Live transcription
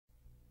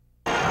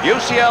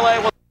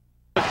UCLA will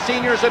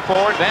seniors at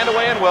forward,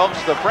 Vandeweghe and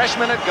Wilkes, the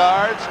freshmen at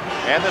guards,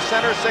 and the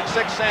center 6'6"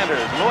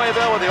 Sanders.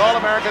 Louisville with the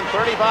All-American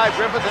 35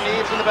 Griffith and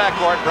Eves in the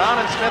backcourt. Brown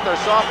and Smith are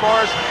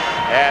sophomores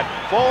at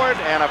forward,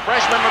 and a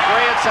freshman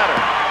McRae at center.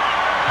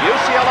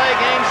 UCLA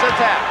gains the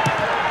tap.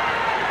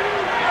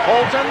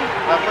 Holton,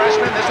 a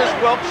freshman. This is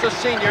Wilkes, a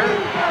senior.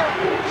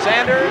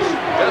 Sanders,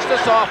 just a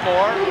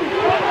sophomore.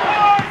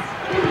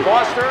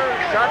 Foster,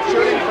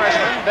 sharpshooting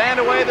freshman.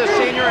 Vandeweghe, the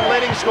senior and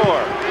leading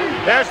scorer.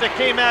 There's the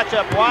key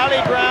matchup.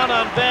 Wiley Brown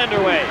on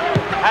Vandeweghe.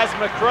 Has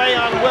McRae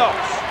on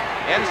Wilkes.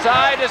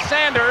 Inside to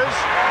Sanders.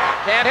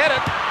 Can't hit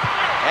it.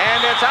 And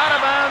it's out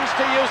of bounds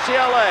to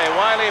UCLA.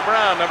 Wiley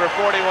Brown, number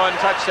 41,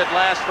 touched it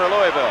last for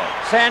Louisville.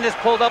 Sanders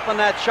pulled up on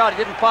that shot.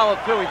 He didn't follow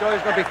through. He thought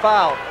he was going to be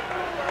fouled.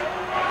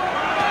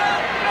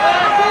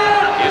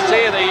 You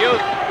see the youth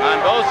on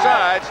both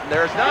sides.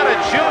 There's not a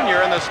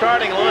junior in the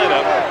starting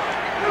lineup.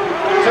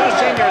 2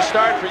 seniors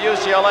start for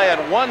UCLA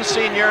and 1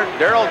 senior,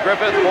 Darrell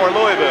Griffith, for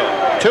Louisville.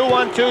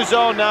 2-1-2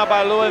 zone now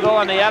by Louisville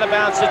on the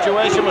out-of-bounds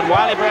situation with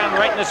Wiley Brown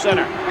right in the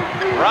center.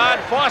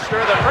 Rod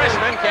Foster, the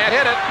freshman, can't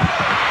hit it.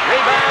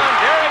 Rebound,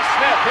 Derek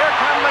Smith. Here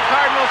come the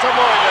Cardinals of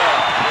Louisville.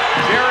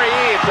 Jerry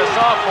Eves, a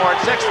sophomore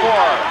at 6'4".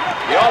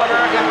 The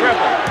All-American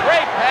Griffith.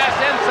 Great pass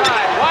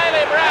inside.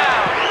 Wiley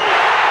Brown.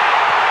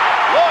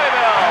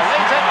 Louisville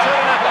leads it 2-0.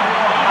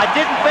 I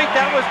didn't think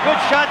that was good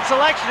shot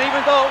selection,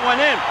 even though it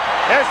went in.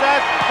 There's that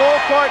full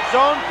court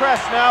zone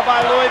press now by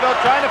Louisville,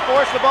 trying to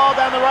force the ball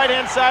down the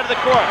right-hand side of the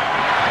court.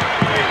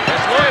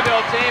 This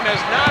Louisville team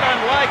is not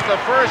unlike the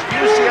first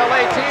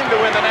UCLA team to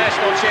win the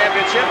national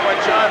championship when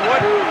John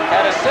Wood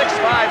had a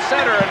 6'5"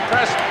 center and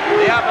pressed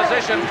the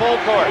opposition full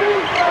court.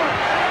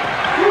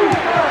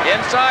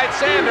 Inside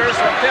Sanders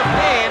from 15,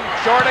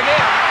 short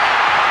again.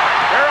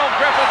 Darrell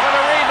Griffith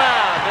with a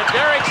rebound to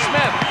Derek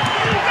Smith.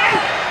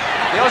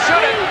 He'll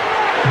shoot it.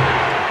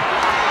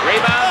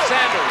 Rebound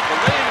Sanders, the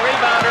leading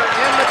rebounder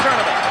in the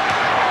tournament.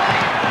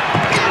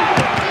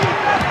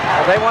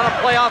 Well, they want to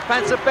play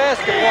offensive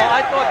basketball. I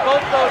thought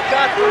both those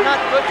shots were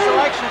not good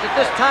selections at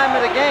this time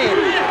of the game,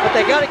 but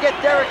they got to get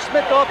Derek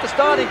Smith off the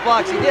starting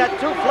blocks. He had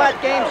 2 flat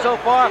games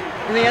so far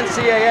in the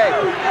NCAA.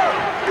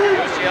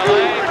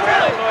 UCLA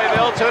trailing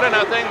Louisville 2-0.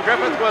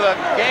 Griffith with a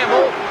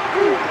gamble.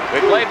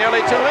 We played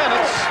nearly 2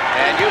 minutes,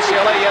 and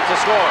UCLA yet to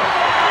score.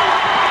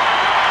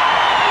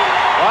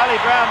 Wiley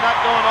Brown not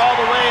going all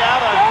the way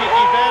out on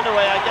Kiki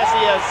Vandeweghe. I guess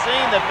he has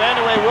seen that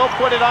Vandeweghe will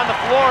put it on the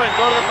floor and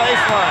go to the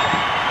baseline.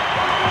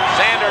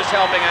 Sanders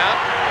helping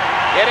out.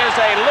 It is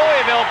a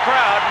Louisville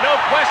crowd. No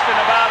question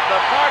about the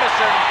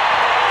partisan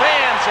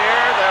fans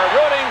here.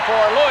 They're rooting for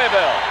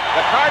Louisville.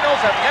 The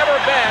Cardinals have never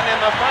been in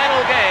the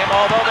final game,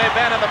 although they've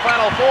been in the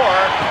Final Four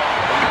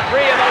 3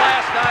 of the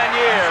last 9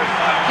 years.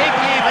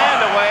 Kiki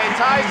Vandeweghe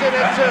ties it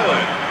at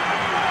 2.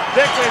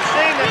 Dick, we've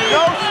seen that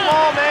no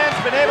small man's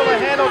been able to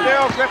handle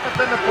Darrell Griffith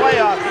in the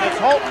playoffs, and it's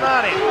Holton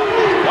on him.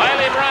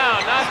 Wiley Brown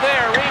not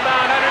there.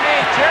 Rebound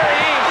underneath. Jerry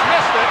Eves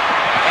missed it.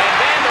 And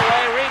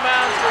Vandeweghe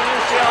rebounds for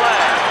UCLA.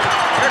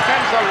 Here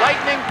comes the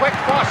lightning-quick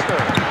Foster.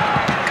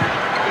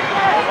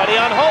 Nobody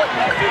on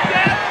Holton.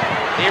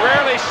 He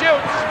rarely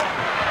shoots.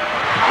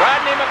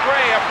 Rodney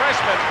McRae, a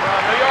freshman from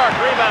New York,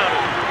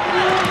 rebounded.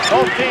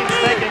 Both teams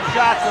taking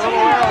shots a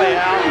little early,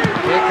 Al.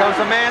 Here comes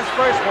the man's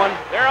first one.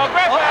 Darrell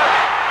Griffith.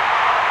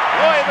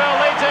 Louisville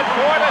leads it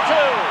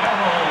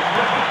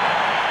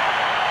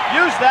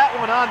 4-2. Use that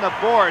one on the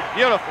board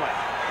beautifully.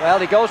 Well,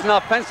 he goes in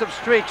offensive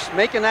streaks.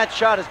 Making that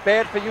shot is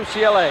bad for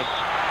UCLA.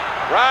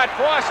 Rod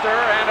Foster,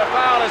 and a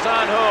foul is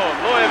on whom?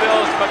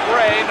 Louisville's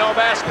McRae, no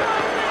basket.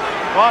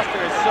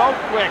 Foster is so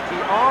quick, he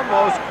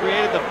almost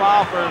created the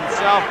foul for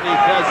himself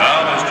because he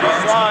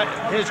saw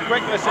his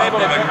quickness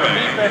able to put the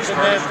defense in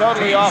there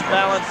totally off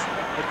balance.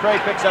 McRae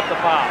picks up the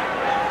foul.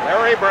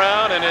 Larry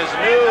Brown in his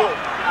new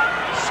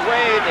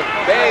suede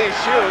beige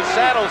shoes,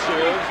 saddle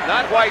shoes,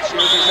 not white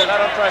shoes. He said, I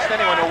don't trust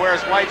anyone who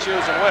wears white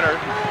shoes in winter.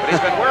 But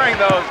he's been wearing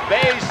those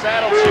beige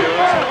saddle shoes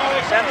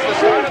since the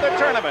start of the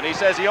tournament. He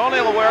says he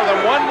only will wear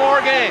them 1 more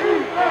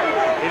game.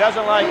 He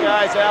doesn't like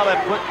guys, Al,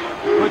 that put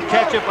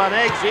ketchup on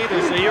eggs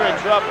either, so you're in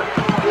trouble.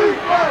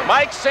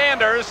 Mike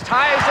Sanders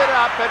ties it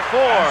up at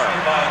 4.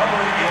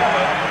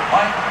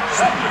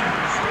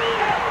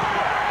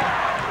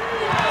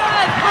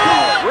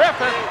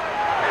 Griffith.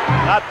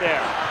 Not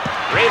there.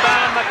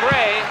 Rebound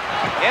McRae.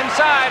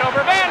 Inside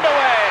over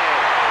Vandeweghe.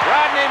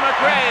 Rodney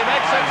McRae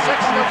makes it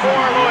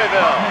 6-4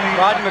 Louisville.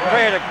 Rodney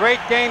McRae had a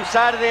great game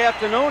Saturday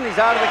afternoon. He's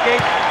out of the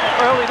gate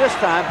early this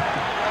time.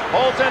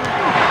 Holton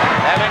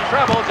having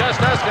trouble,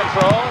 just does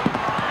control.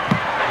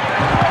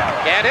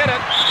 Can't hit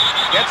it.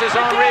 Gets his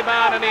own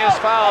rebound, and he is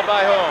fouled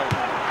by whom?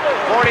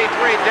 43,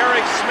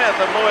 Derek Smith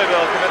of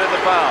Louisville committed the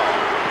foul.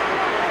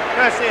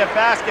 You're going to see a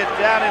basket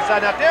down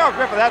inside. Now, Darrell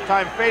Griffith that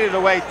time faded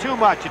away too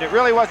much, and it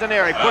really wasn't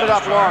there. He put it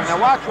up long. Now,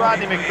 watch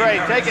Rodney McRae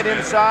take it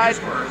inside.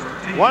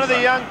 One of the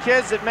young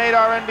kids that made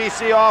our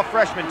NBC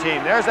all-freshman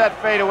team. There's that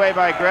fadeaway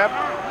by Griff.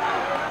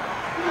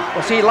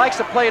 Well, see, he likes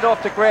to play it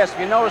off the grass. If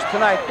you notice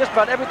tonight, just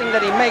about everything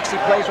that he makes,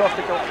 he plays off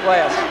the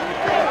glass.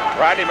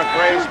 Rodney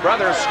McRae's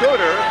brother,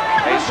 Scooter,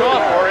 a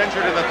sophomore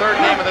injured in the 3rd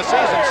game of the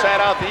season, sat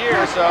out the year,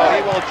 so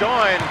he will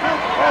join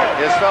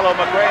his fellow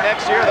McRae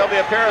next year. There'll be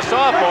a pair of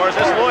sophomores.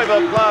 This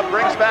Louisville club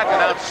brings back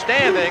an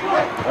outstanding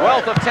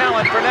wealth of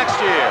talent for next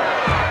year.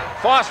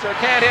 Foster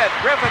can't hit.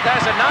 Griffith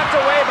has it knocked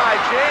away by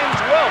James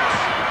Wilkes.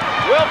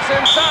 Wilkes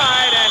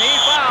inside, and he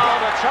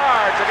fouled a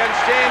charge against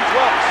James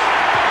Wilkes.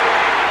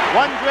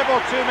 One dribble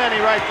too many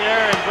right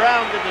there, and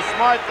Brown did the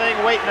smart thing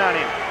waiting on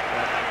him.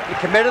 He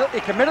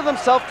committed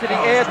himself to the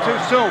air too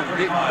soon.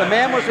 The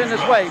man was in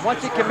his way.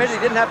 Once he committed,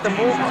 he didn't have to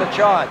move to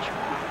charge.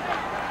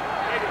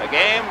 The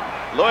game,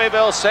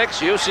 Louisville 6,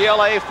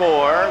 UCLA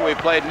 4. We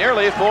played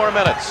nearly 4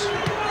 minutes.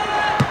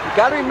 You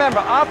got to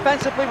remember,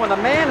 offensively, when a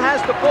man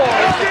has the ball,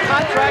 it's the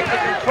contract to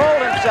control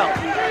himself.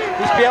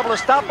 He's be able to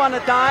stop on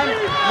a dime,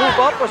 move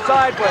up or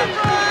sideways.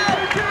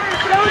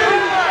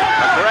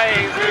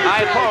 McRae,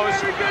 high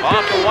post,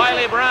 off to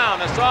Wiley Brown,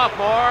 the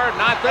sophomore,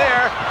 not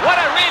there. What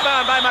a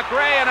rebound by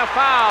McRae and a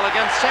foul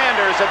against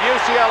Sanders of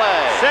UCLA.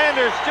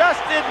 Sanders just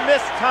did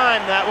miss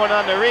time that one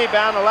on the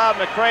rebound, allowed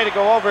McRae to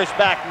go over his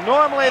back.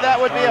 Normally that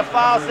would be a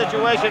foul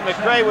situation.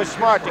 McRae was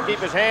smart to keep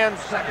his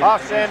hands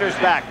off Sanders'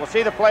 back. We'll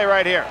see the play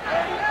right here.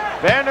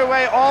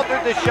 Vanderway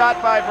altered the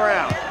shot by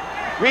Brown.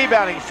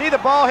 Rebounding. See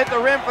the ball hit the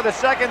rim for the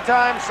second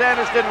time.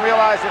 Sanders didn't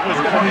realize it was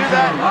going to do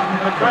that.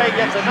 McRae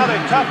gets another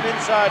tough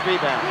inside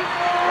rebound.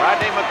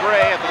 Rodney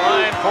McRae at the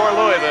line for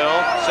Louisville,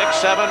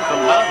 6'7"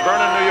 from Mount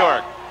Vernon, New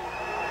York.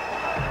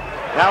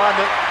 Now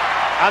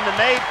on the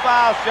made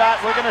foul shot,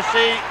 we're going to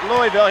see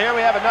Louisville. Here we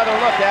have another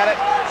look at it.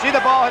 See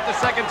the ball hit the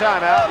second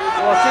time, Al.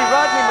 Well, see,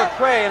 Rodney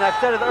McRae, and I've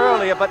said it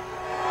earlier, but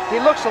he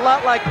looks a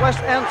lot like Wes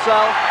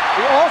Ensel.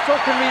 He also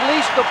can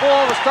release the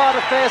ball to start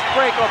a fast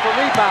break off a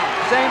rebound.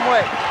 Same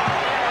way.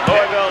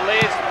 Louisville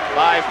leads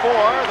by 4,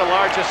 the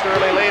largest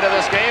early lead of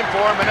this game.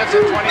 4 minutes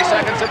and 20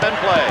 seconds have been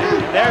played.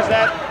 There's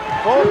that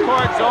full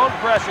court zone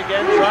press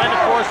again, trying to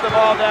force the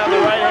ball down the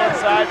right-hand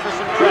side for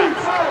some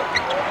traps.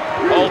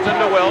 Bolton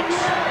to Wilkes.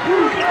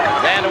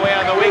 Vandaway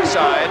on the weak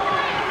side.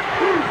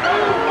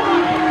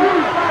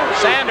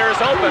 Sanders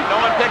open. No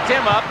one picked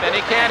him up, and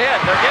he can't hit.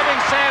 They're giving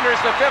Sanders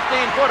the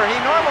 15-footer. He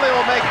normally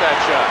will make that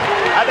shot.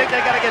 I think they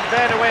got to get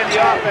Vandaway in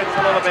the offense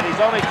a little bit. He's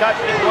only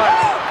touched it once.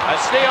 A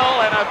steal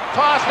and a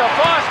toss to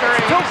Foster.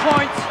 2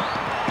 points.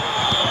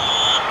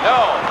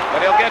 No,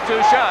 but he'll get 2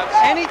 shots.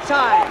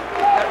 Anytime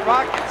that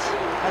Rockets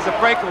has a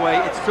breakaway,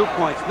 it's 2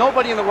 points.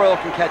 Nobody in the world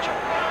can catch him.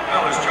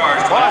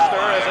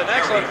 Foster is an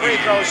excellent free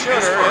throw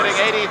shooter,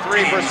 hitting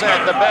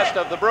 83%, the best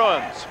of the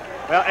Bruins.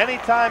 Well,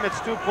 anytime it's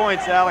 2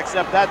 points, Al,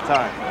 except that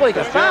time. Well, he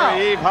got fouled.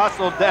 Jerry Eve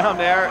hustled down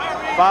there,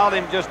 fouled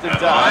him just in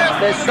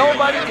time. There's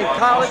nobody in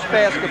college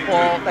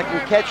basketball that can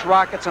catch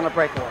Rockets on a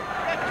breakaway.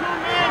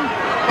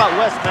 How about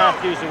Wes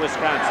Matthews of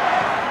Wisconsin?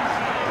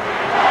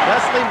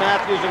 Wesley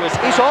Matthews of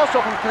Wisconsin. He's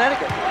also from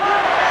Connecticut.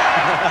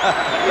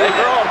 They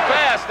grow up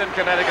fast in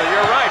Connecticut.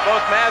 You're right.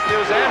 Both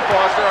Matthews and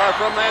Foster are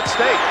from that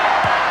state.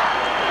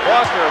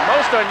 Foster,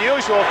 most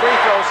unusual free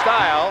throw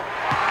style.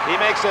 He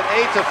makes it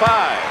 8-5.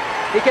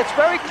 He gets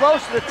very close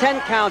to the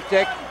 10 count,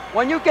 Dick.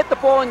 When you get the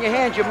ball in your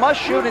hands, you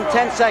must shoot in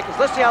 10 seconds.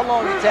 Let's see how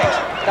long it takes.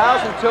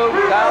 1002,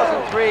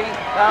 1003,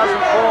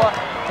 1004,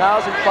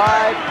 1005,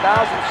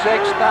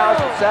 1006,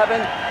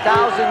 1007,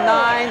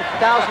 1009,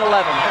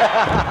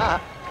 1011.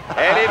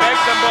 And he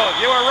makes them both.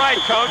 You were right,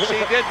 Coach.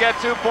 He did get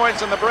 2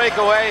 points in the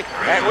breakaway,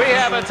 and we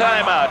have a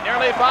timeout.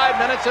 Nearly 5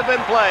 minutes have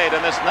been played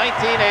in this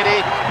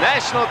 1980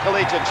 National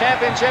Collegiate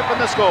Championship, and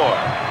the score: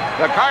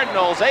 the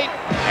Cardinals 8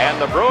 and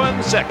the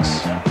Bruins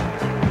 6.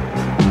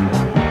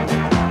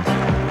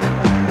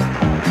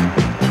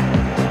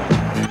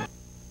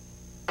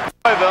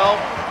 Louisville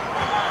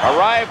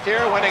arrived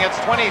here winning its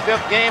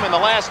 25th game in the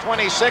last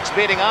 26,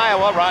 beating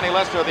Iowa. Ronnie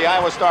Lester, the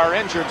Iowa Star,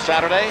 injured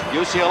Saturday.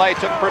 UCLA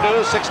took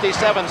Purdue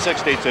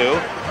 67-62.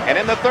 And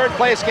in the third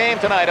place game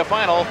tonight, a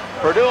final,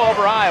 Purdue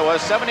over Iowa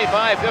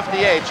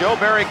 75-58. Joe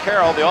Barry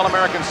Carroll, the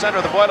All-American center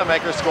of the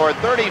Boilermakers, scored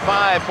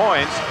 35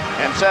 points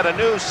and set a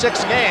new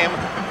 6-game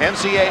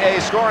NCAA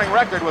scoring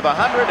record with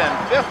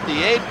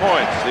 158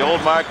 points. The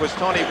old mark was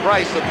Tony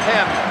Price of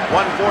Penn,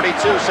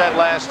 142 set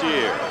last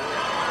year.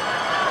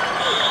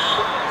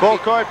 Full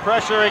court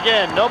pressure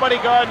again. Nobody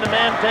guarding the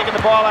man taking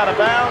the ball out of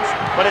bounds,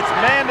 but it's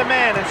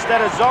man-to-man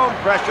instead of zone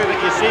pressure that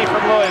you see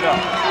from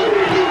Louisville.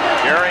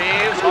 Jerry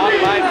Eves, off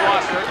by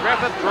Foster.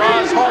 Griffith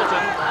draws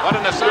Holton. What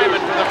an assignment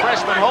for the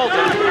freshman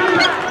Holton.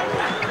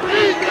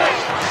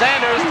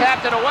 Sanders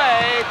tapped it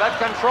away, but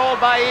controlled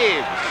by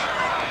Eves.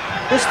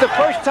 This is the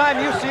first time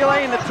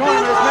UCLA in the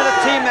tournament has met a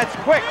team that's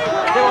quick.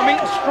 They were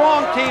meeting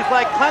strong teams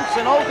like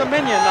Clemson, Old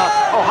Dominion,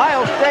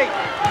 Ohio State,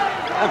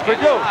 and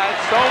Purdue.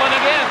 It's stolen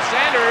again.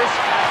 Sanders,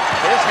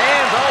 his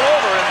hands all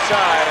over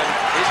inside, and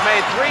he's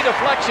made 3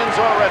 deflections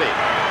already.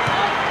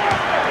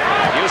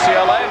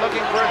 UCLA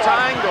looking for a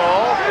tying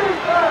goal.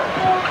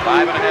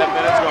 5.5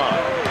 minutes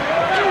gone.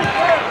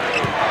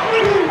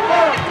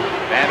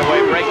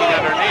 Vandaway breaking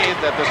underneath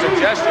at the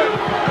suggestion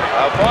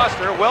of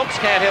Foster. Wilkes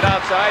can't hit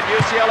outside.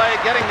 UCLA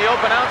getting the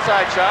open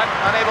outside shot,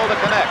 unable to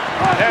connect.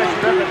 There's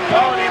Griffith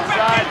going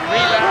inside,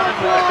 rebounding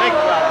with a big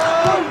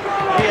foul.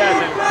 He has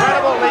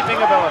incredible leaping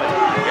ability.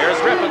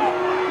 Here's Griffith.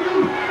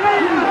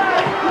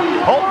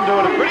 Holton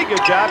doing a pretty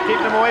good job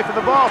keeping them away from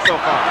the ball so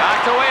far.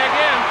 Knocked away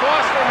again.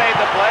 Foster made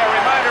the play. A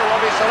reminder,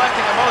 we'll be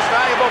selecting a most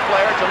valuable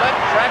player to let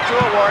Track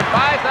 2 award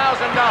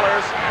 $5,000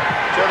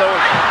 to the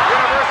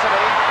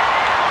university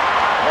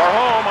or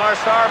home our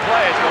star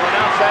plays. We'll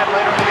announce that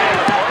later in the game.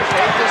 Of course,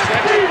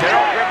 8-6.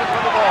 Darrell Griffith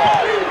with the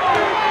ball.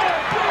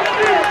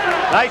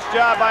 Nice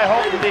job by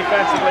Holton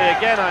defensively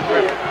again on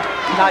Griffith.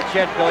 Not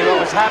yet, Billy.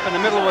 What was happening?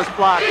 The middle was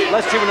blocked.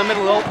 Let's see in the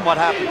middle open what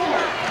happens.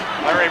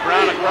 Larry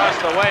Brown across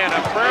the way in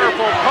a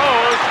prayerful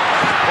pose.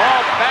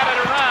 Ball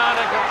batted around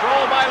and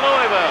controlled by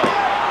Louisville.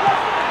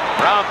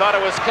 Brown thought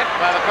it was kicked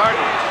by the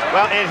Cardinals.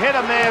 Well, it hit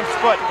a man's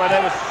foot, but it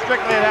was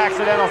strictly an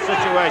accidental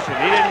situation.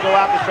 He didn't go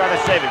out to try to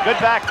save it.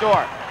 Good back door.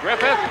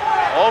 Griffith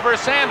over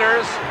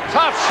Sanders.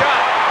 Tough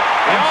shot.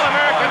 The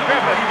All-American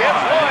Griffith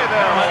gives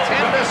Louisville a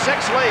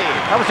 10-6 lead.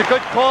 That was a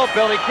good call,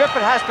 Billy.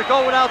 Griffith has to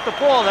go without the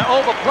ball. They're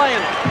overplaying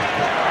it.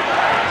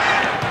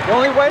 The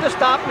only way to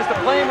stop him is to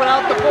play him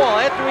without the ball.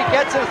 After he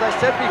gets it, as I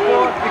said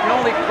before, you can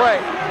only pray.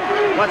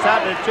 What's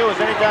happening, too, is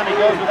anytime he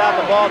goes without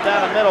the ball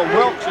down the middle,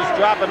 Wilkes is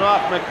dropping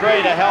off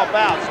McCray to help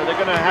out, so they're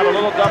going to have a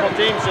little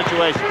double-team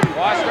situation.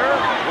 Foster,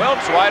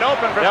 Wilkes wide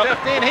open for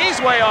 15.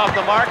 He's way off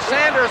the mark.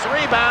 Sanders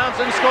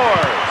rebounds and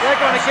scores. They're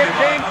going to give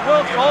James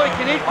Wilkes all he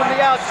can eat from the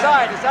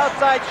outside. His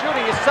outside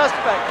shooting is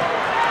suspect.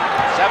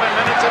 7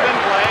 minutes have been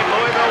played.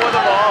 Louisville with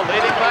the ball,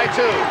 leading by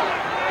 2.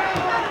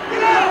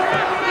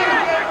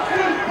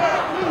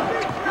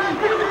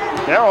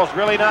 Darrell's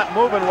really not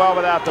moving well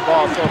without the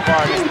ball so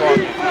far in this ball.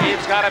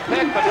 He's got a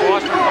pick, but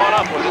Foster caught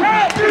up with it.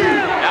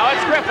 Now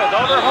it's Griffith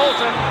over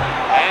Holton,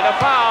 and a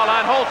foul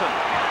on Holton.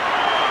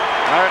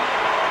 All right.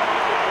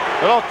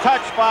 Little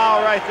touch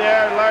foul right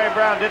there. Larry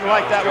Brown didn't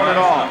like that one at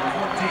all.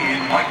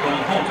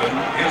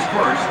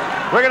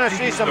 We're going to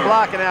see some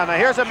blocking now. Now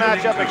here's a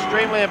matchup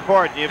extremely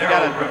important. You've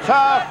got a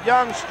tough,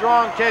 young,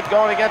 strong kid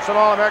going against an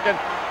All-American.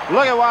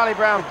 Look at Wiley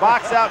Brown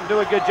box out and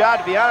do a good job.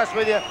 To be honest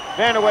with you,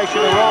 Vanderway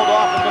should have rolled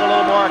off and been a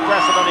little more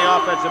aggressive on the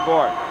offensive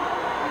board.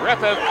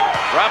 Griffith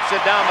drops it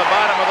down the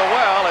bottom of the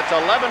well. It's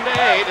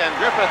 11-8, and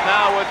Griffith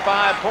now with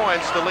 5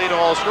 points to lead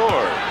all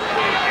scorers.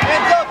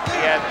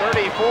 He had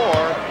 34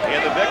 in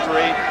the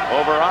victory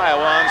over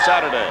Iowa on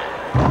Saturday.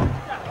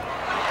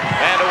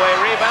 Vandaway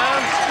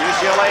rebounds.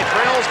 UCLA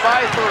trails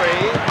by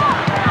 3.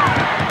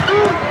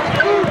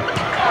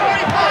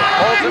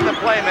 Holton, the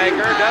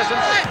playmaker,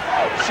 doesn't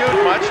shoot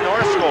much nor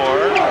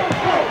score.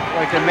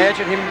 I can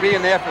imagine him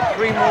being there for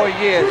 3 more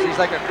years. He's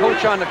like a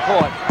coach on the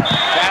court.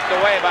 Tapped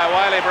away by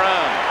Wiley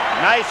Brown.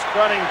 Nice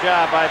running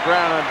job by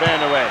Brown on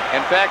Vandaway.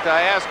 In fact,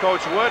 I asked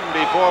Coach Wooden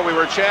before we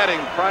were chatting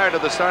prior to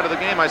the start of the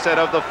game, I said,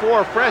 of the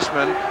 4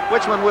 freshmen,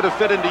 which one would have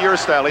fit into your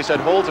style? He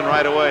said, Holton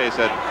right away. He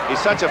said, he's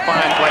such a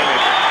fine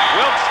playmaker.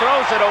 Wilkes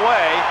throws it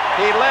away.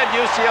 He led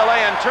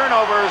UCLA in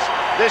turnovers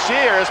this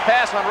year. His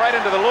pass went right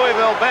into the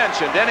Louisville bench,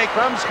 and Denny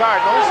Crum's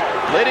Cardinals,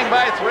 leading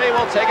by 3,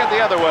 will take it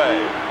the other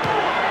way.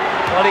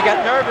 Well, he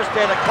got nervous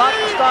there. The clock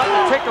was starting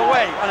to tick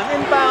away. On an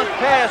inbound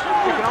pass,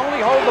 you can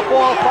only hold the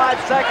ball 5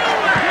 seconds.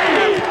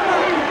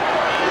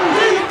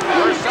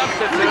 First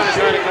substitute is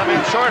going to come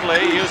in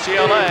shortly.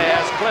 UCLA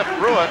has Cliff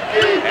Pruitt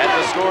at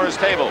the scorer's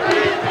table.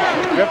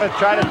 Griffith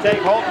tried to take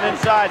Holton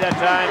inside that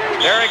time.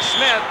 Derek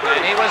Smith,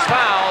 and he was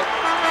fouled.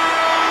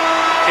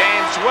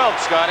 James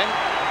Wilkes got him.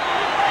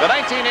 The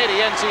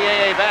 1980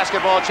 NCAA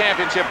Basketball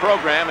Championship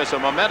program is a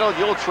memento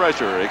you'll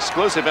treasure.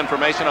 Exclusive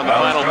information on the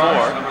Final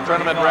Four,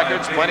 tournament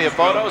records, plenty of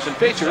photos and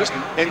features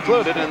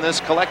included in this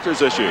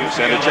collector's issue.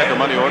 Send a check or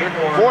money order,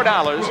 $4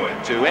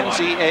 to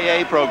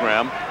NCAA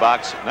Program,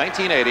 Box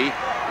 1980,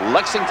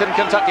 Lexington,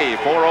 Kentucky,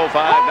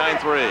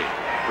 40593.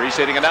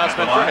 Preceding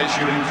announcement furnished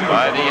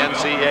by the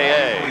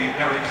NCAA.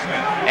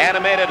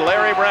 Animated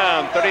Larry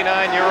Brown,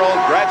 39-year-old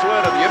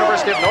graduate of the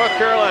University of North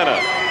Carolina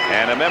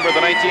and a member of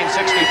the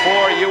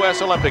 1964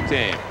 U.S. Olympic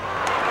team.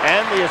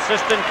 And the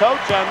assistant coach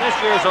on this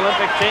year's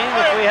Olympic team,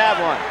 if we have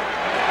one.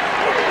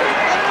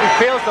 He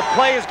feels the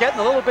play is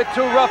getting a little bit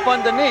too rough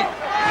underneath.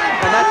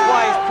 And that's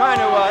why he's trying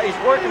to, he's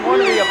working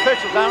one of the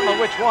officials. I don't know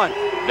which one.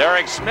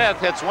 Derek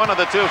Smith hits one of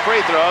the 2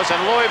 free throws,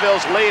 and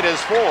Louisville's lead is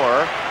 4.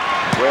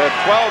 With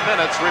 12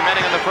 minutes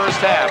remaining in the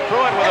first half.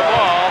 Pruitt with the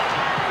ball.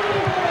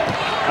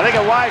 I think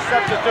a wise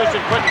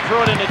substitution putting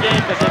Pruitt in the game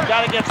because they've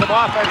got to get some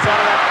offense out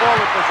of that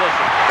forward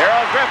position.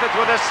 Darrell Griffith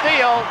with a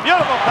steal.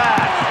 Beautiful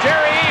pass.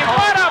 Jerry Eve,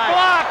 what a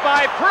block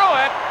by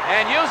Pruitt.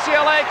 And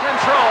UCLA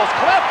controls.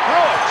 Cliff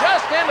Pruitt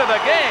just into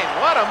the game.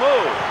 What a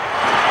move.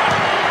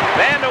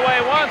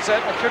 Vandaway wants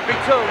it. It should be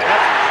 2.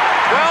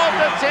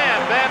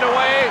 12-10.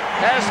 Vandaway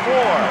has 4.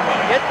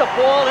 Get the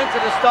ball into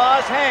the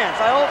Stars' hands.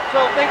 I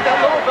also think that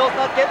Louisville's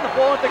not getting the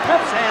ball into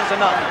Griff's hands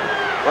enough.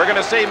 We're going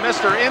to see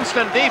Mr.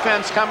 Instant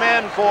Defense come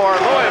in for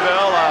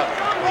Louisville, a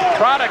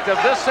product of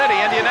this city,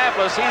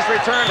 Indianapolis. He's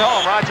returned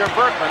home. Roger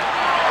Berkman.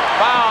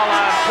 Foul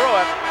on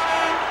Pruitt.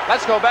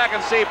 Let's go back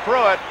and see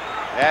Pruitt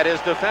at his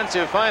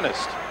defensive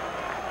finest.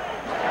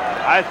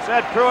 I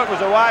said Pruitt was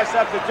a wise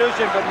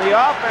substitution from the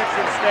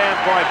offensive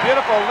standpoint.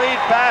 Beautiful lead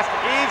pass to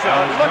Eason.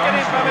 Look at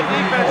him from a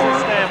defensive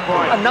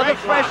standpoint. Another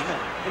freshman.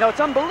 You know,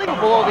 it's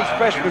unbelievable, all these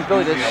freshmen,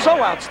 Billy. They're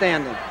so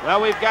outstanding. Well,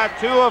 we've got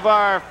 2 of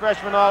our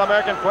freshman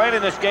All-American playing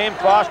in this game,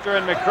 Foster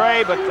and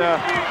McRae, but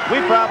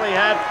we probably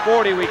had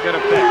 40 we could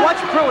have picked. Watch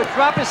Pruitt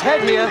drop his head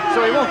here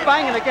so he won't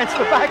bang it against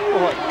the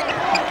backboard.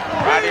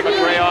 Rodney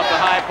McRae off the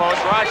high post.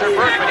 Roger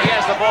Berkman, he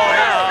has the ball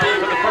now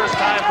for the first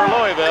time for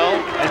Louisville.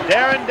 And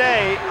Darren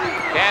Day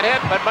can't hit,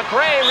 but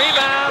McRae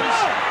rebounds.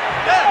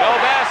 No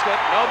basket.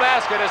 No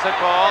basket is the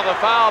call. The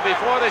foul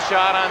before the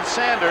shot on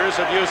Sanders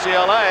of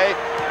UCLA.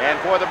 And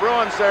for the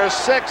Bruins, their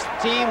 6th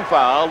team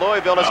foul.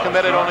 Louisville has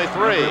committed only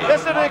 3.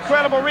 This is an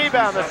incredible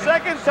rebound. The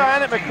second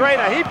time that McRae,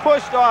 now he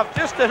pushed off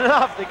just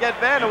enough to get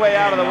Vandeweghe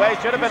out of the way.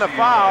 Should have been a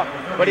foul,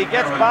 but he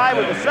gets by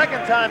with the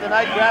second time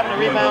tonight, grabbing a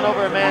rebound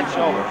over a man's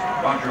shoulders.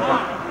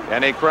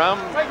 Kenny Crum,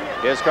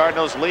 his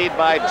Cardinals lead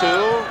by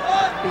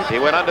 2. He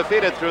went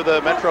undefeated through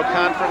the Metro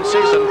Conference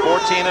season,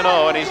 14-0,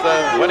 and he's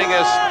the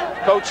winningest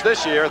coach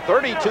this year.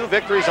 32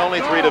 victories, only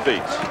 3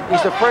 defeats.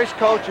 He's the first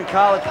coach in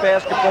college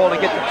basketball to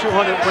get to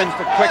 200 wins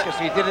the quickest.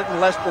 He did it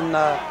in less than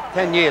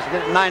 10 years. He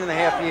did it in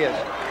 9.5 years.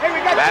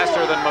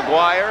 Faster than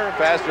McGuire,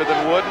 faster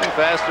than Wooden,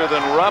 faster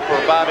than Rupp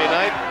or Bobby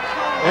Knight.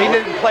 He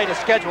didn't play the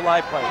schedule I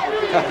played.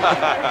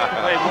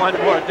 Played one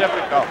more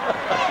difficult.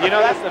 You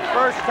know, that's the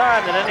first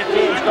time that any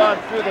team's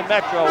gone through the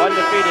Metro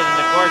undefeated in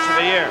the course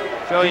of a year.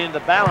 Showing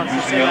the balance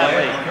that's in that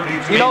league.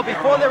 You know,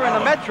 before they were in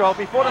the Metro,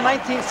 before the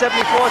 1974-75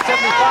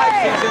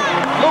 season,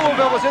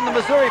 Louisville was in the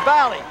Missouri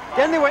Valley.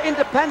 Then they were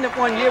independent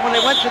one year when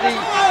they went to the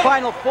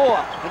Final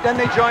Four, and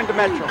then they joined the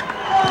Metro.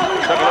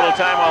 Took a little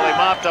time while they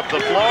mopped up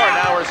the floor.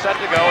 Now we're set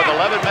to go with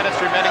 11 minutes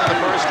remaining in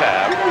the first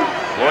half.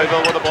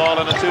 Louisville with the ball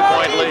in a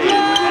 2-point lead.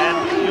 And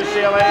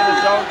UCLA in the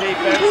zone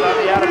defense on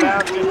the out of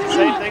bounds, just the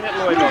same thing that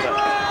Louisville does.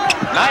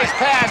 Nice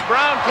pass.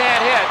 Brown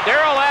can't hit.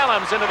 Darrell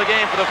Allums into the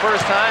game for the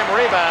first time.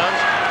 Rebounds.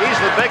 He's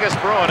the biggest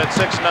Bruin at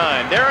 6'9".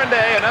 Darren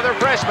Day, another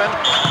freshman.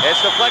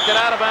 It's deflected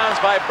out of bounds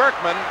by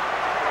Berkman.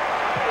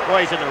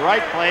 Boy, he's in the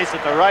right place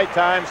at the right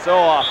time so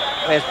often.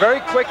 He has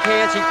very quick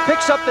hands. He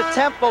picks up the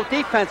tempo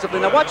defensively.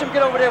 Now watch him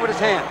get over there with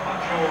his hand.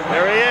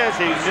 There he is.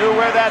 He knew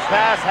where that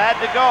pass had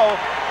to go.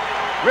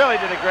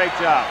 Really did a great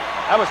job.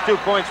 That was 2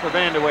 points for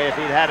Vandeweghe if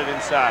he'd had it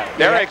inside.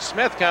 Derek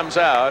Smith comes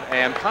out,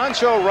 and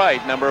Poncho Wright,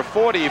 number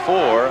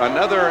 44,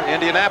 another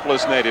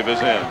Indianapolis native,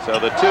 is in.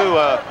 So the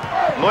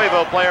 2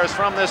 Louisville players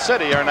from this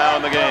city are now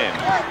in the game.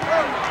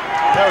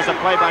 There was a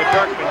play by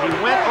Berkman. He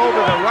went over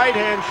the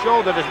right-hand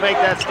shoulder to make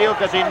that steal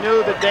because he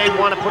knew that Dave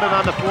wanted to put it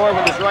on the floor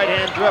with his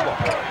right-hand dribble.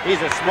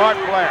 He's a smart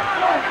player.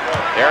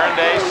 Darren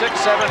Day,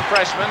 6'7"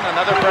 freshman,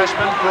 another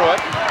freshman, Pruitt.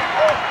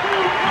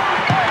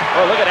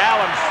 Oh, look at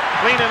Allums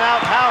cleaning out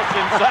house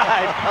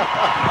inside.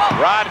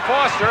 Rod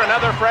Foster,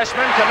 another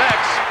freshman,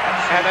 connects.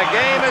 And the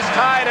game is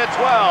tied at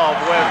 12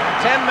 with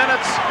 10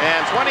 minutes and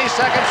 20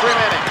 seconds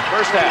remaining.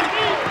 First half.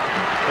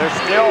 They're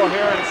still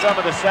hearing some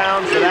of the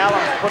sounds that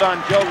Allums put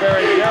on Joe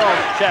Barry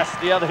Gerald's chest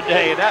the other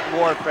day in that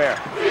warfare.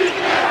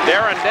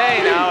 Darren Day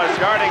now is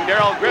guarding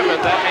Darrell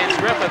Griffith. That means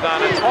Griffith on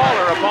a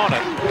taller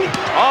opponent.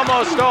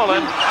 Almost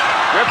stolen.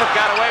 Griffith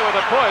got away with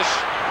a push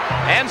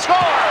and scores.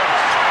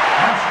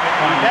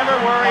 He never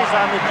worries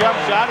on the jump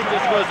shot. He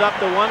just goes up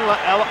to one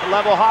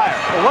level higher.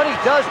 Well, what he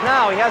does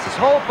now, he has his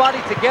whole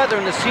body together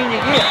in the senior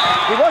year.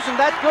 He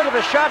wasn't that good of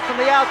a shot from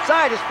the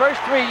outside his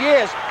first 3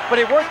 years, but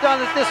he worked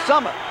on it this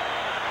summer.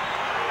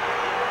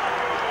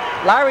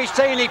 Larry's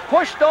saying he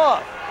pushed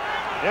off.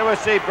 Here we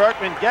see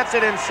Berkman gets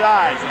it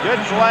inside. Good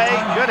play,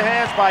 good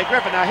hands by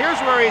Griffin. Now here's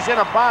where he's in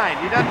a bind.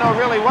 He doesn't know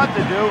really what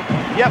to do.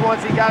 Yet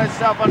once he got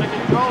himself under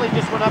control, he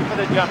just went up for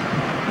the jumper.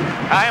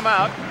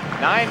 Timeout.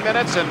 9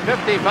 minutes and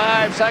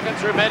 55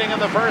 seconds remaining in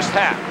the first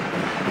half.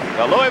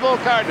 The Louisville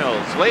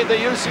Cardinals lead the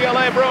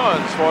UCLA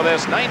Bruins for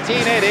this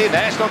 1980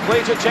 National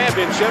Collegiate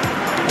Championship,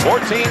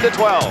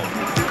 14-12.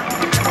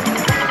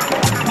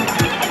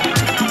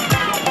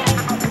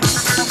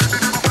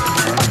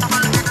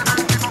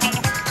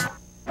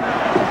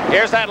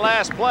 Here's that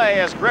last play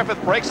as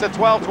Griffith breaks the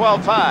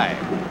 12-12 tie.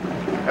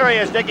 There he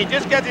is, Dick. He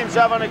just gets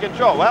himself under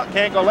control. Well,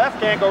 can't go left,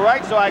 can't go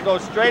right, so I go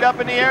straight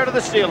up in the air to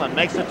the ceiling.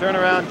 Makes the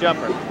turnaround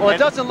jumper. Well, it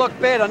doesn't look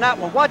bad on that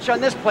one. Watch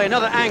on this play,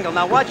 another angle.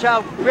 Now watch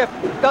how Griff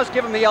does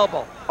give him the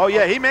elbow. Oh,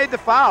 yeah, he made the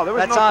foul. There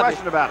was no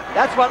question about it.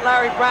 That's what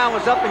Larry Brown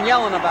was up and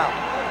yelling about.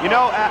 You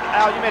know,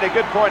 Al, you made a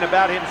good point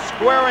about him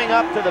squaring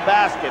up to the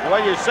basket.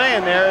 What you're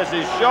saying there is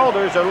his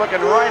shoulders are looking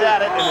right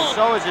at it, and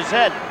so is his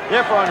head.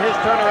 Therefore, on his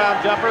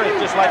turnaround jumper, it's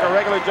just like a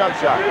regular jump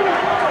shot.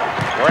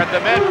 We're at the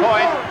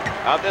midpoint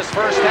of this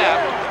first half.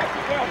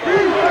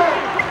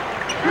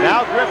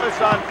 Now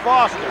Griffiths on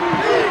Foster.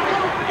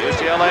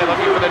 UCLA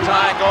looking for the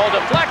tying goal.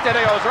 Deflected.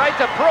 It goes right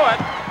to Pruitt.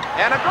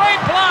 And a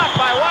great block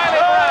by Wiley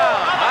Brown.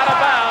 Out of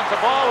bounds. The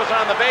ball was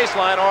on the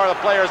baseline, or the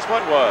player's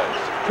foot was.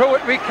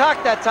 Pruitt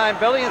recocked that time,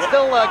 Billy, and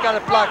still got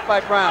it blocked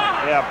by Brown.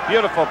 Yeah,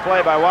 beautiful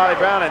play by Wiley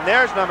Brown. And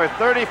there's number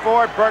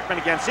 34,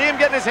 Berkman again. See him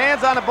getting his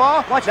hands on the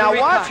ball? Watch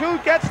who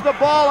gets the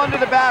ball under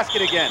the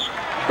basket again.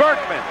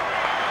 Berkman.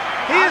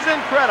 He is in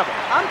incredible.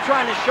 I'm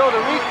trying to show the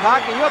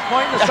recock, and you're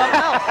pointing to something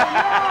else.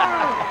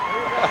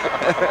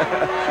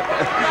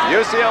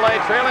 UCLA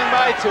trailing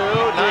by 2,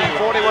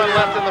 9:41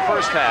 left in the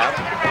first half.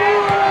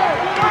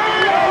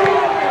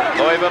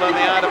 Louisville in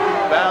the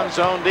out-of-bounds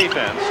zone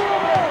defense.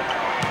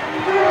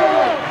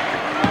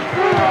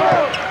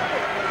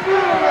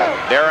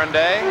 Darren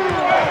Day.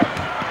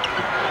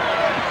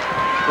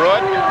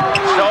 Pruitt,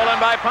 stolen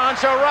by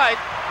Poncho Wright.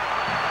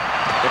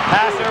 The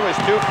passer was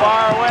too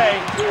far away.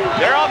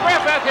 Darrell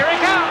Griffith, here he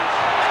comes.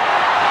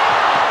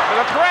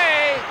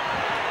 McRae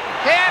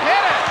can't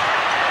hit it.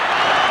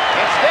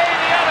 It stayed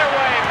the other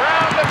way.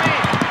 Brown to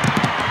beat.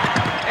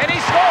 And he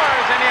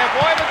scores, and he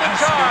avoided the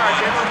charge.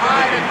 It's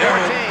tied at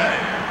 14.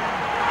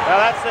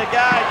 Well, that's the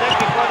guy just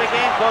before the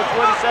game, Coach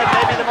Woody said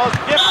maybe the most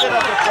gifted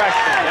of the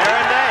freshmen.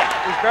 Darren Day.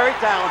 He's very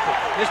talented.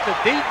 Mr.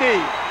 DD.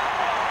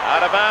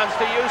 Out of bounds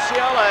to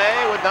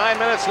UCLA with 9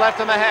 minutes left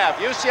in the half.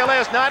 UCLA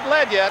has not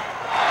led yet.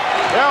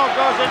 Darrell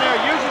goes in there,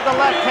 uses the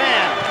left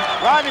hand.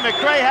 Rodney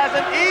McRae has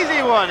an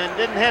easy one and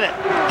didn't hit it.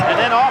 And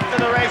then off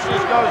to the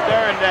races goes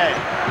Darren Day.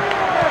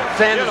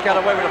 Sanders got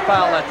away with a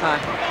foul that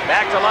time.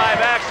 Back to live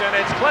action.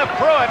 It's Cliff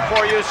Pruitt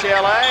for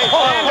UCLA.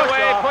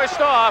 Vandeweghe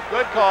pushed off.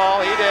 Good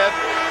call. He did.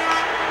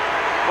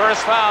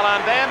 First foul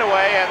on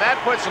Vandeweghe, and that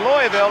puts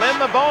Louisville in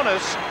the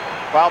bonus.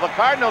 While the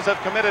Cardinals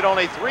have committed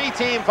only 3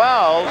 team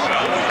fouls,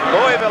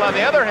 Louisville, on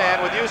the other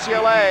hand, with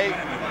UCLA,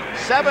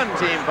 7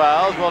 team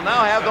fouls, will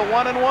now have the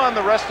 1-1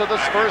 the rest of this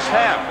first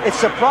half. It's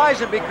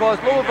surprising because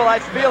Louisville, I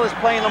feel, is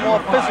playing a more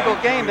physical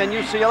game than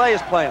UCLA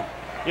is playing.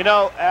 You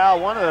know, Al,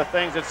 one of the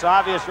things that's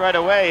obvious right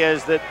away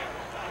is that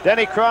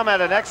Denny Crum had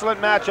an excellent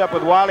matchup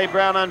with Wiley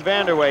Brown on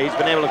Vandeweghe. He's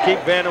been able to keep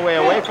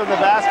Vandeweghe away from the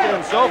basket,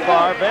 and so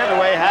far,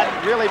 Vandeweghe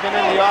hadn't really been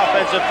in the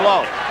offensive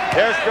flow.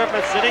 There's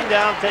Griffith sitting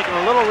down, taking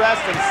a little rest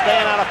and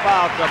staying out of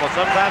foul trouble.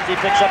 Sometimes he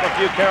picks up a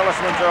few careless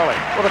ones early.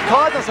 Well, the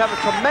Cardinals have a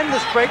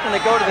tremendous break when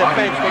they go to their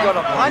bench. They go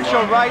to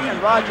Poncho Wright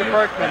and Roger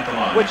Berkman,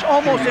 which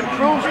almost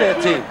improves their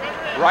team.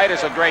 Wright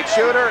is a great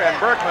shooter, and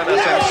Berkman a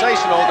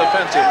sensational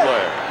defensive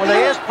player. When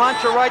they ask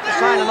Poncho Wright to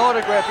sign an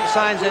autograph, he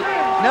signs it.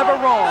 Never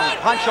wrong,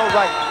 Poncho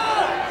Wright.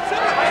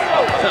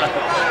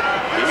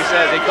 He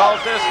says he calls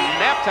this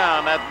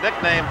Naptown, that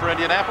nickname for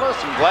Indianapolis,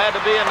 and glad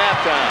to be in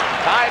Naptown.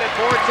 Tied at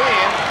 14.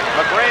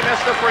 McRae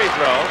missed the free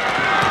throw.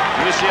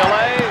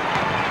 UCLA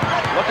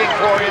looking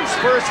for its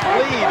first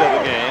lead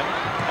of the game.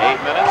 8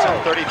 minutes and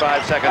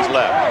 35 seconds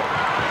left.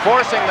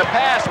 Forcing the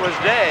pass was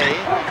Day.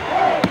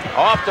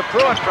 Off to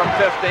Pruitt from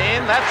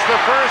 15. That's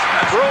the first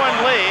Bruin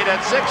lead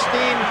at 16-14.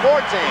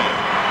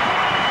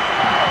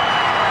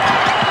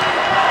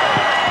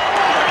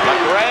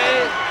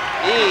 McRae,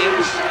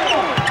 Eaves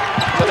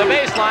to the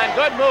baseline.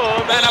 Good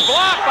move and a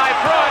block by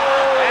Pruitt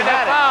and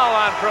a foul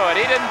on Pruitt.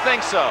 He didn't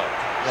think so.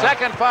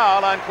 Second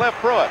foul on Cliff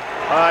Pruitt.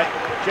 All right,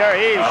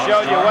 Jerry Eaves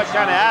showed you what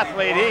kind of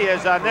athlete he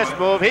is on this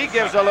move. He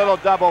gives a little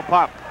double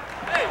pump.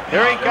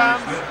 Here he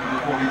comes.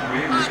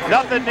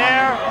 Nothing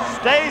there.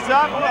 Stays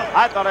up.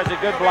 I thought it was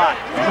a good block.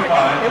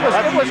 It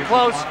was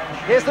close.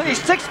 He's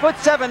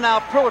 6'7"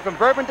 now, Pruitt from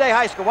Bourbon Day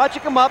High School. Watch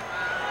him come up.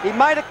 He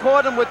might have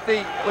caught him with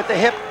the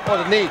hip or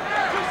the knee.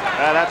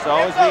 That's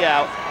always the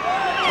out.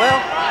 Well,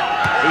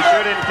 he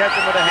sure didn't catch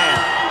him with a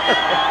hand.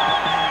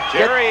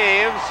 Jerry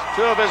Eaves,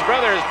 2 of his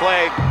brothers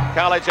played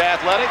college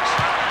athletics.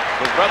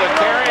 His brother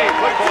Terry,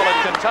 football at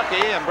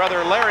Kentucky, and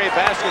brother Larry,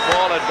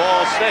 basketball at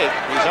Ball State.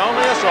 He's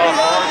only a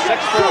sophomore,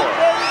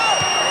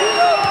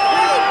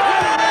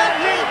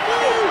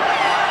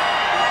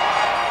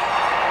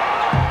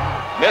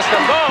 6'4". Missed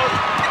them both.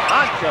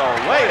 Poncho,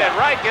 wait. And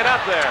Wright get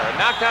up there.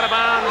 Knocked out of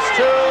bounds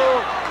to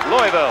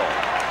Louisville.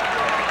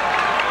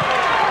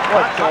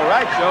 Poncho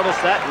Wright showed us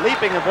that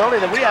leaping ability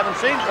that we haven't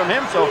seen from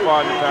him so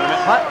far in the tournament.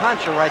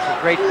 Poncho Wright's a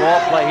great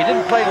ball player. He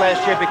didn't play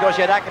last year because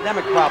he had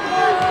academic problems.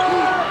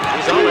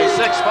 He's only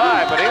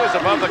 6'5", but he was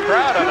above the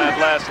crowd on that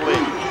last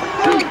league.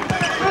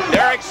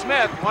 Derek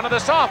Smith, one of the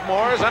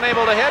sophomores,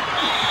 unable to hit.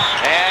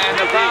 And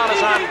the foul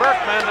is on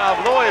Berkman of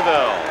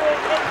Louisville.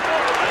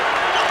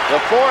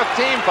 The 4th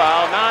team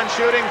foul,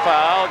 non-shooting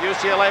foul.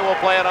 UCLA will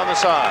play it on the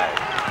side.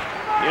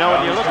 You know,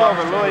 when you look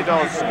over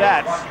Louisville's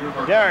stats,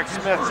 Derek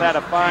Smith's had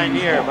a fine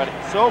year, but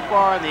so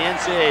far in the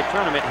NCAA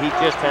tournament, he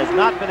just has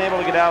not been able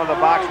to get out of the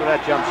box with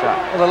that jump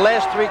shot. Well, the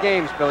last 3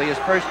 games, Billy, his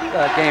first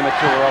game or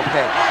 2 were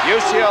okay.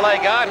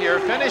 UCLA got here,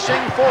 finishing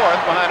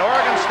 4th behind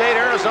Oregon State,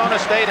 Arizona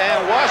State,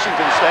 and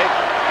Washington State.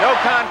 No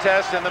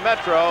contest in the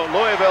Metro.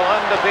 Louisville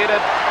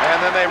undefeated,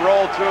 and then they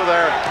rolled through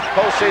their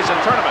postseason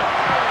tournament.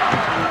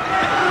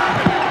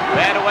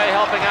 Vandeweghe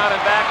helping out in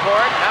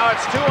backcourt. Now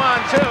it's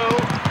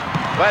 2-on-2.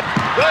 But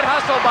good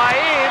hustle by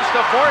Eaves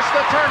to force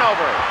the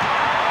turnover.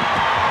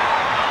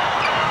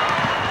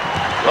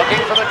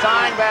 Looking for the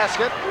tying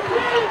basket.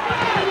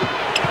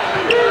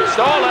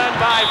 Stolen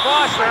by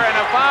Foster, and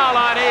a foul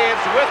on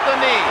Eaves with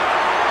the knee.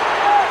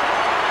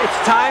 It's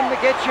time to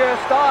get your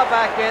star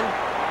back in,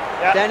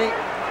 Denny.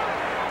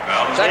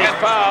 Second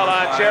foul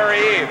on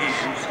Jerry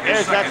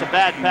Eaves. That's a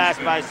bad pass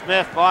by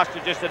Smith. Foster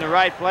just in the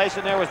right place,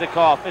 and there was the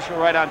call. Fisher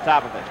right on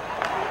top of it.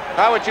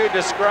 How would you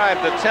describe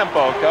the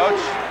tempo,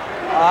 Coach?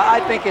 I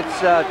think it's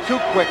too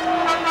quick.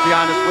 to be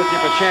honest with you,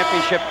 for a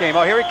championship game.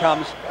 Oh, here he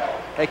comes.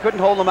 They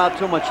couldn't hold him out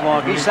too much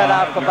longer. He sat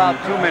out for about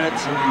 2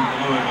 minutes.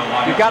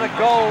 You got to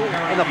go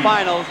in the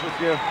finals with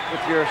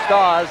your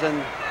stars, and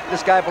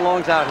this guy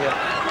belongs out here.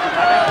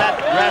 I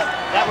think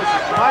that was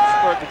as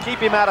much to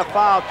keep him out of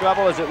foul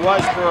trouble as it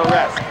was for a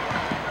rest.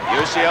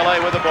 UCLA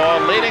with the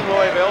ball, leading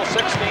Louisville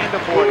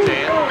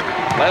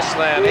 16-14. Less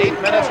than 8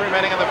 minutes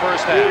remaining in the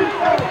first half.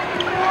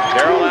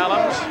 Darrell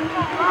Allums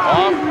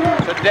off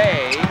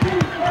today.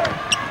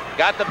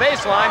 Got the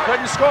baseline,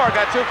 couldn't score,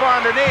 got too far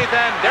underneath,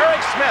 and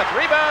Derek Smith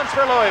rebounds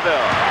for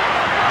Louisville.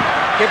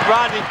 Give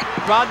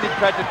Rodney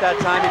credit that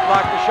time. He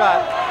blocked the shot.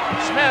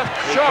 Smith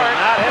short,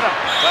 Not hit him.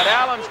 but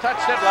Allums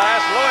touched it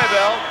last.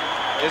 Louisville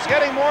is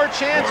getting more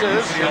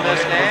chances in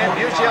this game.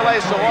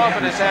 UCLA so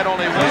often has had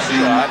only one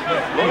shot.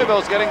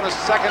 Louisville's getting the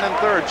second and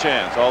third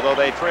chance, although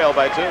they trail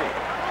by 2.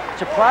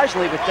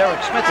 Surprisingly, with Derek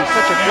Smith, he's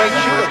such a great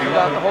shooter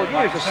throughout the whole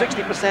year. He's a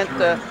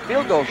 60%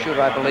 field goal shooter,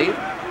 I believe.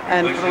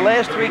 And for the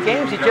last 3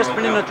 games, he's just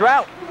been in a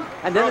drought.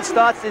 And then it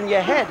starts in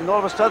your head, and all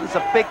of a sudden it's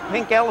a big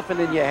pink elephant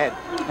in your head.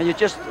 And you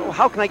just, oh,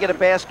 how can I get a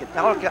basket?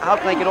 How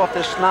can I get off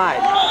this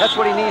snide? That's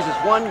what he needs, is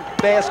one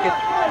basket,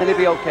 then he'll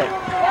be okay.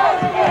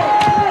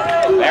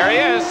 There he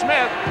is,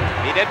 Smith.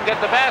 He didn't get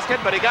the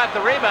basket, but he got the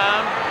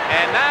rebound.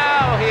 And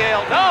now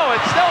no,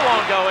 it still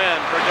won't go in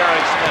for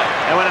Derek Smith.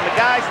 And when the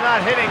guy's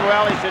not hitting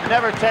well, he should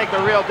never take a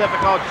real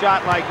difficult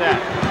shot like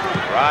that.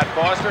 Rod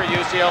Foster,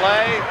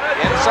 UCLA,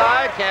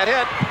 inside, can't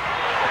hit.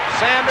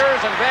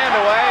 Sanders and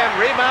Vandeweghe, and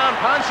rebound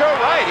Pancho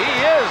Wright. He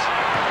is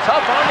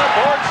tough on the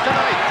boards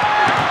tonight.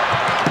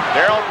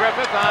 Darrell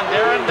Griffith on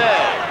Darren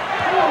Day.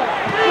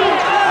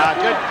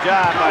 Good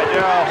job by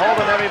Darrell,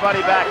 holding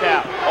everybody back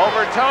out.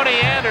 Over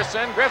Tony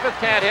Anderson. Griffith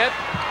can't hit.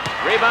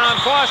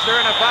 Rebound Foster,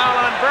 and a foul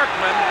on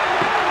Berkman.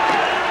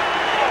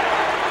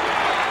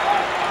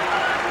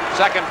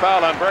 Second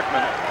foul on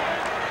Berkman.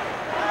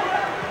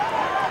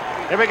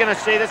 Here we're going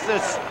to see, this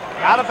is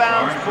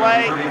out-of-bounds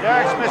play.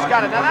 Derek Smith's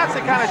got it. Now, that's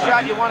the kind of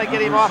shot you want to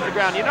get him off the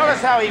ground. You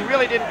notice how he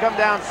really didn't come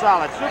down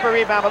solid. Super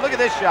rebound, but look at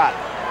this shot.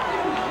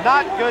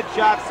 Not good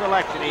shot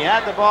selection. He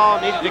had the ball,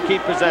 needed to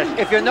keep possession.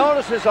 If you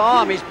notice his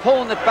arm, he's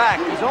pulling it back.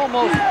 He's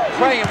almost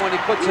praying when he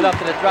puts it up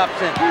and it drops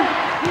in.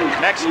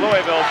 Next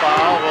Louisville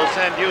foul will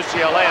send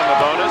UCLA in the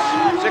bonus.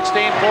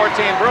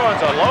 16-14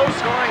 Bruins, a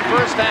low-scoring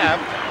first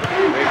half.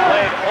 They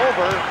played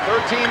over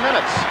 13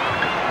 minutes.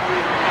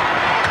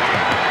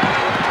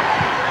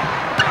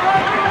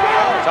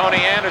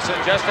 Tony Anderson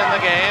just in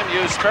the game,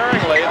 used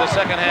sparingly the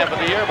second half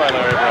of the year by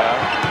Larry Brown.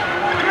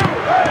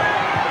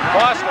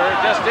 Foster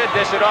just did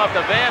dish it off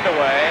to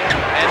Vandeweghe,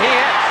 and he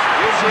hits.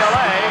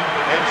 UCLA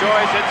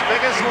enjoys its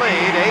biggest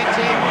lead,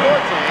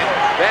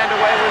 18-14.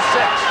 Vandeweghe was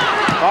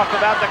 6. Talk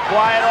about the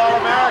quiet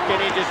All-American.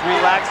 He just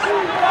relaxed,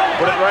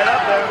 put it right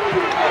up there.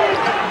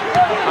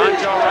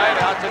 Pancho Wright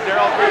out to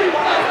Darrell Griffith.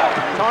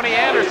 Tony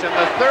Anderson,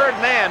 the third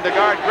man to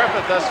guard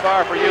Griffith thus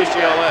far for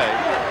UCLA.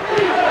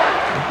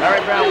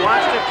 Larry Brown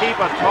wants to keep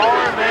a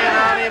taller man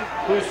on him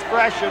who's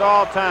fresh at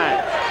all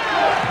times.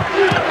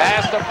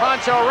 Pass to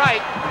Pancho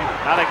Wright.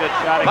 Not a good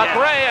shot again.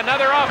 McRae,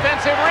 another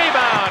offensive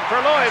rebound for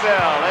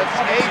Louisville.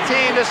 It's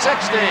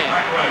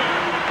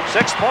 18-16.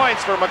 6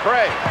 points for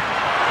McRae.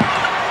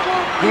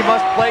 He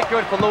must play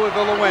good for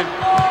Louisville to win.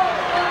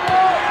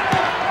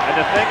 And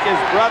to think his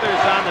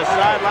brother's on the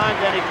sidelines,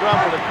 Eddie Crum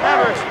would have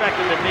never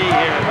expected to be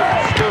here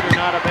with Studer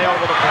not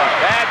available to play.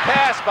 Bad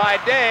pass by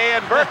Day,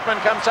 and Berkman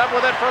comes up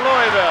with it for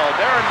Louisville.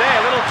 Darren Day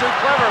a little too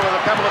clever with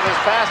a couple of his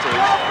passes.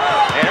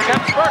 Here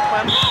comes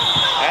Berkman,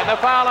 and the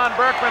foul on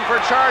Berkman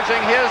for charging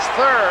his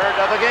third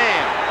of the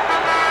game.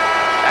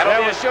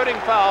 That'll be a shooting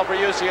foul for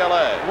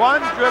UCLA.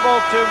 One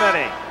dribble too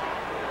many.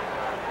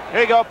 Here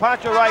you go,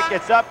 Pancho Wright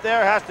gets up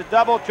there, has to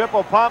double,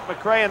 triple pump.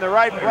 McRae in the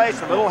right place,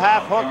 a little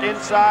half hook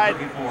inside,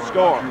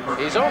 score.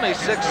 He's only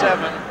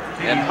 6'7"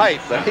 in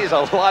height, but he's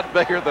a lot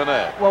bigger than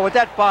that. Well, with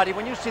that body,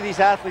 when you see these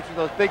athletes with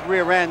those big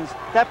rear ends,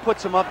 that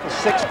puts them up to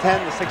 6'10"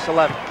 to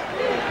 6'11".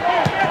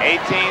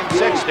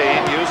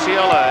 18-16,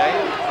 UCLA.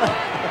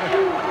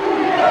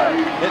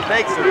 It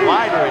makes it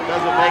wider, it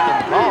doesn't make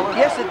it taller.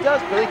 Yes, it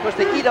does, Billy, because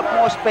they eat up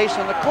more space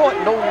on the court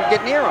and no one will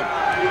get near them.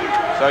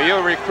 So you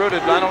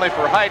recruited not only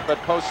for height, but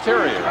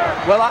posterior.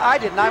 Well, I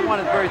didn't. I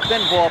wanted very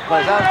thin ball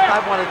players. I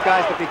wanted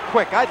guys to be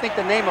quick. I think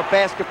the name of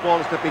basketball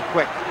is to be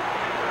quick.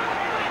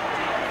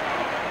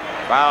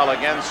 Foul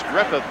against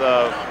Griffith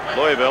of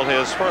Louisville,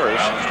 his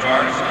first.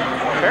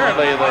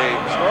 Apparently the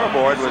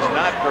scoreboard was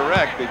not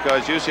correct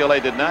because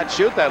UCLA did not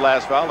shoot that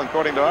last foul.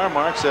 According to our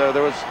marks,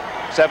 there was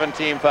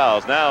 17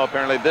 fouls. Now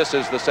apparently this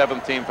is the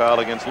 17th foul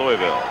against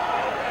Louisville.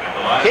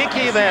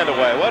 Kiki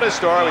Vandeweghe, what a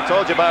story. We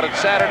told you about it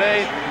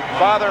Saturday.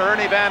 Father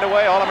Ernie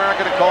Vandeweghe,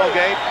 All-American at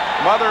Colgate.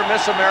 Mother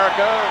Miss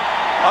America.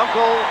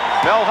 Uncle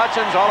Mel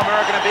Hutchins,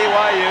 All-American at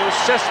BYU.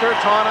 Sister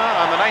Tana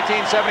on the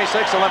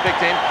 1976 Olympic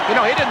team. You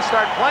know, he didn't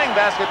start playing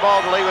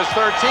basketball until he was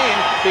 13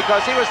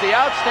 because he was the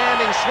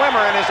outstanding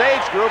swimmer in his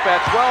age group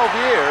at 12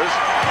 years.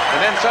 And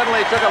then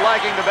suddenly took a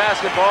liking to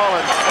basketball,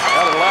 and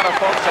well, a lot of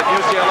folks at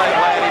UCLA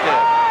glad he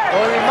did.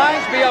 Well, it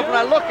reminds me of, when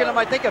I look at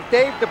him, I think of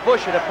Dave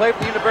DeBuscher that played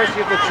for the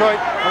University of Detroit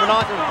and went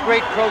on to a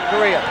great pro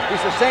career. He's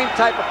the same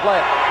type of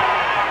player.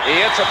 He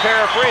hits a pair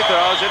of free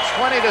throws. It's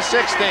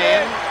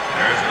 20-16.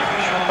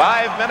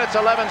 5 minutes,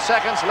 11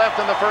 seconds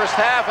left in the first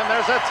half, and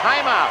there's a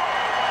timeout.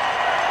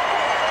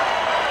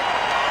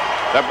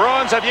 The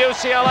Bruins of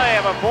UCLA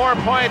have a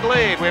 4-point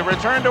lead. We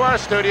return to our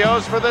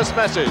studios for this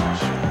message.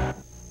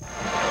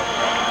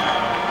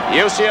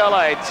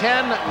 UCLA,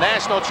 10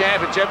 national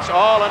championships,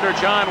 all under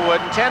John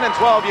Wooden, 10 and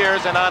 12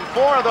 years, and on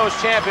 4 of those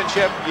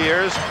championship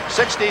years,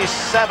 67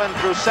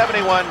 through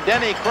 71,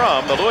 Denny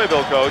Crum, the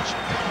Louisville coach,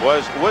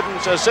 was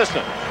Wooden's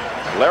assistant.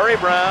 Larry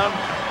Brown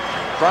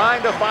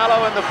trying to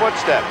follow in the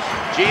footsteps.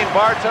 Gene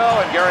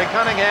Bartow and Gary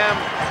Cunningham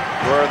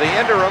were the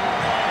interim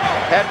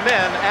head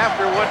men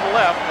after Wooden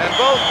left, and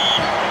both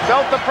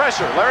felt the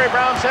pressure. Larry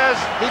Brown says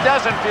he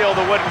doesn't feel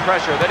the Wooden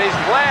pressure, that he's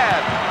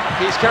glad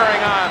he's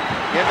carrying on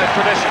in the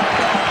tradition.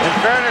 In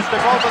fairness to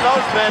both of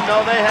those men,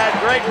 though, they had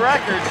great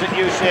records at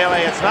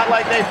UCLA. It's not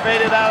like they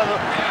faded out of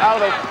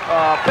the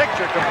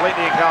picture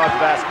completely in college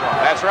basketball.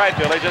 That's right,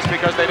 Billy, just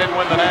because they didn't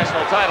win the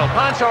national title.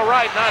 Pancho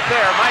Wright not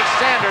there. Mike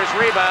Sanders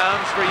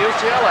rebounds for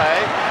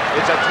UCLA.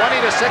 It's a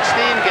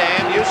 20-16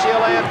 game.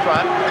 UCLA in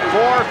front.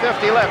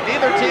 4:50 left.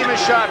 Neither team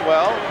has shot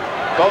well.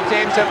 Both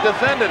teams have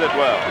defended it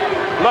well.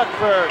 Look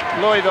for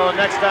Louisville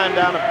next time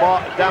down the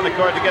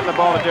court to get the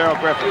ball to Darrell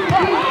Griffith.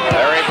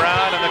 Larry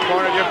Brown in the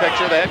corner of your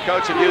picture, the head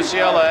coach of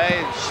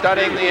UCLA,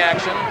 studying the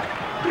action.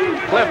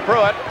 Cliff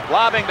Pruitt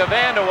lobbing to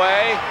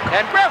Vandeweghe,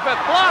 and Griffith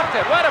blocked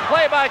it. What a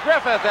play by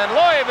Griffith, and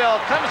Louisville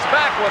comes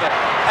back with it.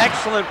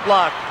 Excellent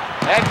block.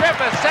 And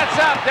Griffith sets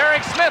up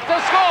Derek Smith to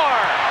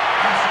score.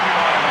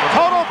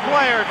 Total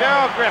player,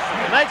 Darrell Griffith.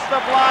 Makes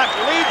the block,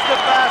 leads the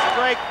fast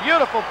break.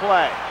 Beautiful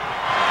play.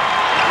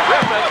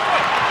 Griffith,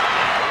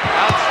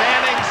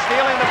 outstanding,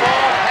 stealing the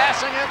ball,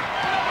 passing it.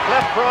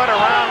 Cliff Pruitt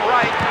around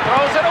right,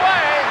 throws it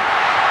away.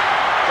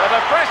 So the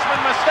freshman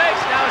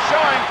mistakes now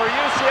showing for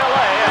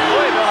UCLA, and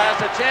Louisville has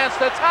a chance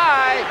to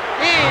tie.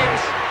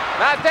 Eaves,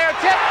 not there,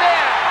 tipped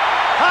in.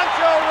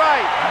 Pancho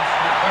Wright.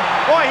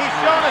 Boy, he's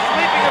shown a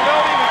sleeping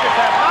ability we just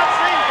have not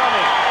seen from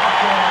him.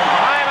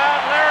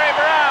 Timeout Larry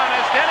Brown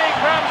as Denny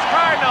Crum's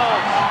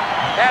Cardinals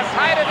have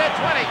tied it at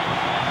 20.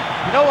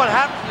 You know what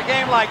happens in a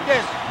game like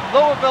this?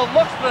 Louisville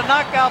looks for the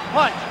knockout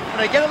punch. When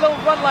they get a little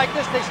run like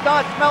this, they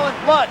start smelling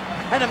blood.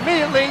 And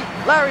immediately,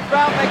 Larry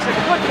Brown makes a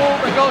good move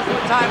and goes to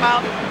a timeout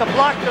to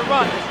block the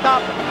run, to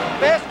stop it.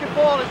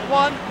 Basketball is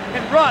won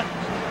in runs.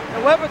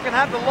 Whoever can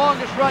have the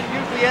longest run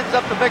usually ends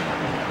up the victor.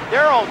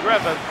 Darrell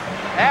Griffith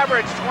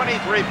averaged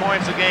 23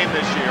 points a game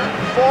this year,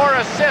 4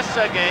 assists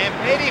a game,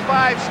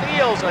 85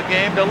 steals a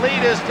game to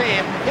lead his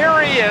team. Here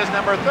he is,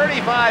 number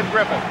 35,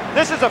 Griffith.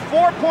 This is a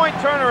 4-point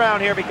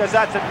turnaround here because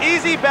that's an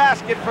easy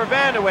basket for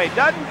Vandeweghe.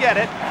 Doesn't get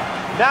it.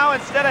 Now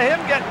instead of him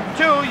getting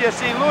 2, you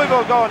see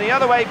Louisville going the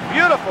other way.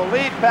 Beautiful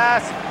lead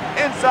pass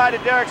inside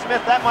of Derek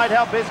Smith. That might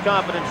help his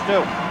confidence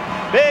too.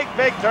 Big,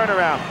 big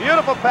turnaround.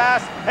 Beautiful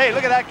pass. Hey,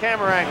 look at that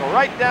camera angle.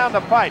 Right down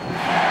the pipe.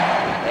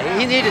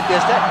 He needed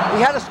this.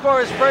 He had to score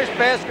his first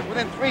basket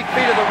within 3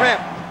 feet of the rim.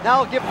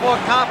 Now he'll give more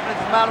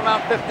confidence from out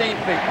around 15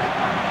 feet.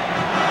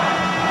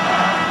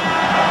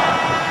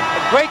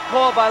 A great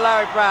call by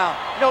Larry Brown.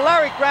 You know,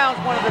 Larry Brown's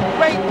one of the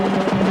great,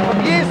 from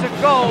years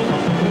ago,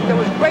 there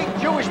was great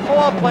Jewish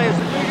ball players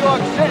in New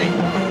York City.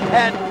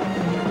 And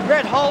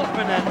Fred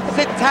Holzman and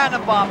Sid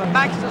Tannenbaum and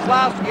Max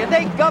Zaslowski, and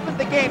they governed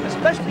the game,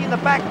 especially in the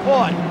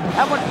backcourt.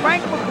 And when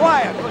Frank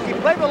McGuire, because he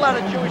played with a lot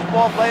of Jewish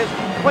ball players,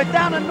 went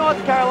down to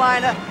North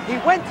Carolina, he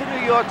went to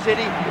New York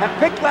City and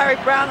picked Larry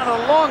Brown out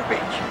of Long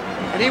Beach.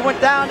 And he went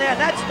down there, and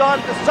that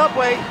started the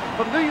subway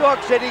from New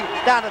York City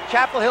down to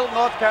Chapel Hill,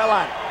 North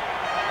Carolina.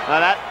 Now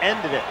that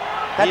ended it.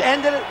 That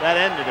ended it? That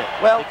ended it.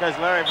 Well, because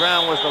Larry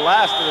Brown was the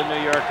last of the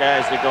New York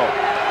guys to go.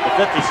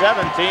 The 57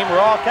 team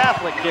were all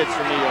Catholic kids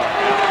from New York.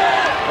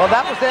 Well,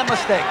 that was their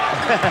mistake.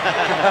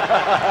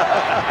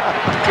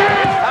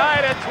 It's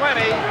tied at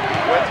 20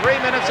 with 3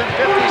 minutes and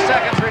 50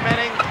 seconds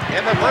remaining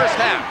in the first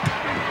half.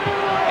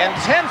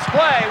 Intense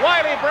play,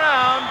 Wiley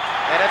Brown,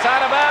 and it's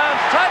out of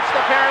bounds. Touched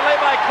apparently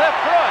by Cliff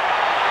Pruitt.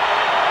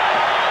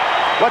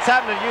 What's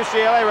happening at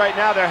UCLA right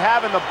now, they're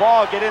having the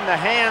ball get in the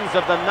hands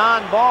of the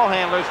non-ball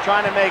handlers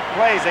trying to make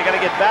plays. They got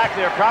to get back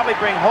there, probably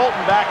bring Holton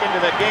back into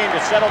the game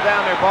to settle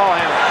down their ball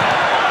handlers.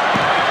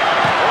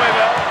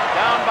 Louisville,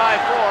 down by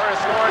 4,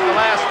 has scored the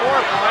last 4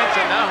 points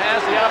and now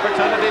has the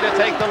opportunity to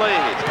take the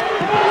lead.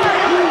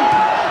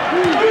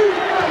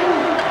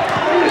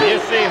 And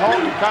you see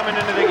Holton coming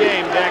into the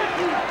game, Dick.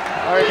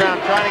 Larry Brown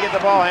trying to get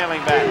the ball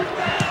handling back.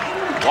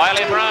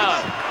 Wiley Brown,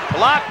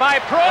 blocked by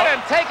Pruitt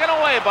and taken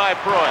away by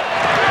Pruitt.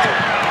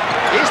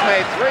 He's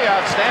made 3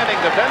 outstanding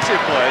defensive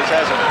plays,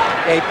 hasn't he?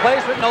 Yeah, he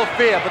plays with no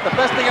fear, but the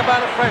best thing about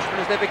a freshman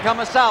is they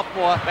become a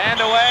sophomore.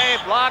 Vandeweghe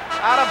blocked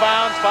out of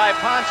bounds by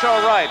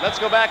Pancho Wright. Let's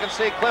go back and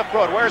see Cliff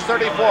Pruitt. Where's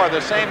 34?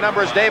 The same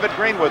number as David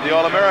Greenwood, the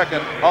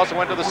All-American. Also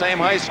went to the same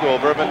high school,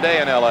 Bourbon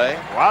Day in L.A.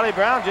 Wiley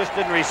Brown just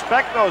didn't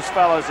respect those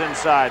fellas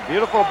inside.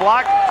 Beautiful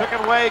block, took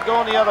it away,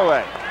 going the other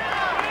way.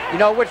 You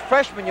know, with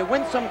freshmen, you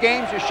win some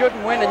games you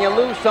shouldn't win, and you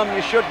lose some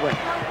you should win.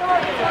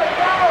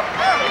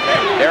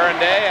 Aaron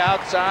Day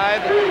outside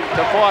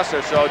to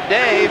Foster. So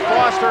Day,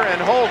 Foster, and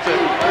Holton,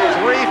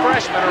 3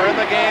 freshmen are in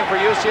the game for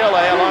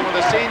UCLA, along with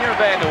the senior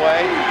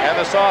Vandeweghe and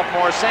the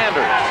sophomore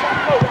Sanders.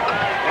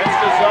 It's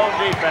the zone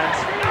defense.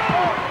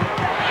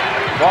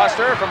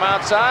 Foster from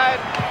outside,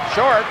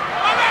 short,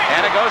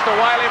 and it goes to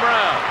Wiley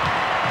Brown.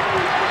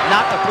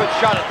 Not a good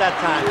shot at that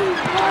time.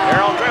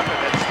 Harold Griffith,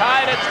 it's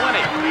tied at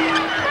 20.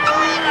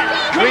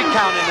 3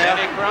 count in there.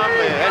 Eddie Crum,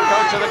 the head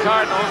coach of the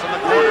Cardinals, in the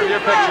corner of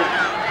your picture.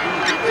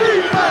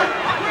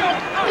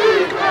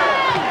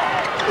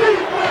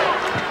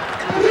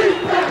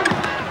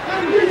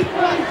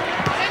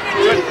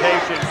 Good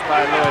patience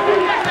by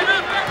Louisville.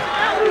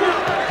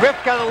 Griff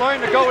got to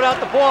learn to go without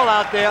the ball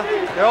out there.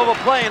 They're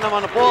overplaying him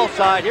on the ball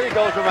side. Here he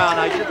goes around.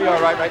 I should be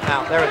all right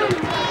now. There it is.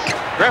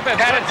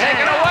 Griffith had it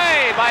taken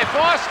away by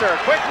Foster.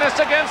 Quickness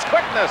against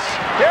quickness.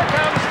 Here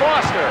comes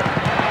Foster.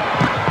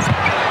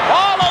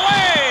 All the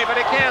way, but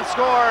he can't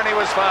score, and he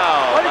was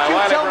fouled. What did you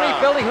tell Brown.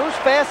 me, Billy? Who's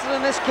faster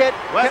than this kid?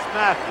 Wes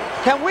Matthews.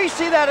 Can we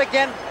see that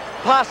again,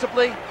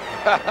 possibly?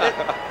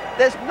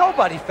 There's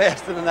nobody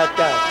faster than that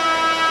guy.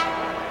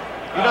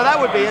 You know, that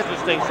would be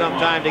interesting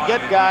sometime to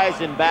get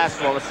guys in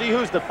basketball to see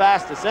who's the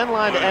fastest end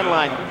line to end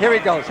line. Here he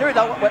goes. Here he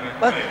goes. He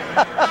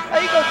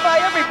goes by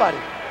everybody.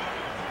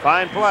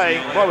 Fine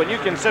play. Boy, when you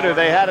consider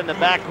they had in the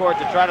backcourt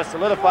to try to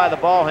solidify the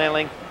ball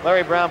handling,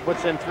 Larry Brown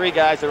puts in 3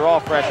 guys that are all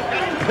freshmen.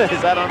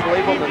 Is that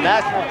unbelievable? The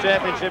national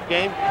championship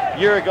game, a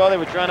year ago, they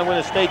were trying to win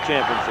a state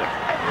championship.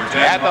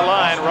 At the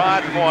line,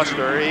 Rod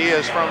Foster. He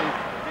is from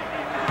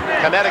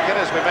Connecticut,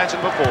 as we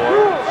mentioned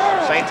before.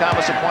 St.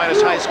 Thomas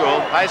Aquinas High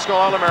School. High school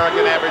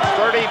All-American, averaged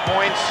 30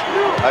 points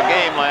a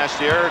game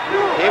last year.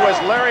 He was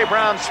Larry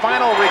Brown's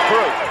final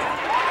recruit.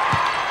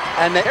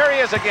 And Here he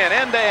is again,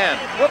 end to end.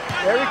 Whoop,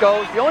 there he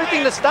goes. The only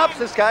thing that stops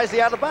this guy is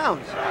the out of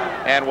bounds.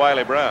 And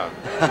Wiley Brown.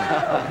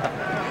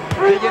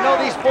 You know,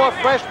 these 4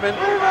 freshmen,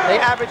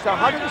 they averaged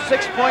 106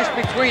 points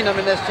between them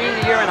in their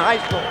senior year in high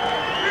school.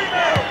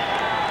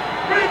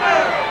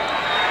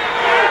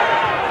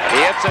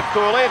 He hits it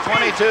coolly,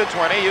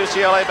 22-20,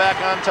 UCLA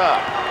back on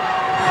top.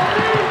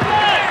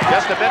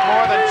 Just a bit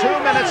more than 2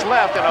 minutes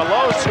left in a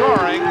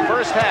low-scoring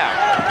first half.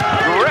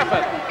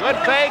 Griffith, good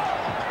fake.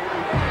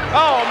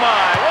 Oh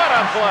my, what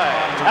a play.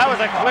 That was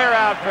a clear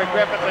out for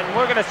Griffith, and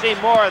we're going to see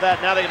more of that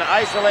now. They're going to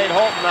isolate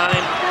Holton on him.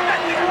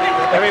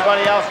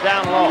 Everybody else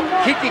down low.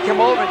 Kiki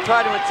came over and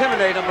tried to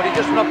intimidate him, but he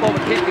just went up over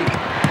Kiki.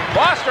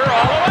 Foster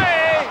all the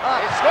way.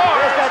 He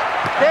scores.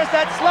 There's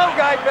that slow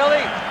guy,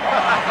 Billy.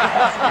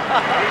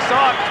 He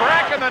saw a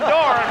crack in the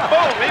door, and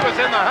boom, he was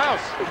in the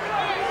house.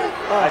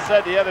 I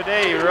said the other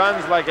day, he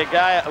runs like a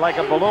guy,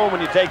 like a balloon when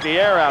you take the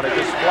air out. It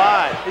just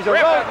flies. He's a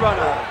road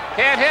runner.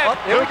 Can't hit. Oh,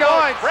 here we go.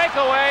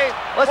 Breakaway.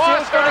 Let's see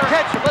who's going to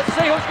catch him. Let's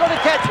see who's going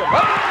to catch him.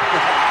 Oh.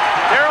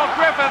 Daryl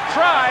Griffith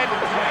tried.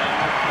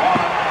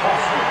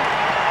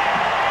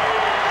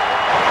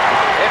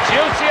 It's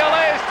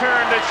UCLA's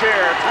turn to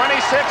cheer.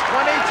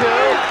 26-22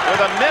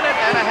 with a minute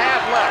and a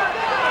half left.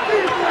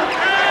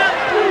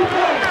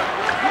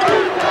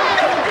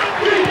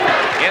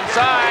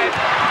 Inside.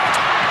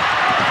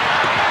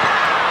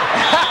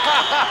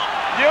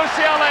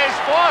 UCLA's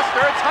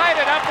Foster tied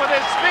it up with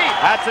his feet.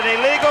 That's an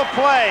illegal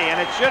play,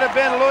 and it should have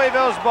been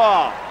Louisville's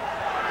ball.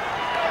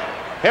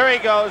 Here he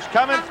goes,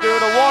 coming through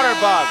the water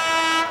bug.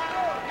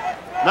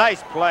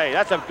 Nice play.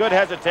 That's a good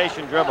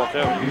hesitation dribble,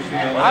 too.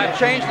 I'm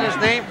changing his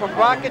name from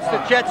Rockets to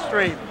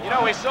Jetstream. You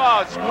know, we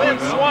saw Lynn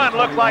Swan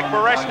look like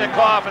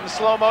Bareshnikov in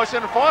slow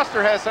motion.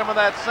 Foster has some of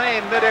that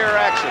same midair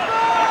action.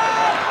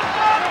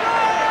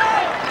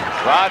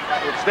 Rod,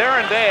 it's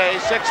Darren Day,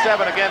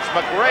 6'7" against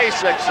McRae,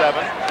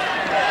 6'7".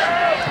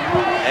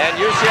 And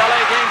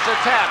UCLA gains the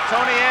tap.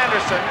 Tony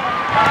Anderson.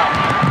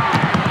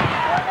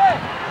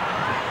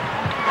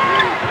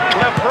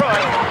 Cliff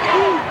Pruitt.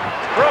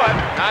 Pruitt,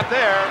 not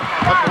there.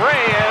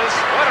 McRae is.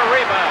 What a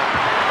rebound.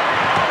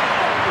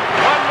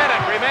 1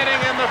 minute remaining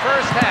in the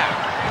first half.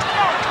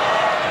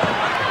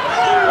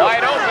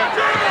 Wide open.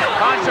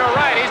 Pancho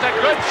Wright, he's a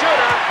good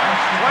shooter.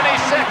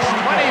 26-24.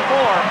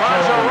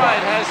 Pancho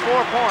Wright has 4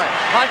 points.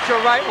 Pancho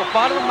Wright will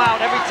bottom him out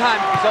every time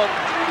he's open.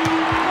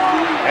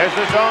 There's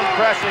the zone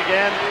press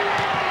again.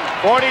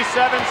 47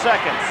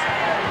 seconds.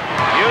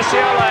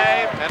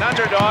 UCLA, an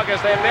underdog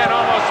as they've been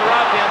almost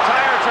throughout the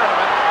entire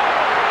tournament.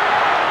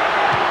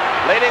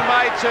 Leading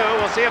by 2.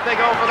 We'll see if they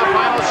go for the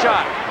final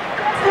shot.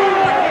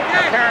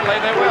 Apparently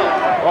they will.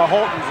 Well,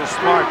 Holton's a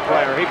smart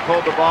player. He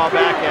pulled the ball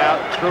back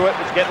out. Pruitt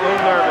was getting a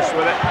little nervous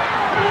with it.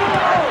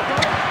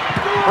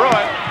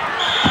 Pruitt,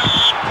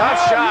 tough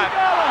shot,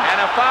 and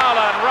a foul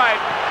on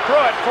Wright.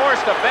 Pruitt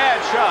forced a bad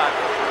shot,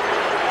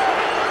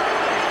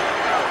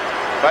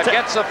 but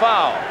gets the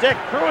foul. Dick,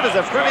 Pruitt is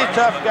a pretty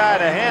tough guy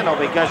to handle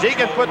because he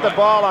can put the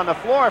ball on the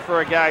floor for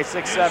a guy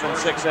 6'7",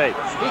 6'8".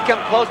 He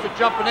came close to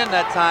jumping in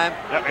that time.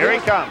 Yep, here he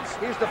comes.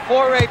 He's the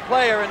 4A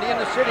player in the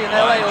inner city in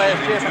LA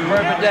last year for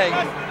Urban Day.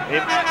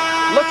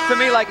 Looks to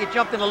me like he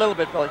jumped in a little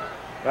bit, Billy.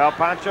 Well,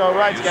 Pancho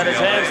Wright's got his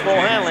hands full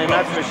handling,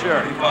 that's for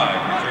sure.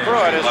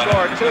 Pruitt has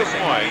scored 2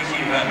 points.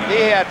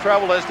 He had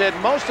trouble, as did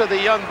most of the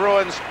young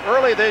Bruins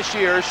early this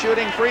year,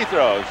 shooting free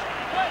throws.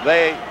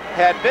 They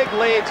had big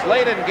leads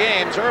late in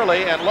games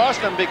early and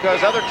lost them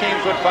because other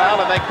teams would foul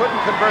and they couldn't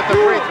convert the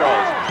free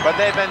throws. But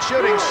they've been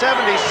shooting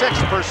 76%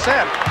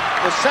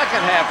 the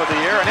second half of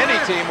the year, and any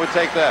team would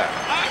take that.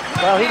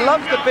 Well, he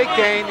loves the big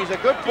game. He's a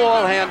good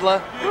ball handler,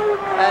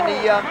 and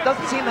he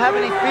doesn't seem to have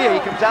any fear.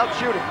 He comes out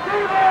shooting.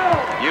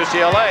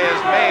 UCLA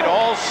has made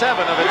all 7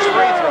 of its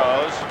free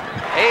throws,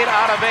 8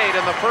 out of 8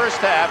 in the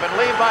first half, and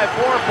lead by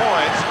 4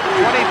 points,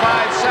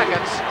 25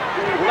 seconds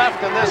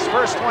left in this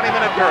first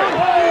 20-minute period.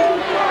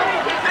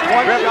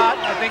 One shot,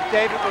 I think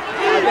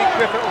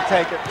Griffith will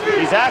take it.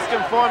 He's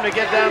asking for him to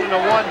get down into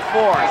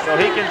 1-4, so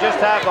he can just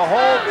have the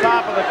whole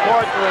top of the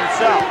court to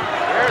himself.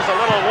 Here's a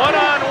little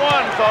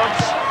one-on-one,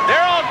 folks.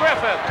 Darryl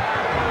Griffith.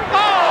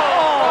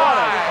 Oh, what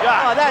a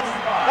shot. Oh,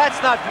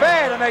 that's not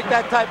fair to make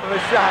that type of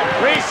a shot.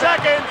 3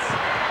 seconds.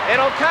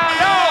 It'll count.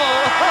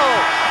 Oh,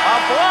 a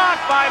block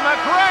by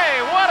McRae.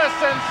 What a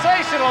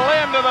sensational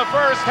end to the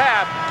first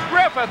half.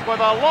 Griffith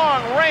with a long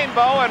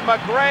rainbow and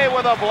McRae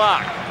with a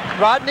block.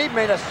 Rodney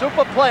made a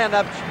super play on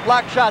that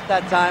block shot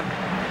that time.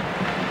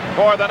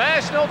 For the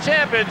national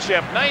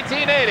championship,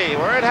 1980,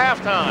 we're at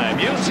halftime.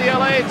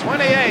 UCLA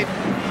 28,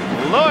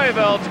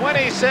 Louisville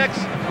 26.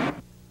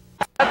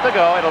 To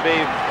go, it'll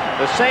be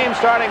the same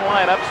starting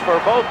lineups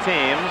for both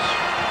teams.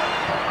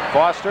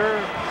 Foster,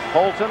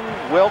 Holton,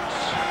 Wilkes,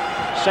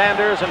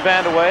 Sanders, and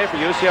Vandeweghe for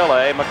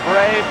UCLA.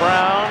 McRae,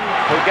 Brown,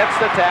 who gets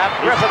the tap.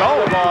 Griffith on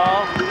the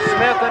ball.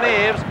 Smith and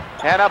Eves.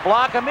 And a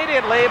block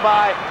immediately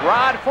by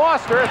Rod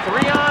Foster.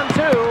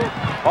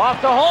 3-on-2. Off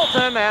to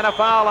Holton, and a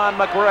foul on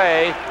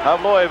McRae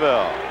of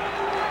Louisville.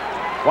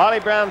 Wally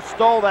Brown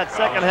stole that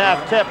second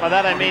half tip. By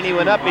that I mean he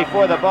went up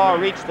before the ball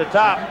reached the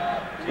top.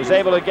 Was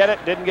able to get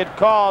it, didn't get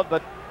called,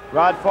 but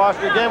Rod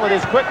Foster again with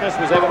his quickness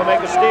was able to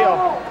make a steal.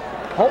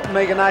 Holton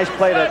made a nice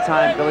play that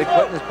time, Billy,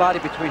 putting his body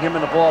between him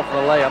and the ball for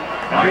a layup.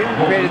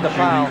 Created the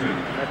foul.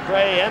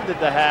 McRae ended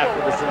the half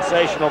with a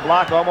sensational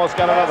block, almost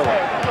got another one.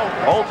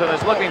 Holton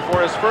is looking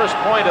for his first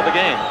point of the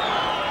game.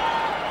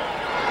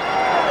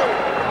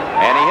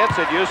 And he hits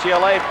it.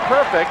 UCLA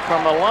perfect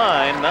from the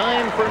line,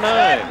 9 for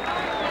 9.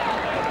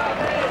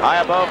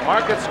 High above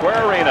Market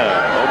Square Arena.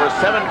 Over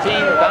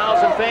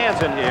 17,000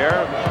 fans in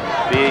here.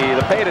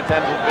 The paid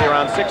attendance will be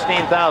around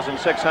 16,600.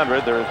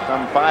 There are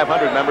some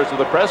 500 members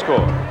of the press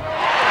corps.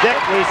 Dick,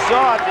 we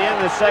saw at the end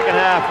of the second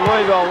half,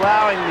 Louisville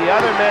allowing the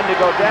other men to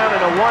go down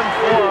in a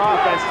 1-4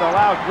 offense to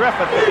allow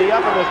Griffith to be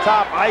up in the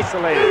top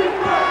isolated.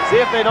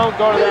 See if they don't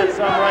go to that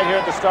some right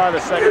here at the start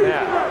of the second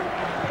half.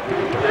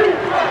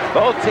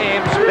 Both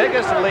teams'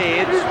 biggest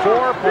leads,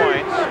 4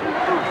 points.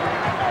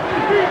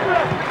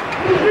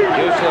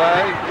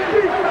 UCLA,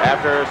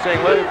 after seeing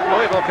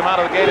Louisville come out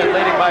of the gate and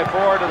leading by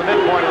 4 to the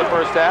midpoint of the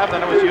first half,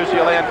 then it was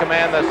UCLA in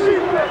command the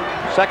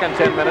second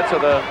 10 minutes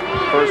of the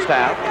first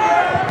half.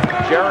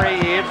 Jerry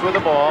Eves with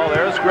the ball.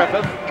 There's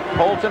Griffith.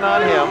 Holton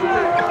on him.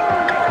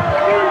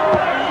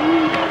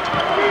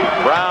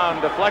 Brown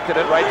deflected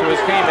it right to his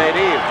teammate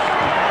Eves.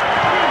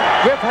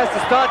 Griff has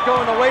to start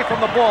going away from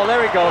the ball.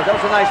 There he goes. That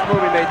was a nice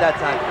move he made that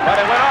time. But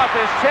it went off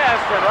his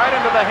chest and right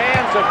into the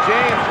hands of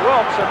James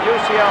Wilkes of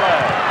UCLA.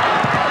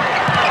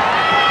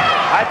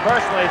 I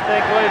personally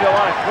think Louisville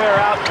want to clear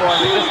out for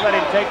him and just let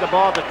him take the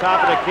ball at the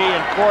top of the key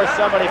and force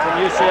somebody from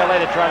UCLA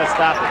to try to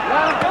stop it.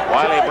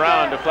 Wiley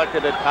Brown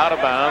deflected it out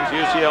of bounds.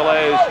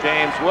 UCLA's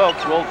James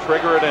Wilkes will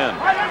trigger it in.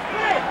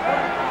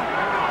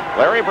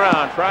 Larry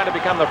Brown trying to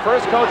become the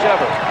first coach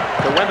ever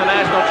to win the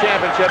national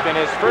championship in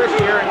his first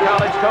year in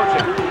college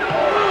coaching.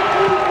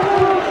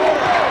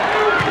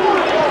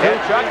 Ed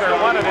Chucker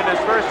won it in his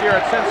first year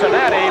at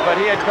Cincinnati, but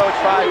he had coached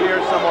 5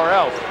 years somewhere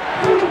else.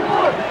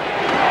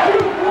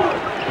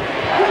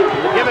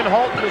 They're giving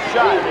Holton a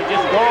shot. They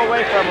just go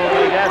away from him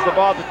when he has the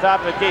ball at the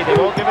top of the key. They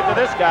won't give it to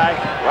this guy.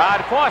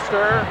 Rod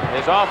Foster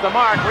is off the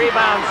mark.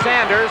 Rebound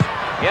Sanders.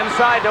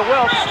 Inside to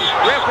Wilkes.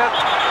 Griffith.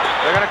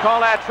 They're going to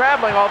call that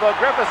traveling, although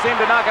Griffith seemed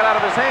to knock it out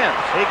of his hands.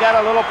 He got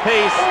a little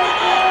piece.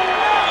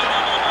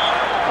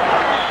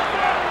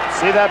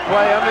 See that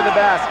play under the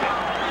basket.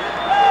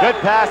 Good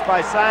pass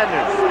by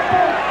Sanders.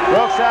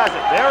 Wilkes has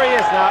it. There he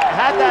is now.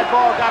 Had that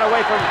ball got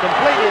away from him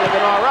completely, it would have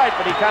been all right,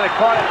 but he kind of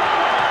caught it.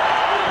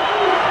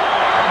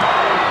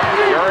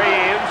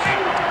 Eves.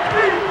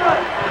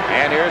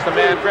 And here's the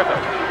man,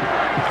 Griffith.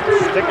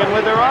 Sticking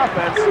with their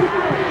offense.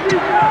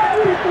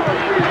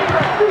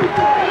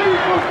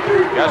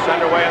 Just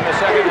underway in the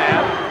second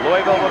half.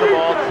 Louisville with the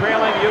ball,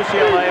 trailing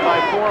UCLA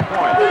by 4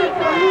 points.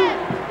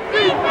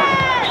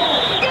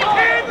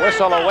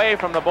 Whistle away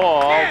from the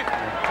ball.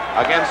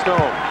 Against whom?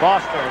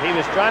 Foster. He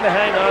was trying to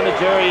hang on to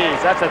Jerry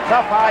Eves. That's a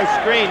tough high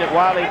screen that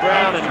Wiley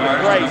Brown and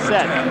McRae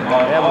set.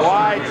 They have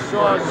wide,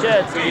 strong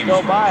kids. If you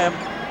go by them,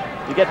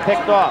 you get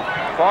picked off.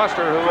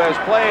 Foster, who has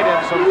played in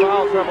some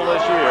foul trouble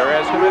this year,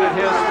 has committed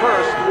his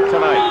first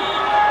tonight.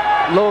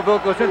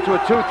 Louisville goes into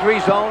a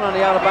 2-3 zone on the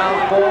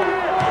out-of-bounds ball.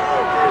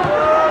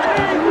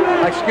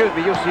 Excuse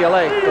me,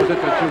 UCLA goes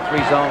into a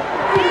 2-3 zone.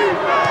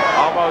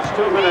 Almost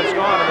 2 minutes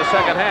gone in the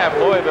second half.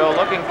 Louisville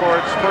looking for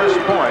its first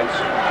points.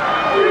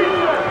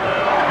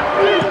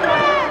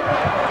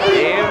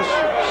 Eaves,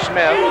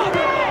 Smith.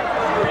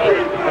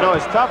 You know,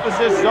 as tough as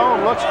this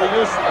zone looks for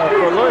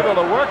Louisville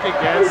to work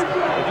against,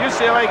 if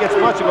UCLA gets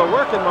much of a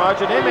working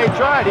margin, they may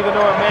try it, even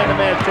though a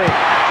man-to-man team.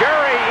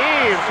 Jerry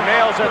Eaves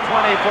nails a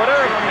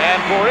 20-footer, and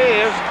for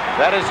Eaves,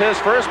 that is his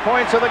first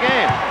points of the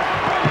game.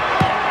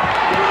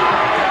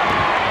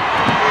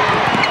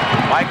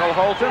 Michael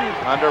Holton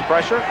under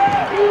pressure.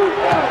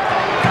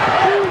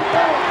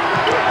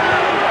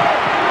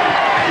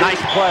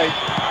 Nice play.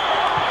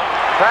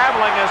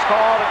 Traveling is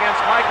called against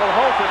Michael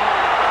Holton,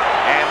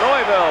 and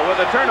Louisville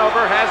with a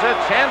turnover has a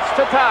chance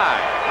to tie.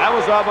 That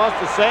was almost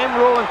the same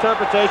rule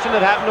interpretation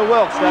that happened to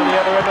Wilkes down the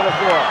other end of the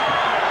floor.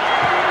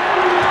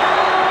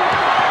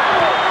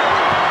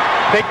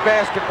 Big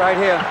basket right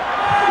here.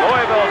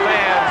 Louisville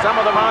fans,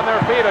 some of them on their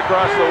feet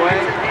across the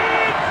way.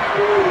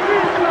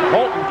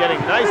 Holton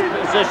getting nice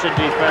position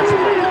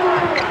defensively.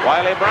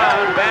 Wiley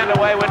Brown,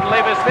 Vandaway wouldn't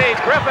leave his feet.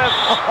 Griffith,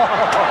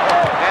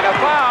 and a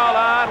foul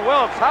on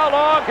Wilkes. How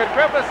long could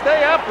Griffith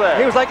stay up there?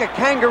 He was like a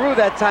kangaroo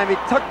that time. He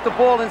tucked the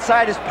ball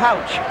inside his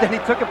pouch, then he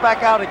took it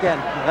back out again.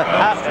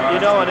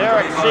 You know, in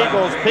Eric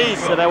Siegel's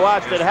piece that I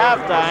watched at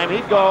halftime,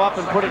 he'd go up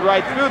and put it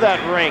right through that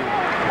ring.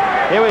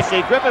 Here we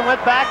see Griffin went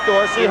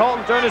backdoor. See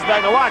Holton turn his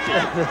back. Now watch it.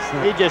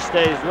 He just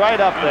stays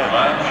right up there.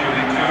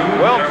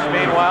 Wilkes,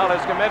 meanwhile, has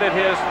committed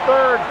his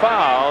third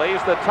foul. He's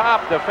the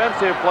top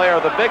defensive player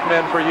of the big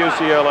men for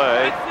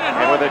UCLA.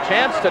 And with a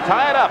chance to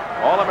tie it up,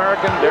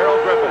 All-American Darrell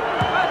Griffith.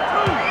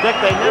 Dick,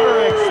 they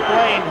never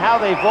explained how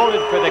they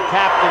voted for the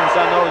captains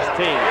on those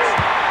teams.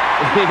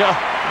 You know,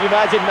 you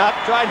imagine not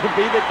trying to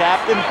be the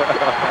captain?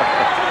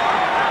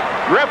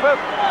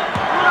 Griffith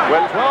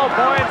with 12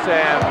 points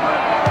and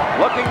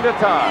looking to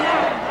tie.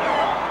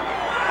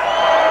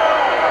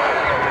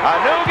 A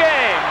new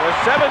game with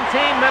 17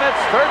 minutes,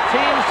 13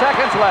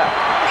 seconds left.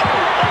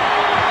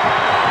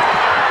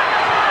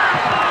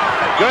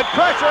 Good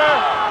pressure.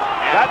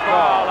 That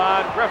ball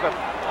on Griffith.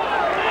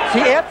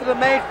 See, after the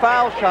made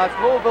foul shots,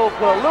 Louisville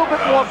put a little bit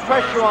more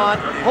pressure on,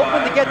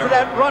 hoping to get to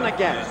that run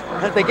again.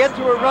 And if they get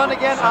to a run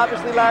again,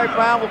 obviously Larry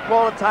Brown will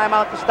call a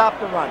timeout to stop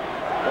the run.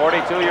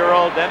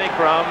 42-year-old Denny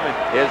Crum,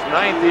 his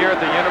 9th year at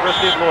the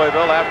University of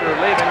Louisville after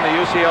leaving the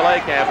UCLA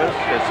campus,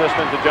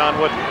 assistant to John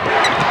Wooden.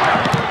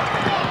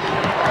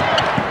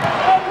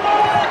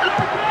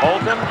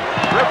 Holton,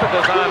 Griffith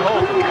is on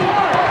Holton.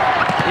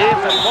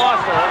 Eaves and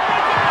Foster,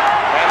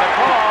 and the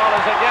call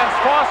is against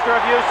Foster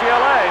of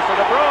UCLA, so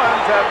the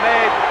Bruins have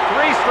made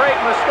 3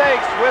 straight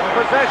mistakes with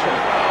possession.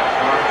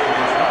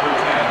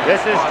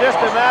 This is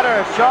just a matter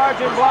of charge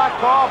and block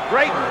call.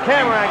 Great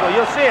camera angle.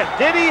 You'll see it.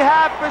 Did he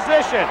have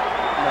position?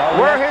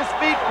 Were his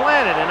feet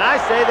planted? And I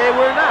say they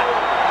were not.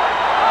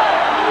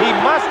 He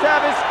must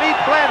have his feet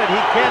planted. He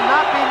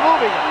cannot be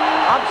moving them.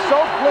 I'm so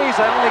pleased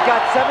I only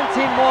got 17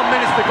 more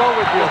minutes to go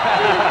with you.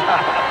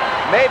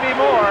 Maybe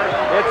more.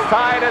 It's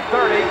tied at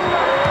 30.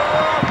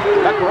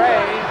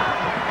 McRae.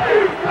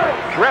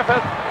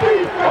 Griffith.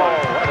 Oh,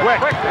 what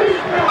a quickness.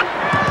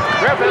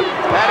 Griffith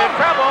had in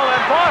trouble,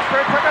 and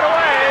Foster took it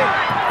away,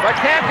 but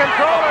can't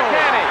control it,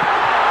 can he?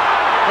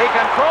 He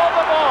controlled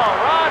the ball.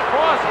 Rod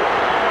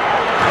Foster.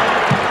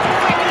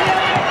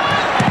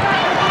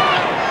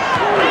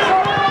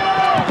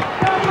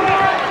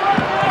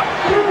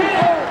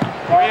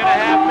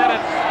 3.5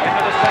 minutes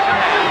into the second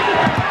half.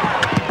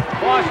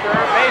 Foster,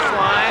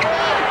 baseline.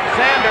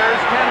 Sanders,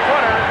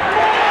 10-footer.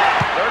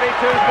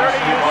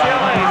 32-30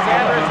 UCLA.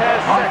 Sanders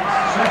has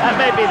 6. That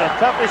may be the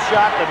toughest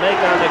shot to make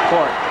on the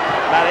court.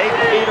 About 8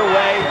 feet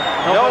away,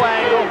 no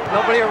angle.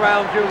 Nobody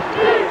around you.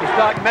 You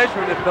start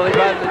measuring it, Billy,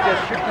 rather than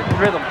just shooting it in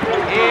rhythm.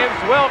 Eaves,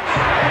 Wilkes,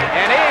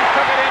 and Eaves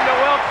took it into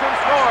Wilkes and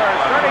scores.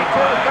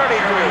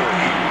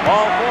 32-33.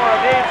 All 4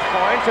 of Eaves'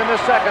 points in the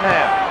second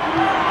half.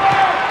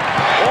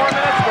 4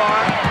 minutes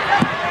gone.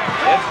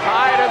 It's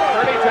tied at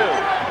 32.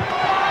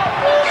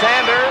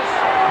 Sanders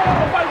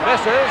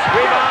misses.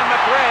 Rebound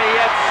McRae. He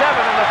had 7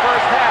 in the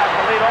first half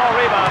to lead all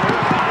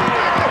rebounders.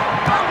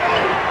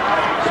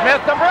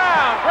 Smith to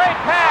Brown. Great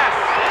pass.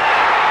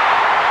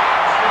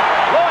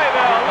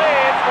 Louisville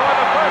leads for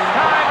the first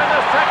time in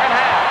the second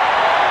half.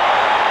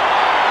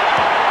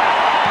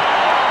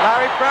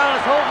 Larry Brown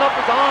is holding up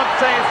his arm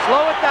saying,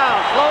 slow it down,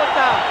 slow it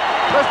down.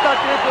 Let's not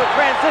get into a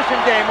transition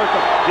game with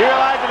them. You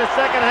realize in the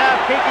second half,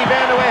 Kiki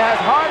Vandaway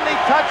has hardly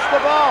touched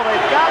the ball.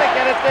 They've got to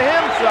get it to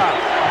him, son.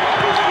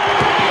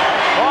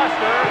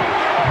 Foster,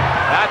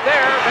 not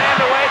there.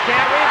 Vandaway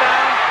can't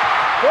rebound.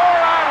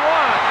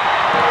 4-on-1.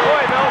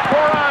 Louisville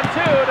 4-on-2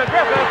 to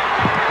Griffith.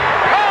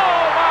 Oh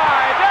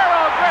my,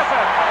 Darrell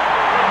Griffith.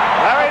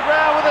 Larry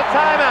Brown with a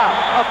timeout.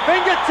 A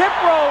fingertip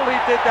roll he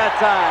did that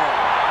time.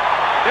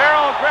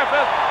 Darrell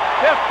Griffith,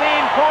 15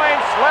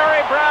 points.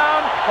 Larry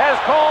Brown has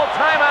called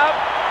timeout.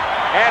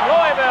 And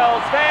Louisville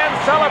stands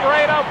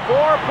celebrate a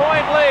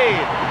 4-point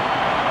lead.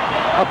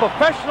 A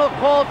professional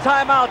called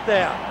timeout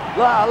there.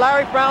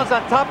 Larry Brown's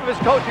on top of his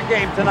coaching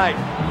game tonight.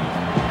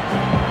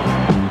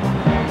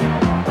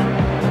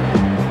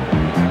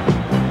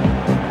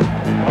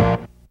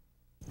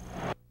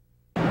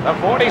 The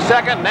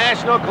 42nd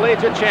National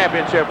Collegiate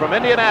Championship from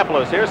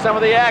Indianapolis. Here's some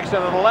of the action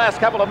in the last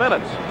couple of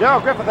minutes.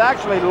 Daryl Griffith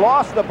actually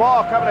lost the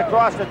ball coming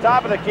across the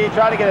top of the key,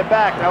 trying to get it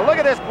back. Now look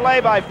at this play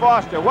by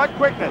Foster. What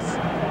quickness.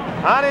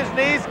 On his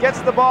knees,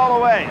 gets the ball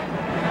away.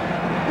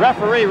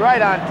 Referee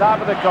right on top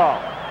of the call.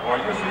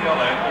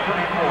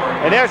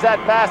 And there's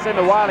that pass into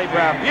Wiley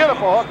Brown.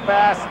 Beautiful hook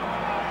pass.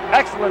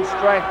 Excellent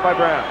strength by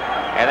Brown.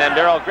 And then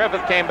Daryl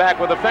Griffith came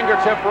back with a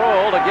fingertip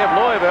roll to give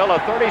Louisville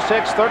a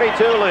 36-32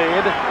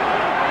 lead.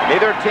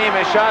 Neither team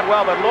has shot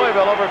well, but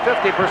Louisville over 50%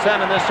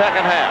 in this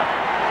second half.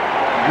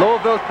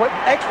 Louisville's put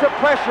extra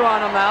pressure on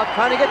them now,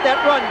 trying to get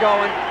that run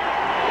going.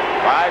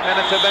 5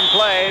 minutes have been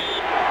played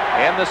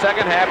in the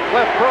second half.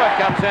 Cliff Pruitt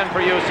comes in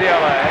for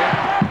UCLA.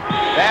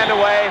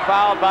 Vandaway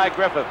fouled by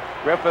Griffith.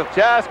 Griffith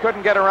just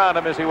couldn't get around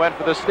him as he went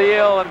for the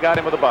steal and got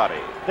him with the body.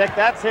 Dick,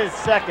 that's his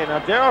second.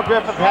 Now, Daryl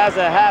Griffith has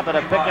a habit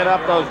of picking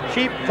up those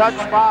cheap touch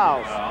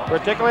fouls,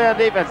 particularly on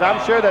defense. I'm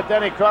sure that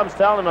Denny Crum's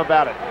telling him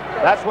about it.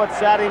 That's what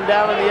sat him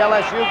down in the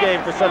LSU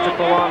game for such a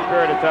prolonged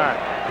period of time.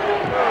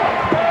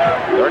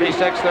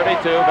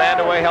 36-32,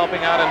 Vandaway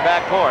helping out in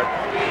backcourt.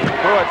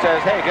 Pruitt says,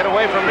 hey, get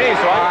away from me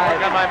so I can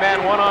work on my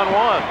man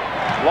one-on-one.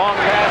 Long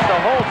pass to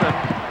Holton.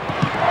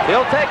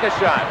 He'll take a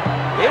shot.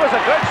 He was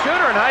a good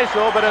shooter in high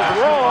school, but his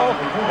role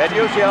at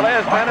UCLA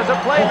has been as a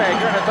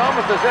playmaker, and it's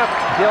almost as if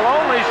he'll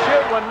only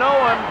shoot when no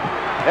one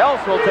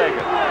else will take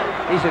it.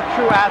 He's a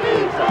true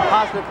athlete. He's a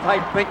positive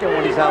type thinker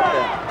when he's out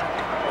there.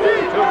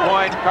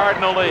 2-point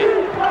Cardinal lead.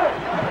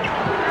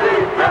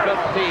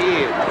 Griffith to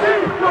Eves.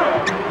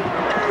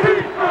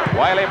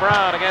 Wiley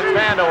Brown against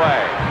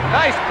Vandaway.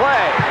 Nice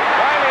play.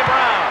 Wiley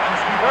Brown,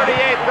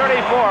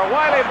 38-34.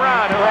 Wiley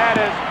Brown, who had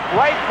his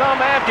right thumb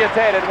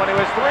amputated when he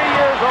was 3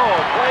 years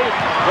old, plays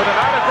with an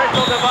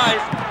artificial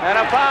device and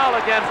a foul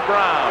against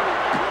Brown.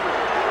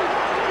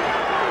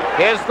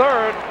 His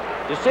third.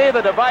 You see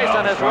the device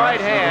on his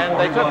right hand.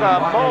 They took a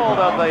mold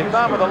of the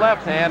thumb of the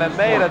left hand and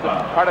made an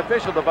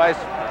artificial device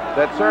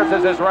that serves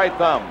as his right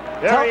thumb.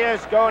 There he is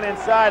going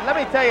inside. Let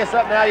me tell you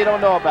something now you don't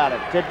know about it.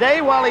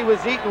 Today while he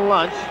was eating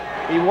lunch,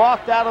 he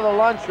walked out of the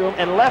lunchroom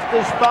and left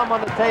his thumb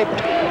on the table.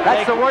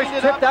 That's the worst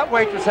tip that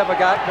waitress ever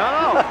got.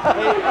 No.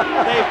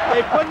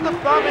 They put the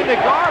thumb in the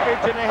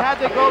garbage and they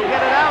had to go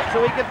get it out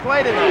so he could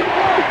play tonight.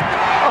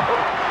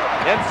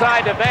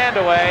 Inside to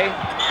Vandaway.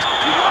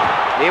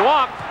 He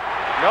walked.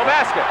 No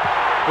basket.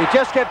 He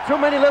just kept too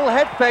many little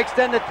head fakes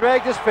then that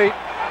dragged his feet.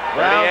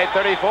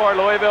 38-34,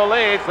 Louisville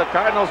leads. The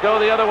Cardinals go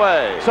the other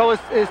way. So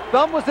his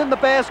thumb was in the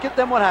basket,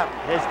 then what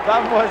happened? His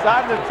thumb was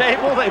on the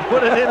table. They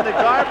put it in the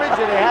garbage,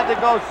 and they had to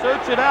go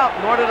search it out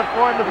in order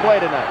for him to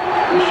play tonight.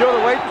 You sure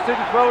the waitress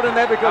didn't throw it in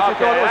there because he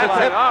thought it was a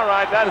tip? All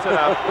right, that's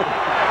enough.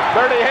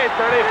 38-34,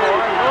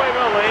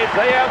 Louisville leads.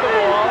 They have the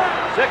ball.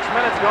 6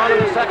 minutes gone in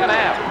the second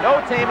half.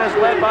 No team is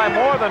led by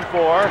more than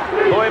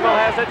 4. Louisville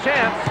has a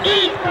chance.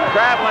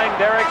 Traveling,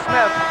 Derek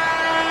Smith.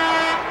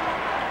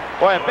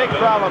 Boy, a big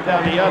problem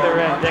down the other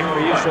end, Dick,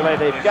 for UCLA.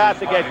 They've got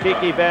to get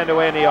Kiki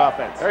Vandaway in the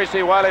offense. There you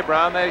see Wiley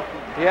Brown.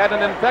 He had an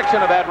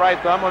infection of that right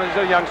thumb when he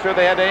was a youngster.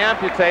 They had to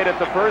amputate at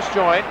the first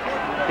joint.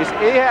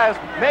 He has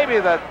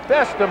maybe the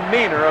best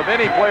demeanor of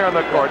any player on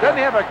the court. Doesn't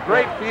he have a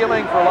great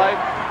feeling for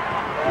life?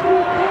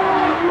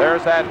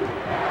 There's that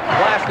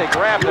plastic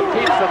wrap that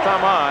keeps the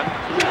thumb on.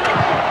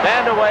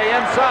 Vandaway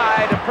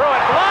inside.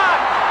 Pruitt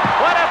blocked.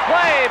 What a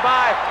play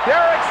by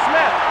Derek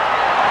Smith.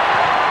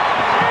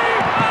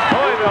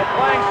 Louisville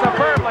playing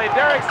superbly.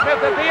 Derek Smith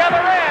at the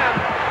other end.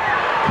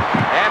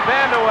 And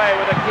Vandaway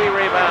with a key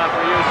rebound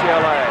for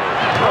UCLA.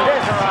 On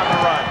the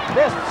run.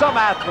 There's some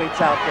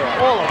athletes out there,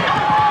 all of them.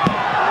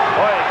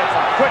 Boy, they get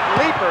some quick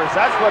leapers.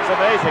 That's what's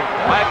amazing.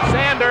 Mike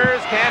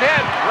Sanders can't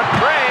hit.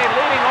 McRae,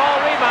 leading all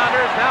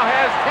rebounders, now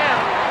has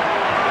 10.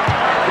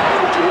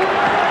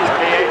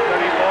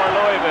 38-34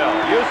 Louisville.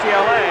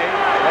 UCLA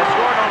has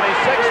scored only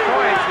 6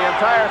 points the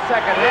entire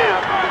second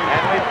half,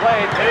 and we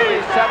played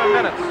nearly 7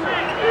 minutes.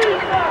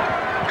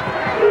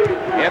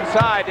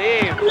 Inside,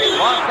 Eves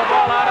lost the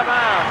ball out of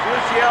bounds.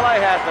 UCLA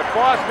has it.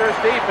 Foster's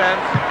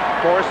defense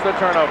forced the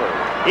turnover.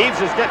 Eves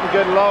is getting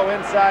good low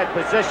inside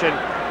position.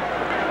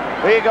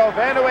 There you go.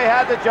 Vandaway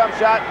had the jump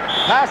shot,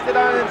 passed it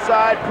on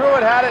inside.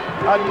 Pruitt had it.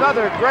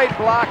 Another great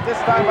block, this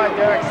time by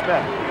Derek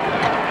Smith.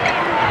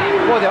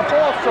 Boy, they're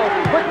all so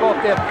quick off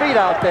their feet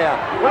out there.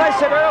 What I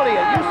said earlier,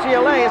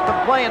 UCLA has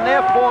been playing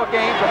their 4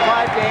 games or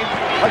 5 games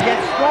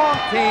against strong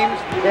teams.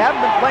 They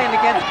haven't been playing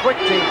against quick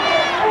teams.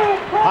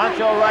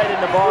 Poncho Wright in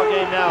the ball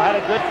game now. Had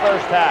a good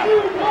first half.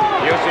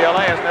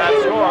 UCLA has not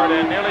scored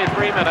in nearly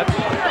 3 minutes.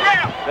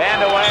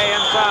 Vandaway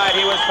inside.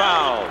 He was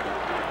fouled.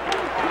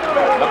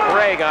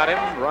 McRae got him.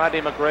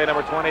 Rodney McRae,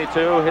 number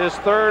 22, his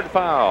 3rd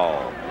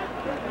foul.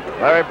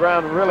 Larry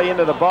Brown really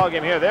into the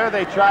ballgame here. There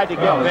they tried to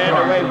get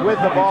Vandaway with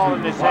the ball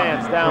in his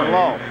hands down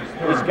low.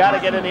 He's got to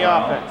get in the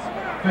offense.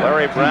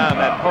 Larry Brown,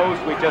 that pose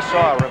we just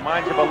saw,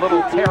 reminds you of a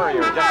little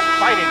terrier, just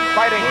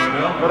fighting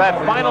for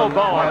that final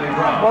bone.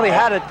 Well, he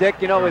had it,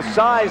 Dick. You know, his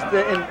size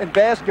in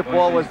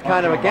basketball was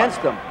kind of against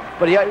him.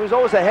 But he was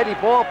always a heady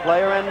ball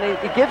player, and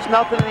he gives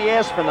nothing and he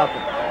asks for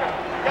nothing.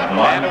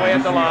 Vandaway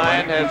at the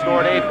line has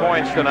scored 8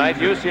 points tonight.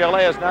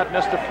 UCLA has not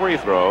missed a free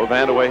throw.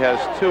 Vandaway has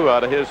 2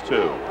 out of his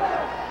 2.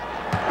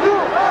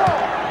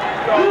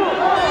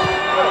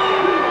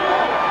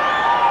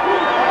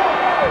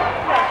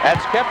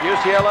 That's kept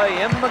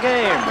UCLA in the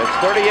game. It's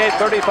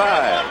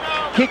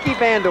 38-35. Kiki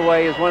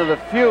Vandaway is one of the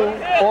few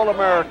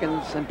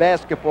All-Americans in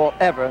basketball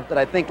ever that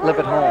I think live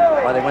at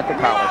home while they went to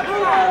college.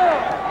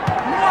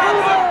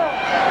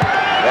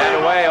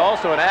 Vandaway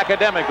also an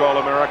academic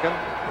All-American.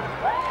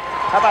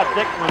 How about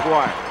Dick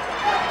McGuire?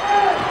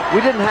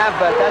 We didn't have,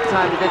 at that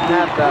time, we didn't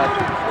have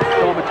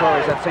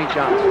dormitories at St.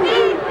 John's.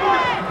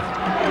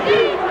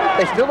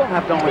 They still don't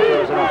have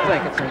dormitories, I don't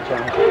think, at St.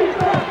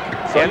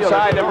 John's. So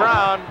inside to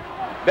Brown.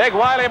 Big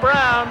Wiley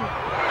Brown.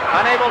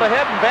 Unable to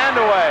hit, and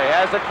Vandaway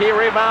has a key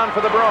rebound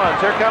for the Bruins.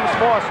 Here comes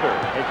Foster.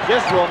 It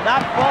just will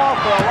not fall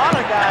for a lot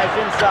of guys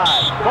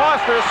inside.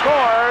 Foster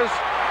scores.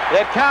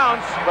 It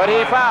counts, but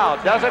he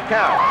fouled. Does it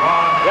count?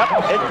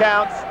 Yep, it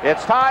counts.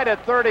 It's tied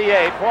at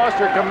 38.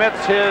 Foster commits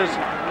his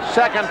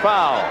second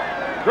foul.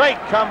 Great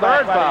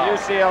comeback by the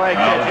UCLA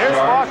kids. Here's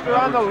Foster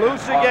on the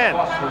loose again.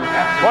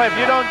 Boy, if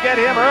you don't get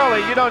him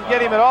early, you don't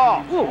get him at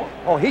all. Ooh.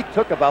 Oh, he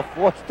took about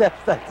 4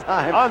 steps that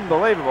time.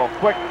 Unbelievable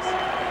quickness.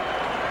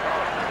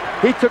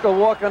 He took a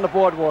walk on the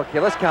boardwalk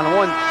here. Let's count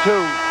 1, 2.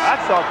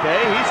 That's okay.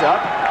 He's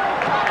up.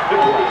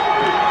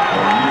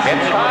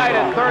 It's tied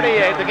at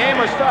 38. The game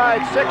was tied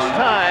 6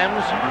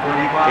 times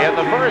in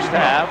the first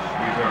half,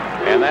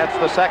 and that's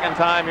the second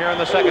time here in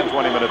the second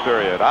 20-minute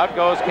period. Out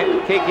goes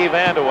Kiki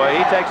Vandaway.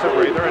 He takes a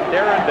breather, and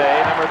Darren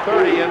Day, number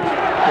 30, in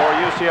for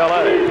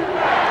UCLA.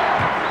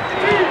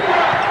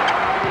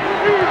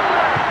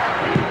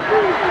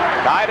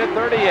 Tied at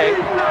 38.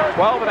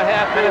 12 and a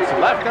half minutes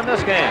left in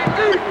this game.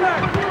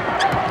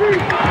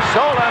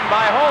 Stolen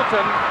by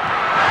Holton.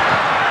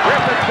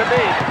 Griffith to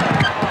beat.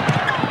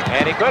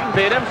 And he couldn't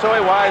beat him, so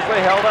he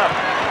wisely held up.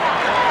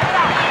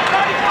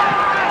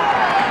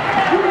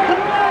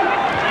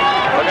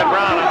 Look at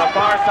Brown on the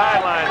far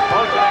sideline,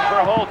 motioning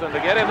for Holton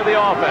to get into the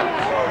offense.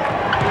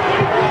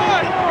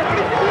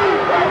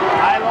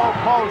 High-low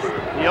post,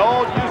 the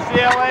old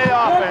UCLA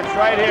offense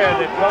right here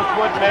that Coach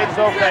Wood made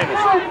so famous.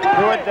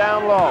 Threw it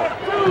down low.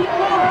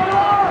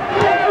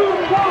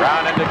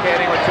 Brown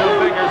indicating with 2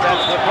 fingers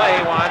that's the play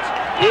he wants.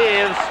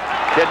 Eves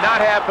did not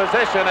have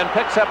position and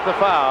picks up the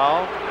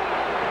foul.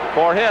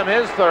 For him,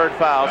 his 3rd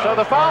foul. So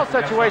the foul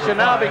situation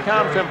now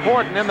becomes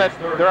important in that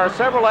there are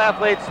several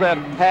athletes that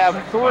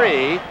have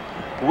 3.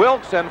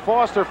 Wilkes and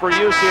Foster for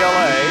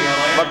UCLA,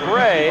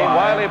 McRae,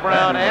 Wiley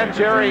Brown, and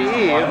Jerry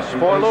Eves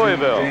for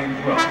Louisville.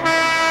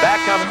 Back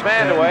comes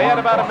Vandaway at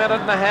about a minute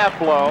and a half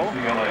blow,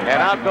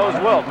 and out goes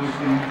Wilkes.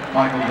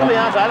 To be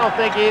honest, I don't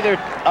think either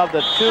of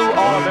the 2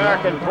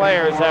 All-American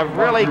players have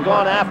really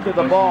gone after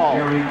the ball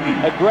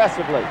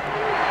aggressively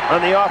on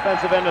the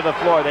offensive end of the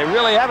floor. They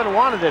really haven't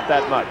wanted it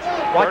that much.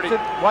 Watch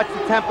the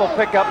tempo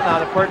pick up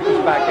now that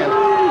Berkman's back in.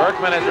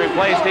 Berkman has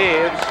replaced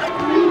Eves.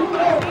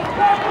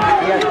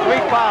 He has 3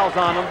 fouls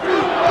on him.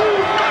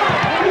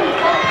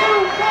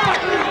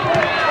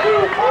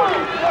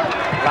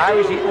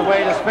 Larry's eating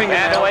away at his finger.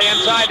 Vandaway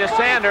inside to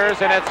Sanders,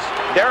 and it's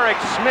Derek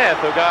Smith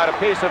who got a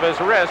piece of his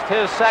wrist,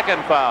 his 2nd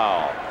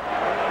foul.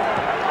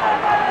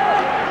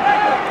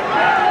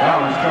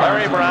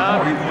 Larry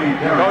Brown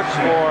coached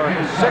for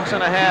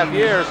 6.5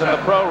 years in the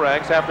pro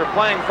ranks after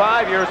playing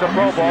 5 years of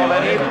pro ball,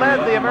 and he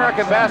led the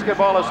American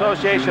Basketball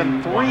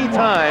Association 3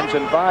 times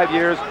in 5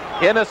 years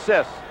in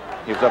assists.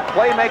 He's a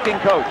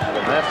playmaking coach,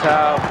 and that's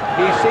how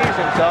he sees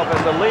himself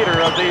as the leader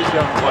of these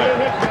young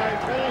players.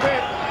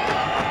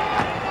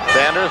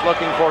 Sanders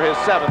looking for his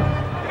 7th.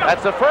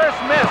 That's the first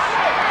miss.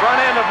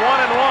 Front end of 1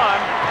 and 1.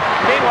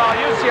 Meanwhile,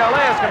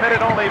 UCLA has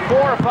committed only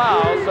 4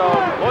 fouls, so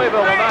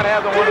Louisville will not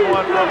have the 1 and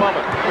 1 for a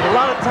moment. There's a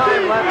lot of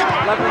time left,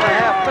 11 and a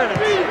half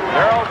minutes.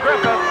 Harold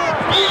Griffith.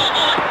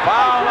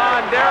 Foul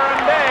on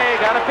Darren Day.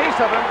 Got a piece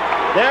of him.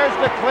 There's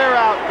the clear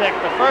out, Dick.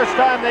 The first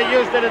time they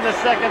used it in the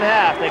second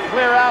half. They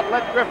clear out,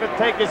 let Griffith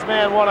take his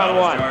man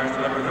one-on-one.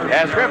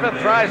 As Griffith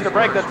tries to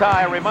break the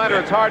tie, a reminder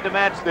it's hard to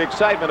match the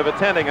excitement of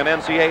attending an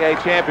NCAA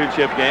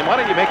championship game. Why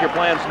don't you make your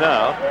plans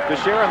now to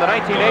share in the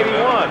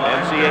 1981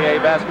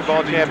 NCAA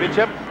basketball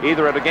championship,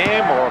 either at a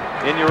game or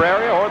in your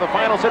area or the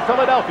finals at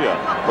Philadelphia.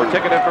 For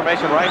ticket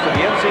information, write to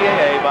the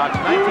NCAA, Box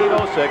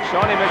 1906,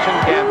 Shawnee Mission,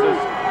 Kansas,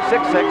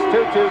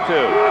 66222.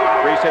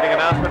 Preceding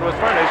announcement was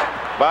furnished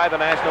by the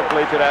National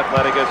Collegiate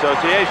Athletic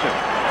Association.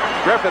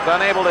 Griffith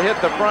unable to hit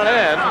the front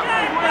end.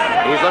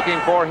 He's looking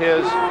for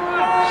his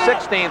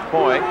 16th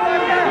point.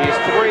 He's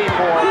 3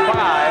 for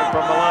 5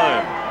 from the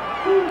line.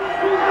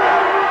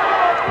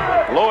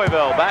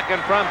 Louisville back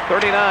in front,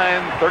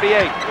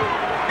 39-38.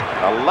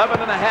 11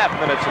 and a half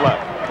minutes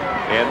left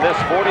in this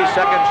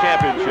 42nd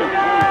championship.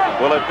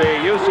 Will it be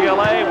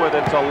UCLA with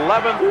its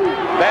 11th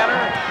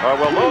banner,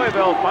 or will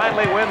Louisville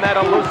finally win that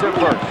elusive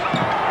first?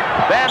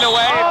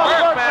 Vandaway,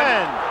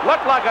 Berkman.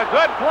 Looked like a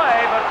good play,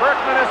 but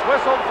Berkman is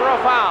whistled for a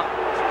foul.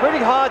 pretty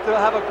hard to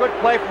have a good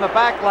play from the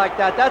back like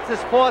that. That's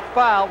his 4th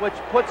foul, which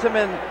puts him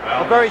in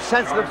a very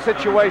sensitive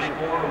situation.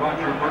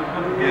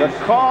 The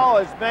call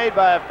is made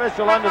by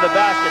official under the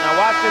basket. Now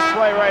watch this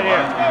play right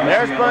here.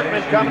 There's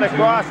Berkman coming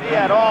across. He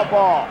had all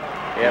ball.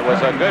 It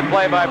was a good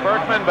play by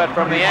Berkman, but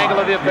from the angle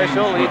of the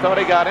official, he thought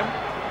he got him.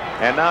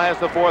 And now has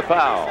the 4th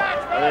foul.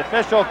 The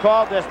official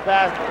called this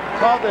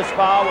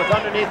foul, was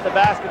underneath the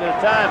basket at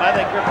the time. I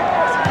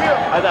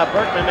thought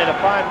Berkman made a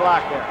fine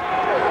block there.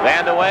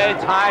 Vandeweghe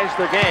ties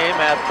the game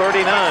at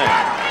 39.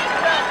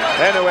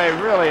 Vandeweghe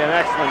really an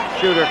excellent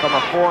shooter from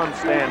a form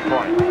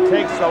standpoint.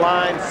 Takes the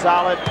line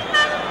solid.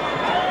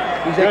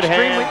 He's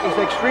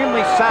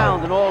extremely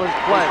sound in all his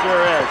play. He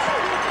sure is.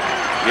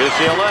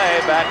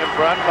 UCLA back in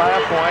front by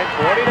a point,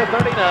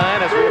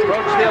 40-39 as we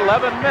approach the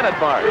 11-minute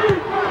mark.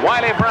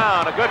 Wiley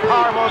Brown, a good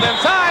power move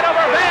inside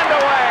over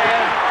Vandeweghe,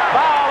 and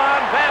foul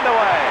on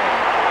Vandeweghe.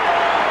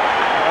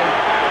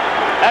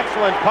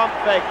 Excellent pump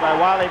fake by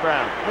Wiley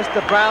Brown. Mr.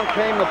 Brown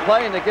came to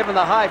play, and they're giving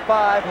the high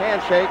five,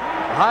 handshake,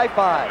 high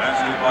five.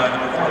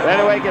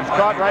 Vandeweghe gets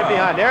caught right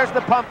behind. There's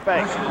the pump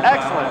fake.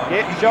 Excellent.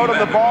 Showed him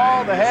the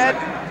ball, the head,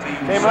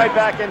 came right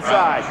back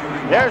inside.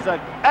 There's an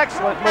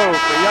excellent move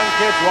for young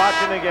kids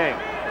watching the game.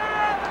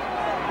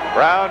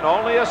 Brown,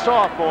 only a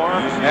sophomore,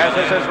 as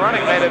is his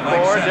running mate at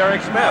 4,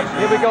 Derek Smith.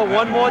 Here we go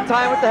one more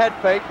time with the head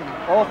fake and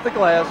off the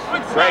glass.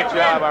 Great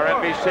job, our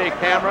NBC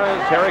cameras.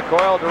 Terry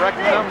Coyle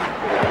directing them.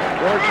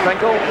 George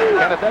Finkel,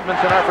 Kenneth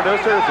Edmondson, our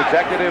producer,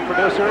 executive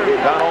producer,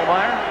 Don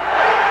Ohlmeyer.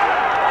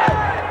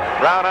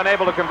 Brown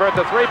unable to convert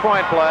the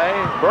three-point play.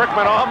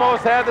 Berkman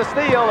almost had the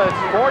steal. It's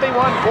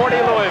 41-40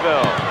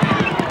 Louisville.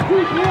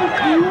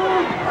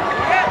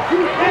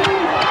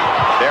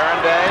 Darren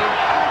Day,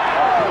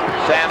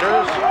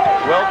 Sanders,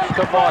 Wilkes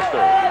to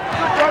Foster.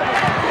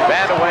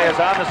 Vandeweghe is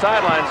on the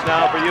sidelines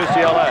now for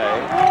UCLA.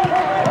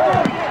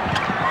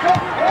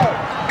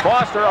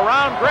 Foster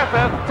around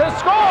Griffith to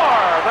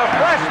score! The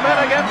freshman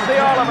against the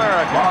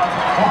All-American.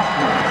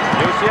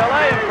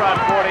 UCLA in front,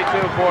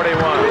 42-41.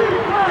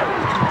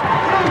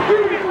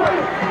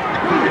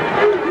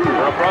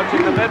 We're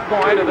approaching the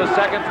midpoint of the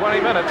second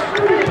 20 minutes.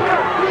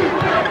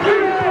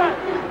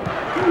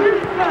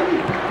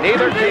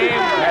 Neither team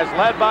has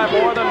led by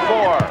more than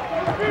 4.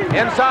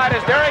 Inside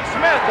is Derek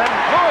Smith, and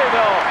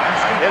Louisville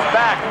is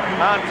back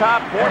on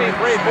top, 43-42,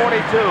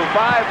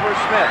 5 for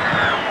Smith.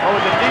 Oh,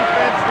 the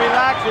defense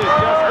relaxes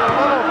just a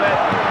little bit.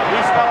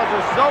 These fellas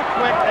are so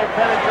quick, they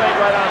penetrate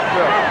right on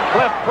through.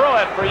 Cliff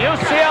Pruitt for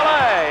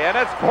UCLA, and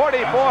it's 44-43.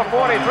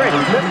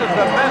 This is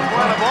the best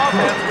run of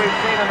offense we've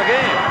seen in the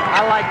game.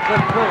 I like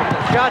Cliff Pruitt.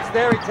 The shot's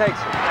there, he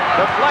takes it.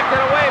 Deflected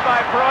away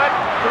by Pruitt.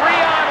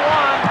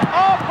 3-on-1.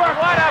 Oh,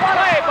 what a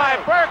play by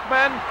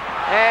Berkman.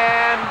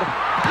 And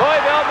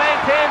Louisville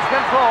maintains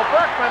control.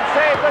 Berkman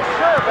saved a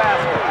sure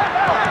basket.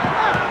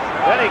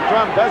 Denny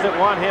Crum doesn't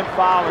want him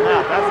fouling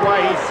out. That's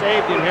why he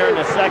saved him here in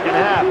the second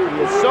half.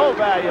 He is so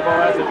valuable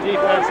as a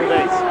defensive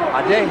ace.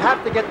 They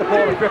have to get the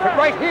ball to Griffith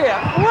right here.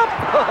 Whoop.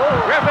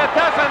 Griffith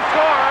doesn't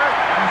score,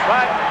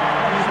 but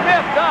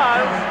Smith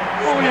does.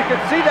 Oh, you can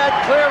see that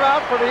clear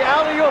out for the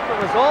alley-oop. It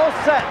was all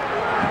set.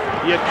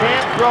 You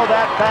can't throw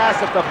that pass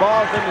if the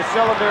ball's in the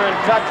cylinder and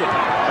touch it.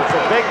 It's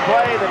a big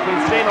play that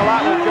we've seen a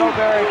lot with Joe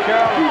Barry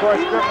Carroll. Of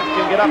course, Griffith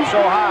can get up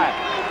so high.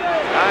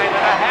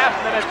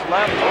 9.5 minutes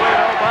left.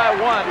 Louisville by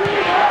 1.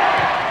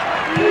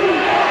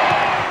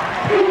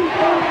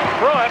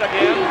 Pruitt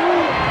again.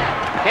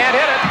 Can't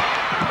hit it.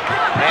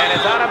 And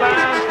it's out of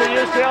bounds to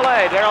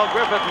UCLA. Darrell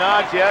Griffith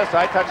nods, yes,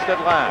 I touched it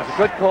last.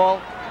 Good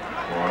call.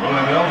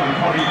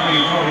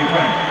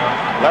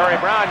 Larry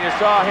Brown, you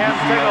saw him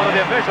signal to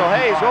the official,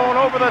 hey, he's going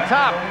over the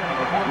top.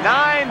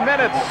 9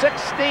 minutes,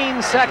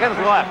 16 seconds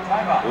left.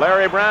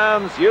 Larry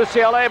Brown's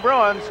UCLA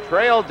Bruins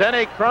trail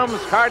Denny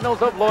Crum's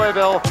Cardinals of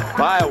Louisville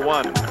by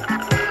 1.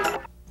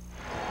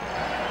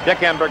 Dick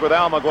Enberg with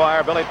Al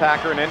McGuire, Billy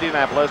Packer in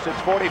Indianapolis. It's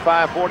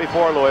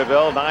 45-44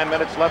 Louisville, 9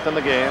 minutes left in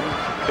the game.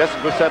 Just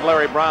as we said,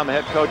 Larry Brown, the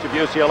head coach of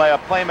UCLA, a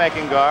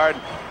playmaking guard.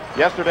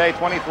 Yesterday,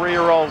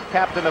 23-year-old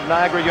captain of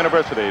Niagara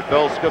University,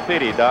 Phil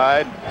Scafidi,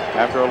 died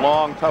after a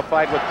long, tough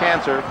fight with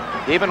cancer.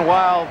 Even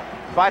while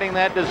fighting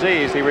that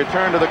disease, he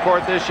returned to the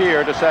court this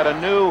year to set a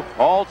new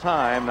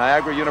all-time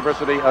Niagara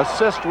University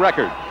assist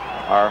record.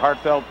 Our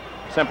heartfelt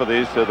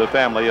sympathies to the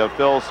family of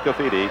Phil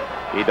Scafidi.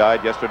 He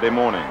died yesterday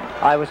morning.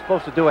 I was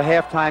supposed to do a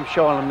halftime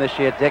show on him this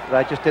year, Dick, but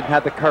I just didn't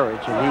have the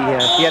courage.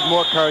 And he had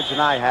more courage than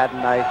I had,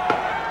 and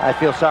I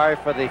feel sorry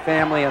for the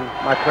family, and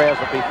my prayers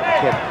will be for the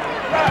kid.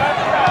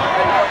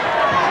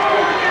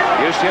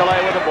 UCLA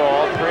with the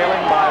ball,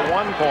 trailing by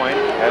 1 point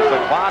as the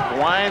clock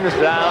winds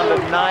down to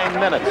 9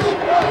 minutes.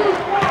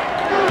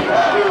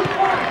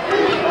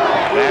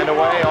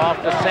 Vandeweghe off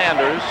to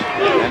Sanders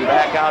and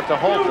back out to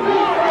Holton.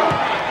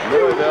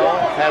 Louisville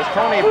has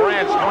Tony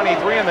Branch,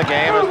 23, in the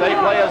game as they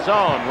play a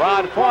zone.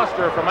 Rod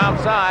Foster from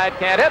outside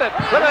can't hit it.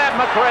 Look at that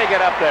McRae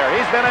get up there.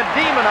 He's been a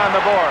demon on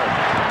the board.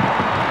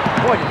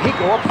 Boy, did he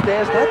go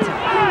upstairs that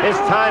time. His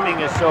timing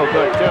is so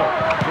good, too.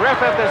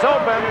 Griffith is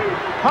open,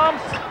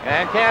 pumps,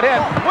 and can't hit.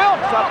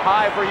 Wilkes up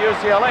high for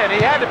UCLA, and he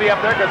had to be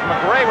up there because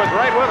McRae was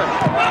right with him.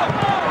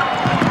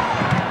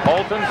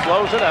 Holton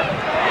slows it up.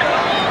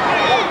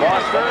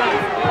 Foster,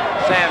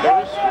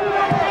 Sanders.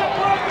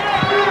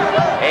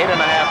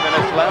 8.5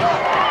 minutes left.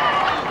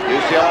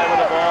 UCLA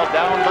with the ball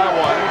down by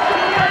 1.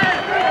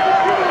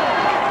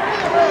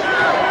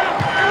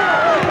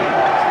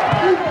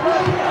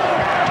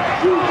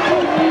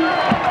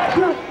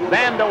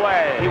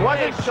 Vandaway. He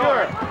wasn't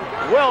sure.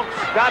 Wilkes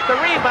got the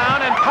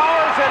rebound and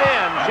powers it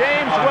in.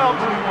 James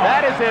Wilkes,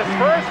 that is his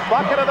first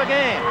bucket of the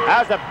game.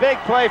 That was a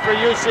big play for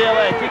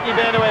UCLA. Kiki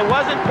Vandaway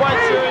wasn't quite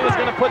sure he was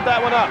going to put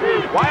that one up.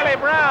 Wiley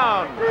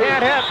Brown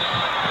can't hit.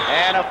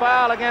 And a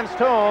foul against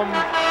whom?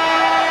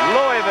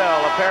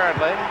 Louisville,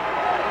 apparently.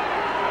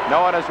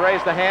 No one has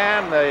raised a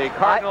hand. The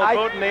Cardinal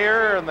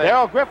boutonniere and the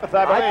Daryl Griffith,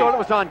 I believe. I thought it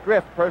was on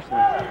Griff,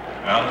 personally.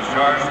 Now the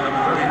charge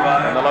number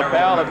 35. And the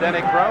lapel of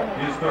Denny Crum.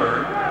 His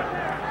third.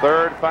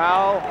 Third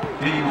foul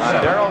on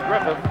Daryl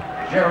Griffith.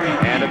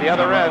 And at the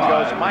other end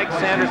goes Mike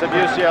Sanders of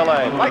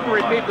UCLA. I'd like to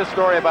repeat the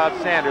story about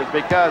Sanders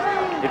because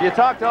if you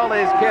talk to all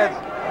these kids,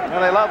 you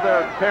know, they love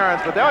their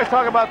parents, but they always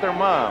talk about their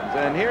moms.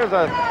 And here's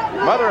a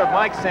mother of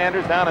Mike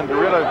Sanders down in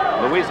Deruta,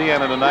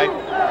 Louisiana tonight.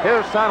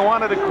 His son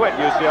wanted to quit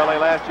UCLA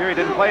last year. He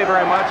didn't play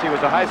very much. He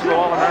was a high school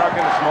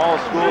All-American, a small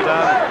school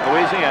down in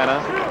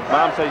Louisiana.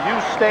 Mom said, you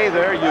stay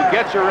there, you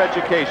get your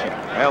education.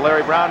 Well,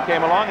 Larry Brown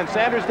came along, and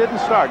Sanders didn't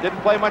start.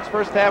 Didn't play much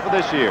first half of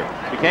this year.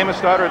 Became a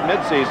starter at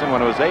midseason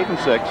when it was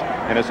 8-6,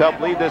 and has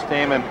helped lead this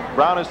team. And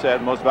Brown has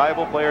said, most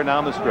valuable player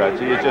down the stretch.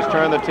 He has just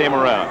turned the team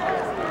around.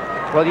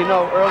 Well, you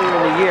know, earlier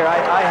in the year,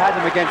 I had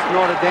him against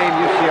Notre Dame,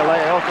 UCLA.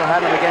 I also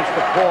had him against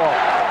DePaul.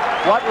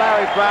 What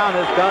Larry Brown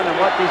has done and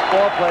what these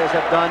ball players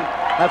have done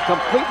have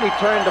completely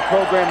turned the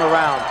program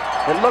around.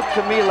 It looked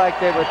to me like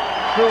they were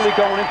truly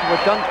going into a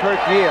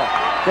Dunkirk year.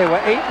 They were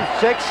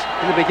 8-6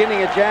 in the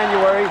beginning of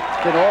January,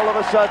 then all of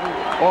a sudden,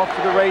 off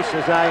to the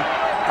races. I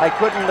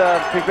couldn't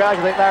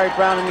congratulate Larry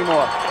Brown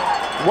anymore.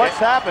 What's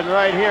happened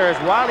right here is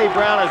Wiley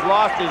Brown has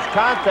lost his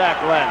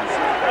contact lens.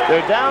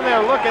 They're down there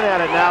looking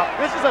at it now.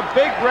 This is a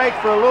big break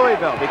for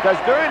Louisville because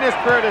during this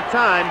period of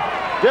time,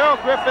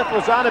 Daryl Griffith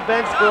was on a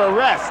bench for a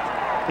rest.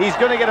 He's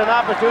going to get an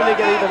opportunity to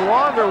get an even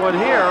longer one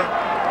here.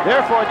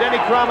 Therefore, Denny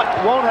Crum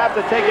won't have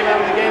to take him out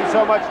of the game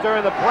so much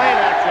during the play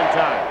action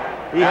time.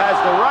 He has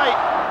the right,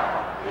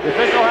 the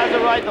official has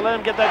the right to let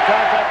him get that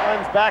contact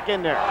lens back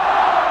in there.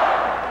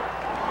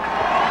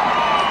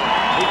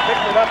 He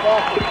picked it up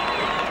off.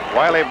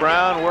 Wiley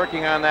Brown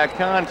working on that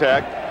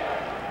contact.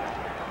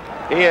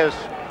 He is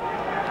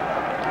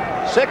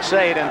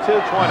 6'8" and 220,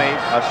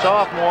 a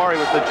sophomore. He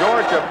was the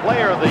Georgia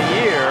Player of the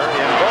Year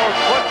in both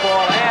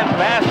football and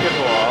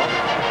basketball.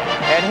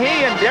 And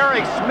he and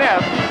Derek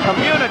Smith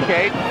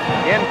communicate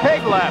in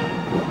pig Latin.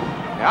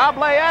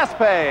 Hable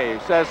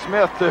aspe, says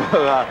Smith to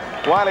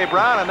Wiley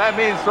Brown, and that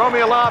means throw me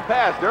a lob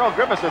pass. Daryl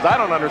Griffith says, I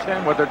don't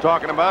understand what they're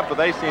talking about, but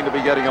they seem to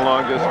be getting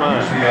along just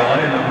fine.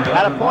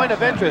 At a point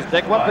of interest,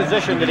 Dick, what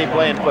position did he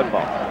play in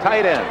football?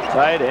 Tight end.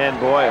 Tight end,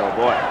 boy, oh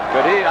boy.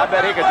 I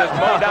bet he could just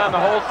mow down the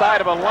whole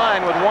side of a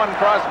line with one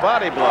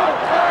cross-body block.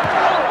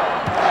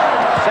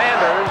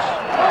 Sanders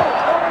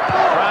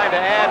trying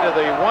to add to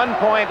the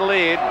 1-point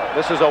lead.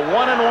 This is a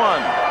 1-and-1.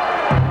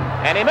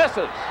 And he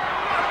misses.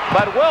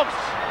 But Wilkes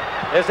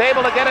is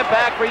able to get it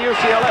back for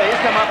UCLA.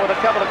 He's come up with a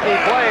couple of key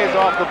plays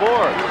off the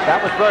board.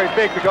 That was very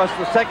big because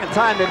the second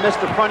time they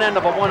missed the front end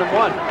of a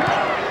 1-and-1.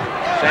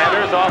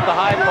 Sanders off the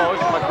high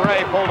post.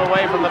 McRae pulled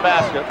away from the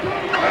basket.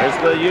 There's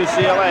the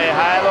UCLA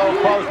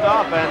high-low post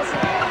offense.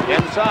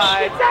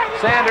 Inside,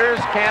 Sanders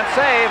can't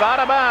save.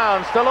 Out of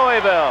bounds to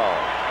Louisville.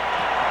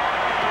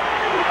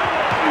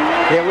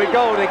 Here we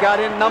go. They got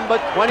in number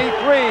 23,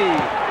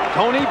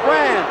 Tony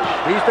Branch.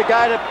 He's the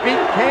guy that beat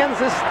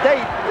Kansas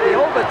State in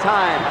the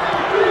overtime.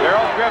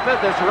 Daryl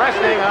Griffith is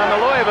resting on the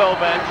Louisville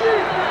bench.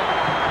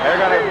 They're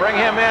going to bring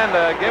him in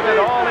to give it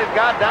all he's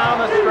got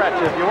down the stretch.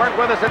 If you weren't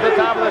with us at the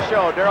top of the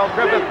show, Daryl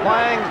Griffith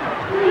playing,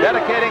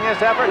 dedicating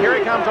his effort. Here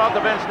he comes off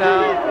the bench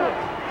now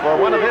for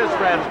one of his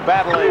friends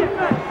battling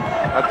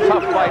a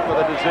tough fight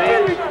with a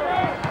disease.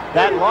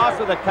 That loss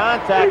of the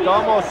contact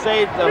almost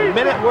saved a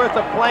minute worth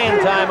of playing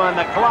time on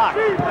the clock.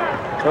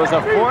 It was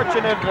a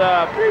fortunate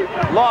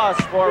loss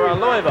for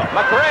Louisville.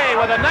 McRae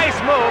with a nice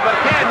move, but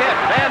can't hit.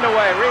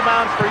 Vandaway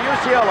rebounds for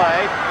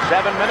UCLA.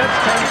 7 minutes,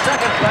 10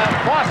 seconds left.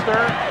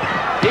 Foster,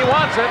 he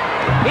wants it.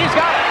 He's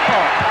got it.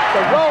 Oh,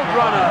 The road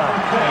runner.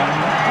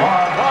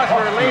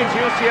 Foster leads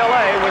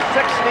UCLA with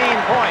 16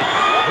 points.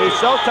 He's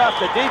so tough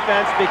to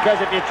defense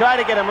because if you try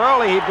to get him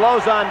early, he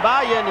blows on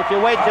by you, and if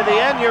you wait to the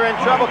end, you're in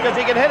trouble because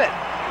he can hit it.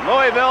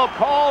 Louisville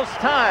calls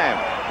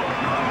time.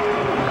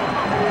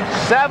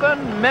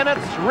 7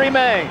 minutes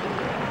remain.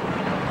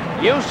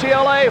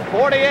 UCLA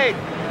 48,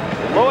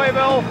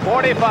 Louisville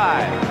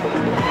 45.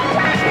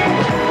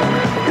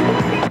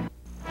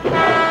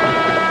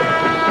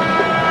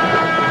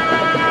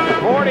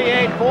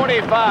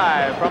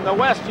 48-45 from the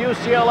West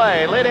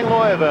UCLA, leading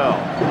Louisville.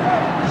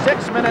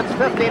 6 minutes,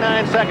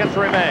 59 seconds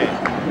remain.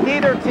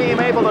 Neither team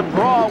able to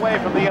draw away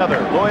from the other.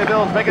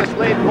 Louisville's biggest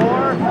lead 4,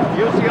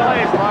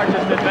 UCLA's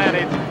largest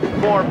advantage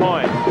 4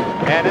 points.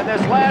 And in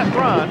this last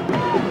run,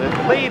 the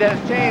lead has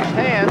changed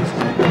hands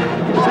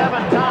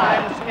 7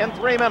 times in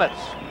 3 minutes.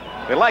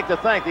 We'd like to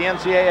thank the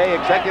NCAA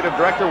Executive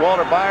Director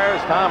Walter Byers,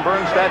 Tom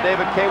Bernstadt,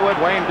 David Kaywood,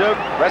 Wayne Duke,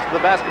 rest of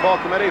the basketball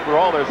committee for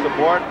all their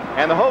support,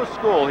 and the host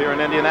school here in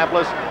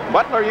Indianapolis,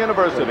 Butler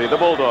University, the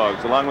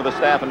Bulldogs, along with the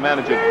staff and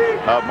management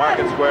of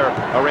Market Square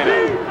Arena.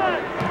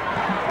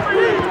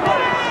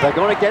 They're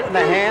going to get in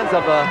the hands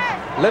of a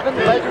living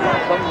legend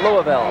from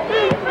Louisville.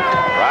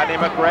 Rodney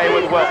McRae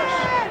with Wilkes,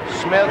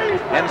 Smith,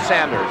 and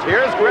Sanders.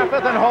 Here's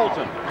Griffith and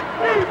Holton.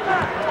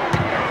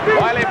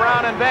 Wiley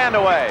Brown and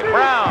Vandeweghe.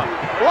 Brown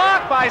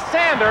blocked by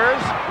Sanders.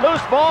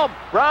 Loose ball.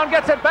 Brown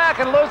gets it back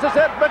and loses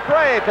it.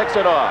 McRae picks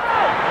it off.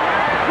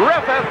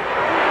 Griffith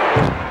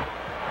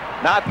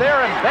not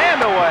there, and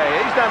Vandeweghe.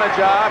 He's done a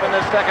job in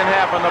the second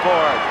half on the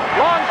board.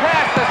 Long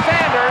pass to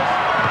Sanders.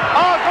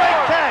 Oh,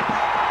 great catch.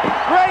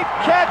 Great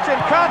catch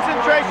and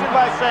concentration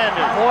by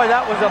Sanders. Boy,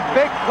 that was a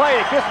big play.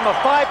 It gives him a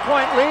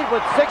 5-point lead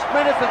with 6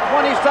 minutes and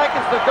 20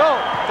 seconds to go.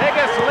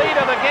 Biggest lead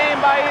of the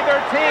game by either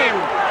team.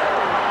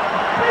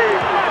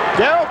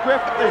 Darrell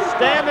Griffith is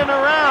standing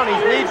around. He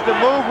needs to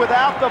move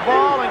without the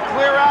ball and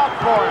clear out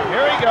for him.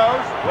 Here he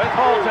goes With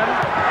Holton.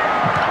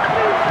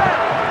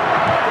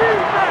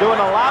 doing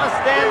a lot of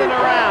standing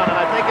around, and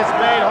I think it's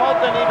made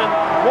Holton even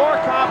more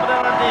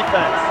confident on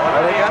defense.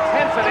 The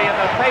intensity in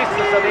the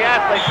faces of the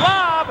athletes.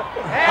 Lob!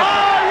 And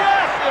Oh,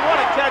 yes! And what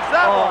a catch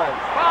that was.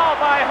 foul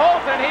by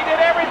Holton. He did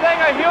everything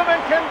a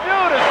human can do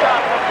to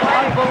stop the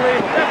play.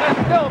 Unbelievable. Griffith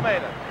still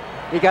made it.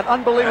 He got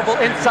unbelievable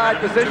inside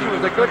position. It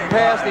was a good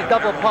pass. He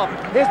double pumped.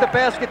 Here's the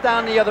basket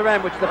down the other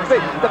end, which the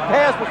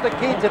pass was the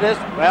key to this.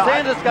 Well,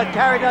 Sanders got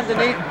carried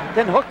underneath,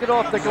 then hooked it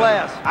off the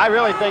glass. I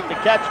really think the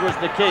catch was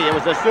the key. It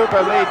was a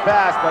super lead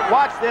pass, but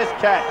watch this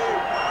catch.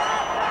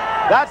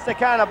 That's the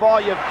kind of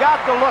ball you've got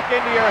to look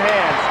into your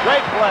hands.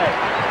 Great play.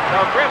 So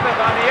Griffith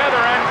on the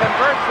other end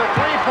converts the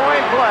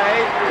three-point play.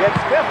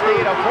 It's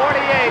 50 to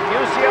 48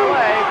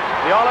 UCLA.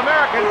 The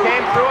All-American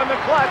came through in the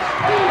clutch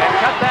and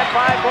cut that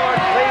 5-board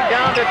lead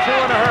down to 2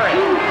 in a hurry.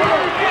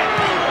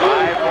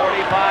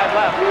 5:45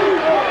 left.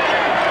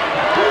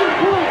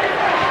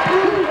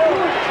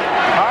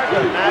 Hard to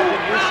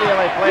imagine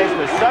UCLA plays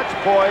with such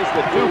poise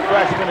with 2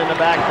 freshmen in the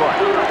backcourt.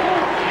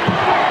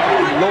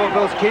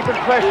 Louisville's keeping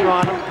pressure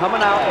on him,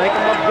 coming out,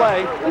 making them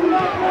play.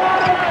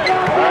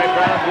 All right,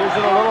 Brown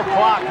using a little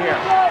clock here.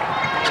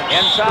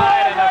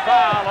 Inside, and the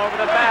foul over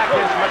the back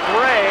is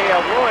McRae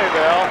of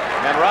Louisville.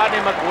 And Rodney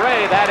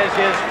McRae, that is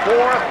his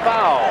 4th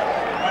foul.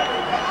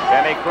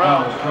 Kenny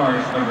Crow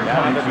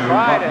down to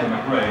try to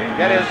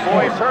get his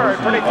voice heard.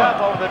 Pretty tough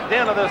over the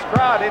din of this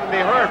crowd, even be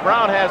heard.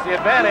 Brown has the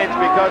advantage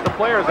because the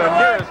players are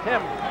nearest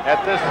him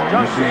at this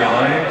junction.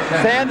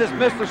 Sanders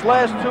missed his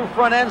last 2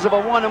 front ends of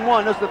a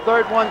 1-and-1. This is the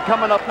 3rd one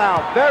coming up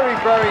now. Very,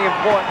 very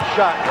important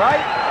shot,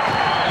 right?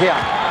 Yeah.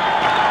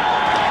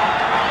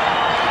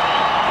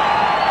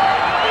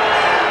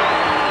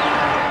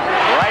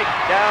 Right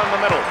down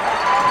the middle.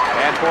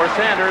 And for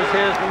Sanders,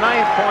 his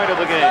 9th point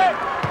of the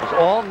game.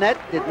 All net,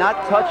 did not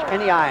touch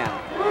any iron.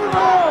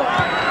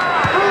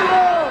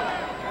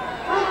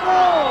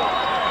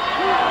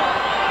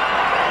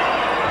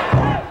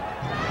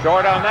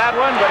 Short on that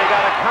one, but he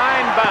got a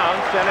kind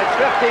bounce, and it's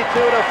 52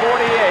 to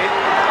 48.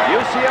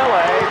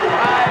 UCLA,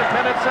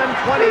 5 minutes and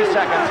 20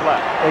 seconds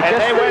left.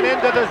 And they went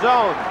into the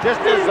zone,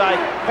 just as I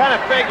kind of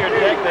figured,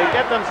 Dick. They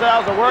get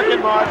themselves a working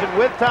margin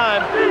with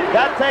time.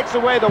 That takes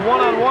away the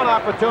one-on-one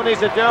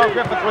opportunities that Darrell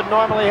Griffith would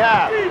normally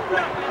have.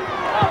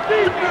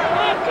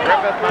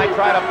 Griffith might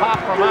try to pop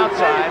from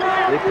outside.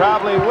 He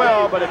probably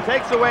will, but it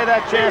takes away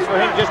that chance for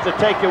him just to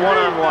take you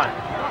one-on-one.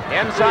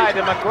 Inside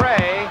to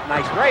McRae.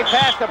 Nice. Great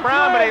pass to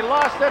Brown, but he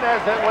lost it as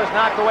it was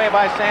knocked away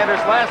by Sanders.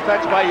 Last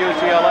touch by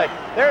UCLA.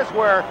 There's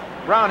where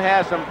Brown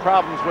has some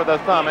problems with a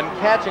thumb and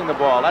catching the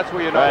ball. That's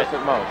where you notice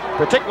it most.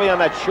 Particularly on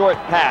that short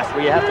pass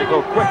where you have to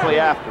go quickly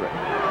after it.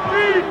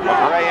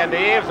 McRae into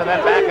Eves and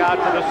then back out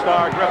to the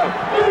star Griffith.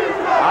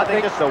 I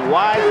think it's a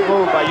wise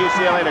move by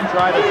UCLA to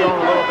try the zone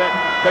a little bit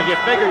because you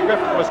figured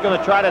Griffith was going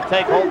to try to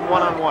take Holton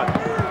one-on-one.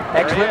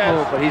 Excellent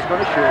move, but he's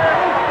going to shoot.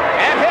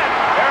 And hit.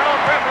 Darrell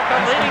Griffith, the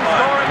leading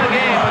scorer in the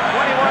game with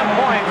 21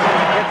 points.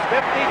 It's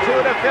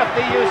 52 to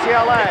 50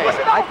 UCLA.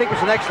 I think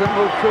it's an excellent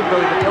move too,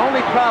 Billy, but the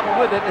only problem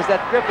with it is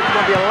that Griffith's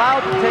going to be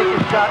allowed to take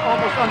his shot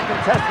almost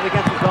uncontested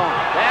against his own.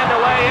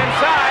 Vandeweghe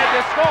inside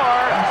to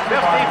score.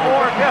 54-50.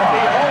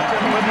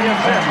 Holton with the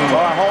assist.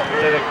 Well, Holton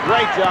did a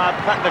great job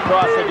cutting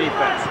across the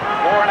defense.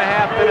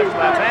 4.5 minutes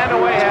left.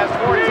 Vandeweghe has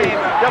 14.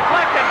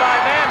 Deflected by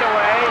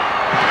Vandeweghe.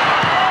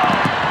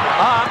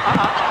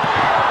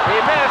 He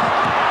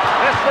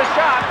missed the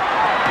shot.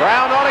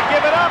 Brown ought to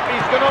give it up.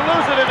 He's going to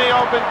lose it in the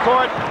open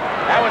court.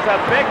 That was a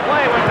big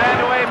play when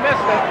Vandeweghe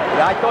missed it.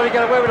 Yeah, I thought he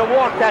got away with a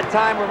walk that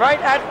time. We're right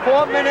at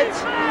 4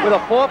 minutes with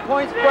a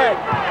 4-point spread.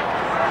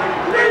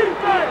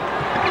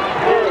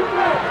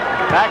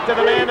 Back to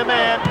the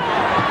man-to-man.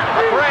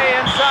 McRae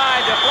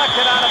inside,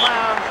 deflected out of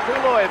bounds to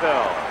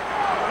Louisville.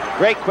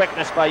 Great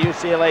quickness by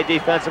UCLA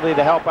defensively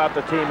to help out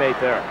the teammate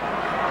there.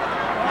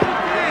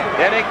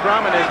 Denny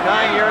Crum in his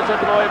 9 years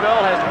at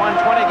Louisville has won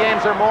 20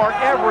 games or more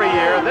every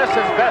year. This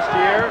is best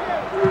year.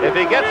 If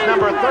he gets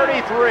number 33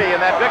 in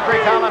that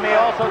victory column, he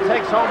also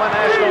takes home a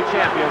national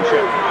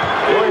championship.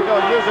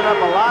 Louisville using up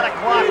a lot of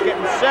clock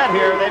getting set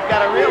here. They've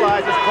got to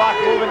realize this clock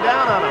moving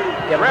down on them.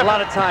 Yeah, but a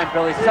lot of time,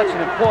 Billy. Such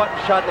an important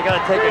shot. They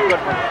got to take a good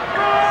one.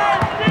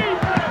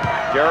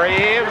 Jerry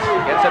Eves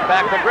gets it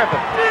back to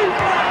Griffith.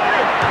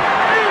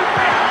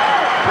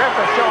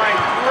 Griffith showing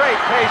great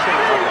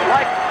patience,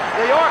 like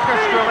the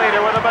orchestra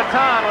leader with a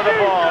baton with the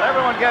ball.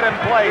 Everyone get in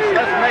place.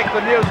 Let's make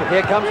the music.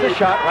 Here comes the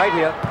shot right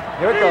here.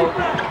 Here it goes.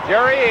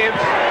 Jerry Eves,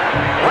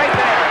 right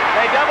there.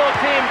 They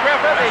double-team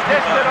Griffith. He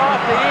dished it off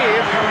to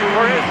Eves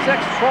for his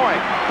 6th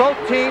point. Both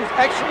teams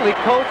excellently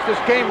coached. This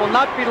game will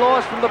not be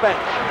lost from the bench.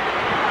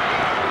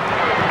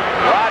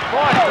 Rod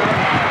Foster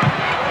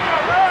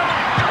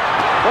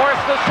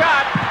forced the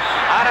shot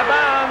out of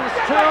bounds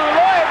to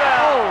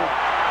Louisville.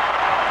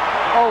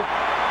 Oh.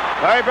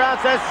 Larry Brown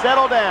says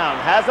settle down.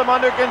 Has them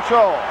under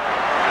control.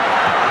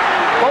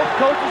 Both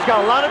coaches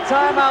got a lot of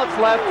timeouts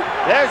left.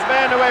 There's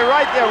Vandeweghe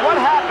right there. What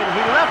happened?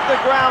 He left the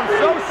ground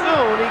so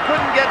soon he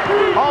couldn't get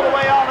all the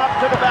way on up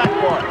to the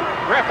backboard.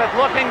 Griffith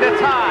looking to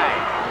tie.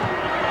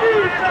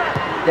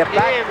 They're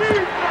back.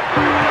 Eves.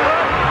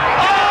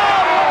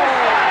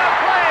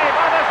 Play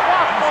by the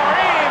sophomore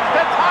Eves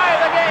to tie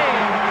the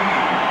game.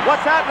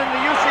 What's happening to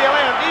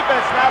UCLA on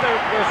defense now?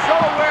 They're so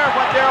aware of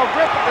what Darrell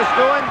Griffith is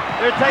doing.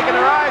 They're taking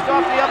their eyes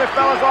off the other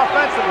fellas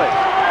offensively.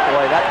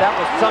 Boy, that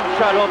was some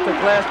shot off the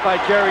glass by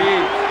Jerry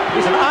Eves.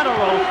 He's an honor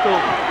roll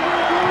student.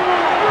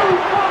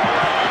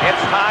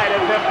 It's tied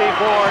at 54,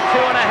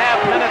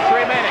 2.5 minutes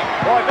remaining.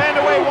 Boy,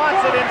 Vandeweghe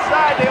wants it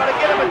inside. They ought to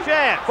give him a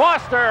chance.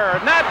 Foster,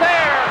 not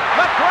there.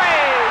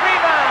 McRae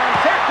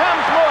rebounds. Here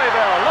comes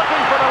Louisville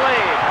looking for the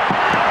lead.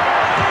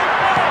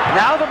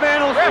 Now the man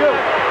will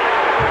shoot.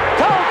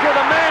 Told you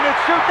the man would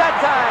shoot that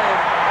time.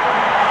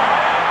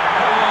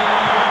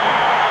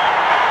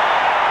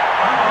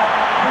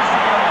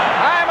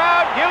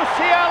 Timeout,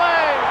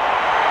 UCLA.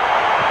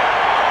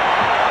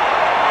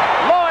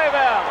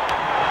 Louisville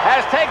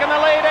has taken the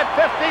lead at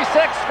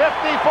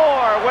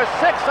 56-54 with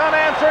 6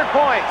 unanswered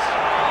points.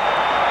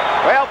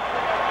 Well,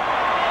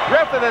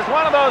 Griffith is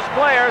one of those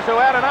players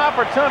who had an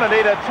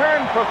opportunity to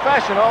turn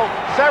professional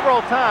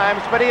several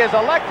times, but he has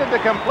elected to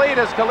complete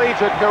his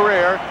collegiate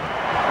career.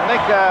 I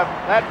think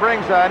that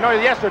brings, I know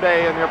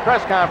yesterday in your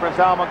press conference,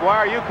 Al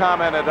McGuire, you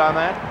commented on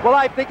that. Well,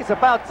 I think it's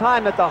about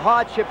time that the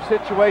hardship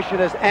situation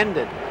has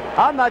ended.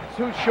 I'm not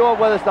too sure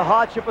whether it's the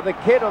hardship of the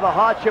kid or the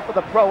hardship of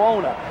the pro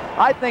owner.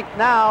 I think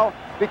now,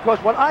 because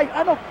when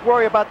I don't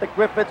worry about the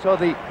Griffiths or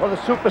the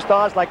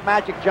superstars like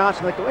Magic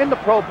Johnson that go into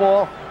pro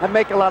ball and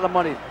make a lot of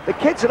money. The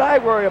kids that I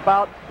worry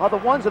about are the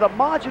ones that are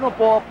marginal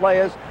ball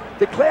players,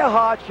 declare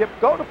hardship,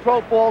 go to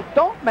pro ball,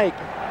 don't make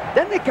it.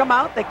 Then they come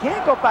out, they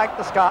can't go back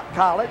to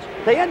college.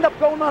 They end up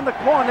going on the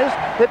corners.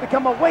 They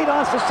become a weight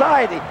on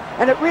society.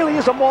 And it really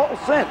is a mortal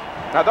sin.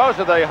 Now, those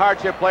are the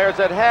hardship players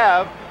that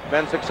have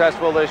been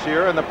successful this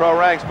year in the pro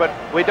ranks, but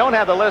we don't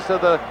have the list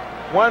of the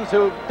ones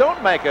who don't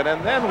make it,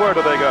 and then where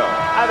do they go?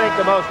 I think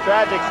the most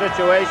tragic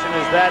situation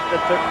is that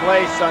took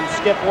place on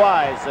Skip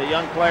Wise, a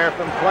young player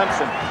from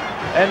Clemson.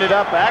 Ended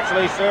up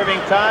actually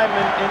serving time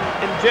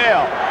in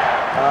jail.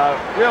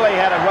 Really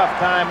had a rough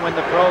time when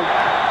the pro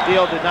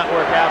deal did not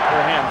work out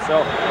for him. So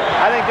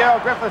I think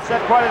Darrell Griffith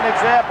set quite an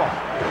example.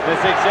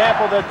 This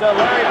example that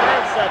Larry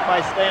Bird set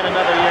by staying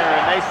another year,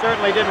 and they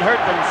certainly didn't hurt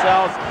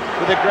themselves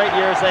with the great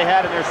years they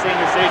had in their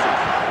senior seasons.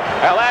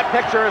 Well, that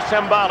picture is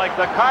symbolic.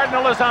 The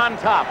Cardinal is on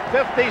top,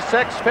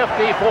 56-54.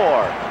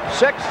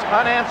 6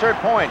 unanswered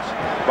points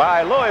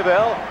by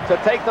Louisville to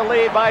take the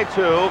lead by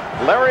 2.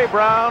 Larry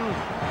Brown,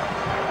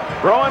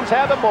 Bruins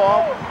have the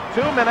ball.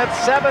 2 minutes,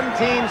 17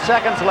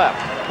 seconds left.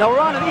 Now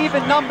we're on an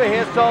even number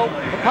here, so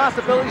the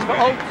possibilities for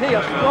OT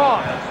are strong.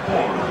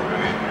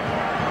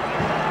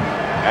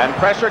 And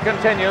pressure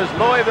continues.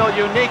 Louisville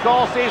unique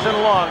all season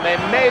long. They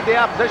made the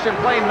opposition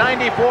play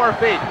 94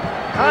 feet.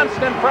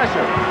 Constant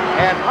pressure.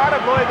 And part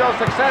of Louisville's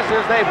success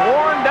is they've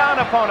worn down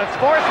opponents,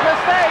 forced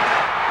mistakes.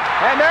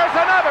 And there's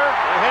another.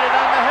 He hit it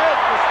on the head,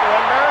 Mr.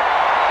 Enberg.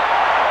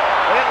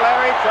 Look at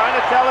Larry trying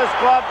to tell his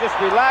club, just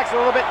relax a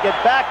little bit, get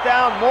back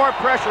down, more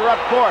pressure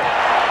up court.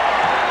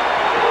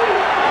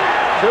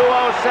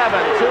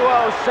 2:07,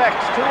 2:06,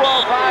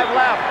 2:05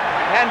 left.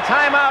 And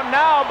timeout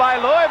now by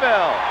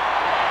Louisville.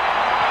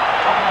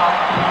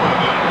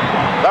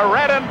 The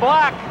red and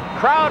black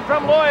crowd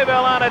from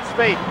Louisville on its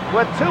feet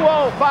with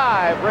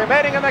 2:05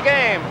 remaining in the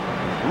game.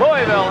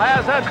 Louisville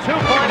has a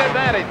 2-point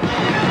advantage.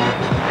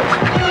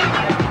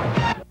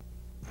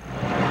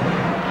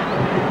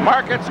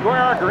 Market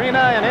Square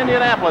Arena in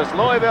Indianapolis.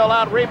 Louisville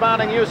out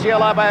rebounding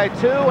UCLA by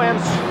 2 and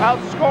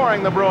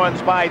outscoring the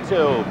Bruins by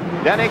 2.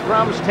 Denny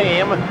Crum's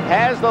team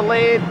has the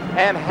lead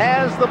and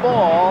has the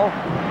ball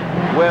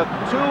with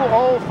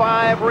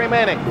 2:05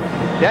 remaining.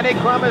 Denny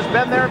Crum has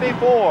been there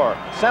before.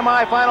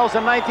 Semifinals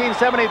in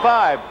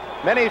 1975.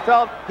 Many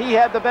felt he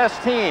had the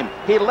best team.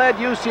 He led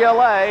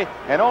UCLA,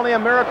 and only a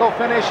miracle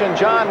finish in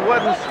John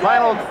Wooden's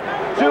final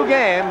 2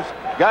 games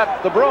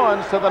got the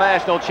Bruins to the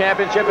national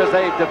championship as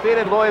they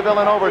defeated Louisville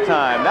in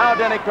overtime. Now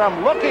Denny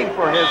Crum looking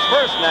for his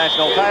first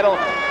national title,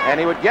 and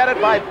he would get it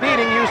by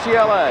beating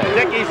UCLA.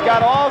 Dickey's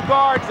got all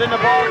guards in the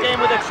ball game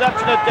with the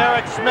exception of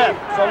Derek Smith,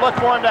 so look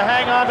for him to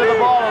hang on to the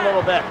ball a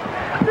little bit.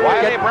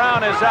 Wiley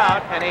Brown is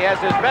out, and he has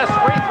his best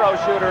free throw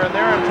shooter in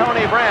there, and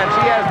Tony Branch.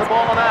 He has the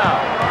ball now.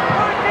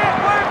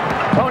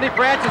 Tony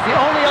Branch is the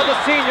only other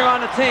senior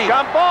on the team.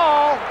 Jump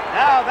ball.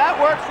 Now that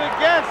works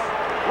against.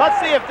 Let's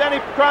see if Denny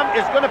Crum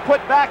is going to put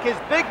back his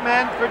big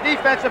men for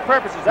defensive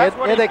purposes. That's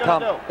what he's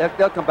going to do.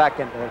 They'll come back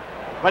in there.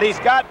 But he's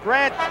got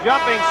Branch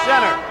jumping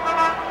center.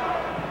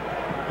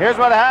 Here's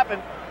what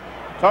happened.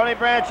 Tony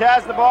Branch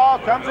has the ball,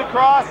 comes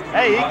across.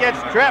 Hey, he gets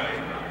tripped.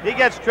 He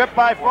gets tripped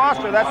by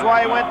Foster. That's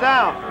why he went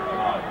down.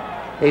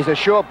 He's a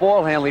sure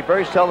ball handler. He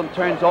very seldom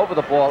turns over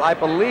the ball. I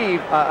believe,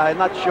 I'm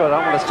not sure, I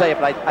don't want to say it,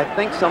 but I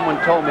think someone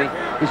told me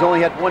he's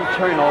only had one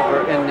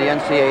turnover in the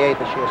NCAA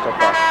this year so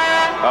far.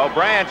 Well,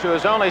 Branch, who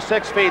is only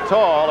 6 feet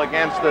tall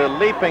against the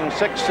leaping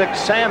 6'6"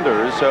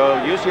 Sanders, so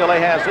UCLA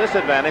has this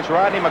advantage.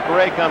 Rodney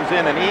McRae comes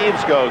in and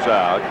Eves goes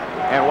out,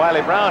 and Wiley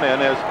Brown in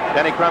as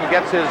Denny Crum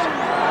gets his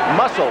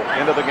muscle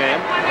into the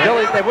game.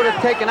 Billy, they would have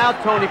taken out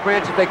Tony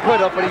Branch if they could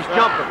have, but he's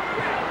jumping.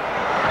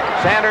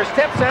 Sanders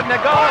tips it and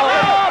it goes.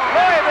 Oh,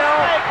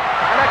 Louisville!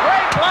 And a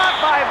great block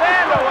by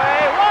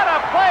Vandeweghe. What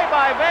a play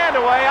by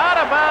Vandeweghe, out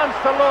of bounds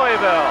to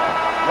Louisville.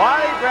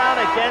 Wiley Brown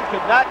again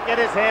could not get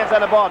his hands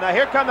on the ball. Now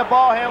here come the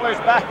ball handlers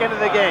back into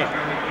the game.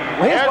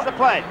 Here's the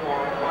play.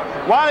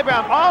 Wiley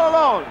Brown all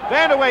alone.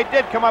 Vandeweghe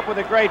did come up with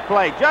a great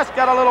play. Just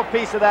got a little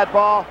piece of that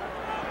ball.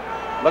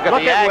 Look at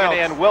the agony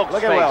in Wilkes'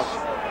 face. Wilkes.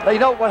 You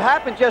know what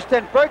happened just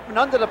then? Berkman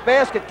under the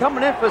basket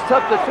coming in for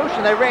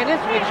substitution. They ran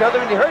into each other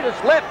and he hurt his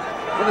lip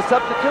in the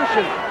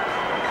substitution.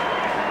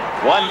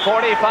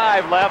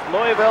 1:45 left.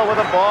 Louisville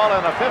with the ball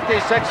and a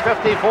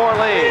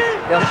 56-54 lead.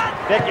 Yes.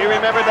 Dick, you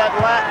remember that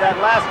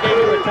last game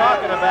you were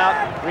talking about?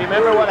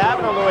 Remember what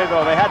happened to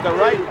Louisville? They had the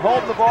right,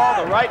 hold the ball,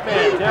 the right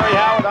man, Terry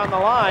Howard on the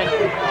line,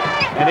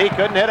 and he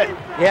couldn't hit it.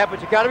 Yeah,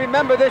 but you got to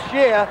remember this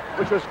year,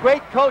 which was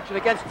great coaching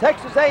against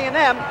Texas A&M,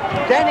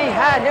 Denny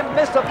had him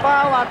miss a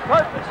foul on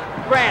purpose.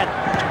 Grant,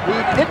 he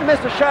didn't miss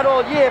a shot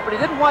all year, but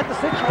he didn't want the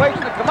situation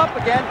to come up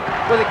again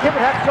where the kid would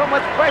have so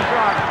much pressure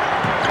on him.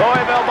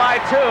 Louisville by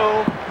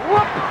 2.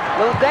 Whoop, a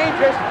little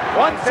dangerous.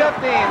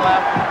 1:15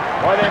 left.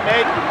 Boy,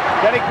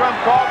 Denny Crum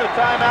called the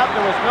timeout.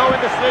 There was no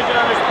indecision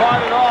on his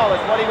part at all.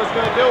 What he was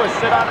going to do is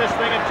sit on this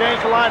thing and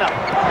change the lineup.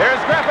 Here's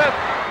Griffith,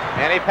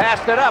 and he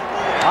passed it up.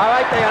 All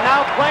right, they are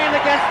now playing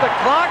against the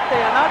clock.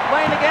 They are not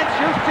playing against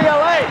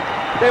UCLA.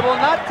 They will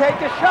not take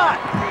a shot.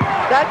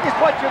 That is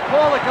what you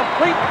call a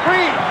complete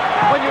freeze.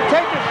 When you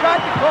take a shot,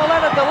 you call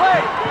that a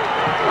delay.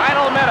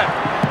 Final minute.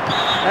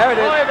 There it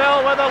is.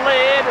 Louisville with a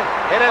lead.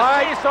 It is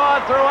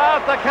seesawed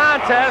throughout the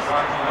contest.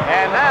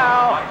 And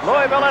now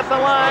Louisville at the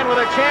line with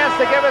a chance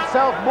to give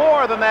itself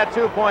more than that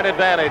 2-point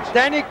advantage.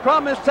 Denny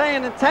Crum is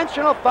saying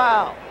intentional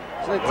foul.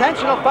 It's an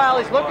intentional foul.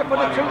 He's looking for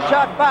the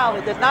 2-shot foul.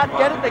 He did not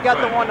get it. They got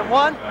the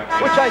 1-1,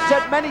 which I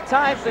said many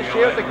times this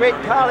year. It's a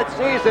great college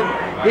season.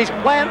 He's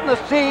planting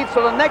the seed,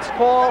 so the next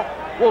call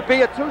will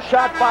be a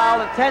 2-shot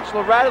foul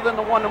intentional rather than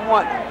the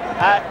 1-1.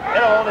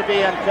 It'll only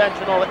be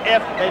intentional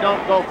if they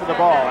don't go for the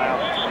ball, Al.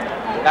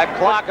 That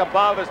clock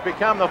above has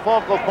become the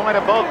focal point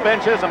of both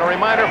benches. And a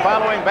reminder,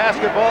 following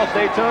basketball,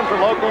 stay tuned for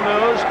local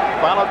news,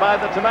 followed by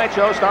The Tonight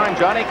Show starring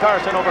Johnny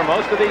Carson over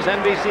most of these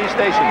NBC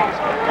stations.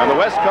 On the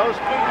West Coast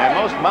and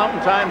most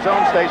Mountain Time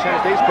Zone stations,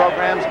 these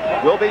programs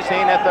will be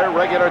seen at their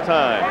regular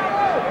time.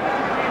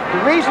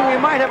 The reason we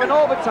might have an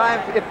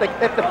overtime, if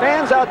the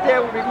fans out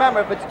there will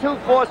remember, if it's 2,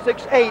 4,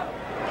 6, 8,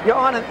 you're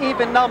on an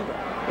even number.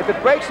 If it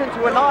breaks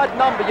into an odd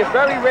number, you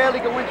very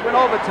rarely go into an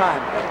overtime.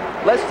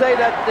 Let's say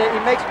that he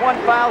makes one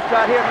foul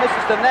shot here and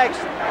misses the next,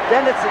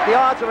 then the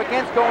odds are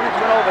against going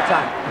into an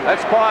overtime.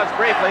 Let's pause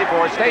briefly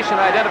for station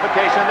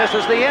identification. This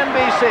is the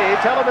NBC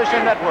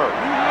Television Network.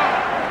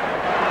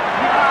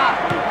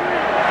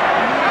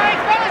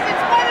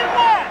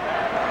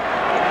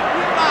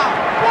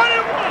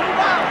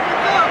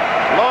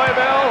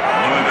 Louisville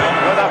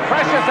with a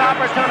precious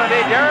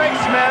opportunity. Derek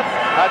Smith,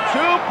 a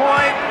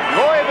 2-point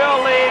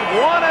Louisville lead,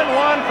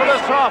 1-1 for the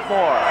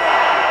sophomore.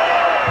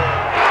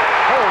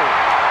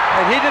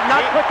 And he did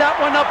not put that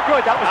one up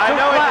good. That was too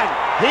flat.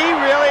 He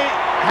really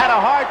had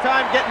a hard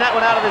time getting that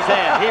one out of his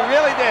hand. He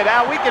really did.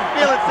 Al, we can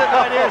feel it sitting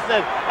right here.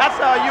 Said, that's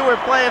how you were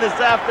playing this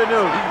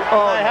afternoon.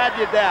 I had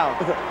you down.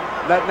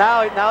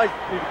 Now he's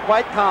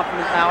quite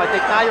confident now. I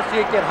think now you'll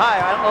see it get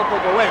higher. I don't know if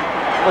it'll go in.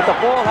 But the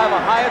ball have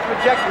a higher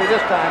trajectory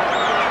this time.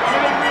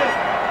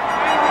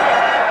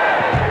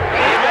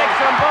 He makes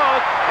them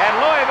both, and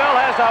Louisville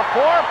has a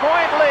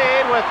 4-point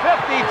lead with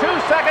 52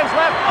 seconds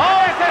left.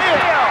 Oh, it's a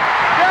steal!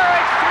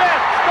 Derek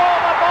Smith stole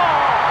the ball,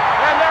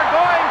 and they're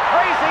going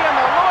crazy in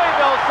the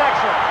Louisville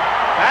section.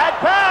 Bad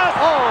pass!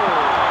 Oh!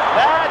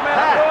 That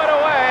threw it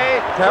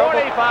away. Terrible.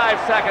 45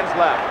 seconds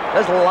left.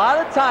 There's a lot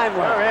of time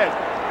left. There is.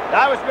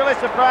 I was really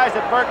surprised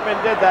that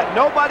Berkman did that.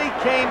 Nobody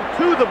came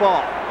to the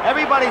ball.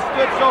 Everybody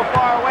stood so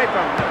far away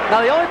from him. Now,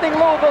 the only thing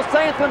Louisville's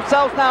saying to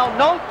themselves now,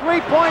 no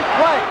 3-point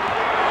play.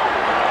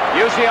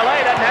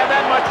 UCLA doesn't have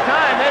that much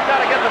time. They've got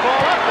to get the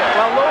ball up there.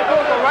 Well,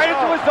 Louisville go right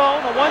into a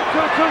zone, a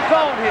 1-2-2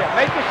 zone here.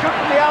 Make the shoot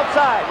from the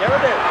outside. There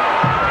it is.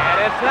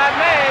 And it's not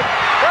made.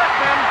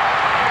 Berkman.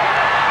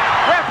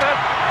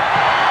 Griffith.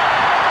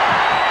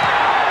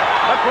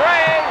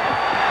 McRae.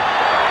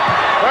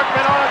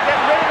 Berkman on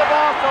getting rid of the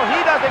ball so he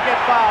doesn't get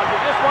fouled.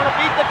 You just want to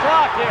beat the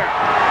clock here.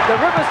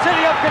 The River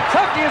City of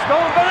Kentucky is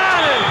going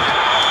bananas.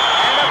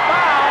 And a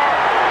foul.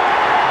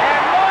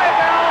 And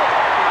Louisville,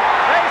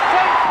 they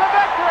cinch the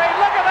victory.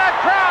 Look at that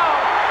crowd.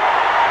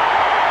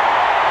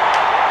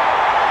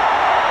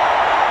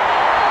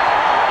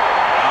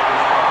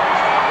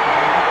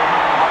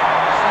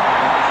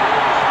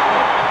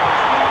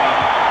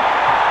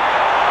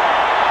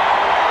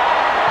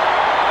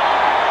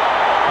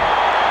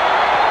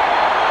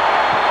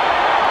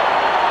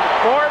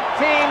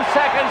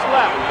 Seconds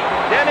left.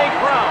 Denny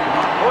Crum,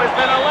 who has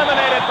been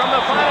eliminated from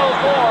the Final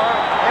Four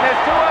in his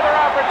 2 other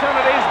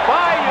opportunities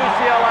by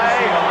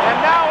UCLA, and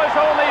now is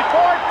only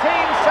 14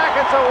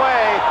 seconds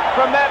away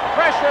from that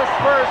precious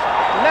first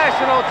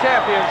national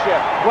championship.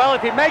 Well,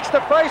 if he makes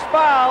the first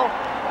foul,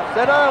 I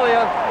said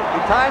earlier,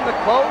 it's time to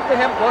close the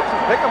hymn books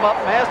and pick him up.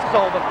 Mass is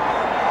over.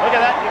 Look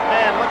at that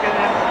man, look at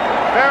him.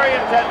 Very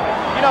intent.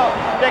 You know,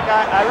 Dick,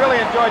 I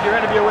really enjoyed your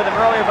interview with him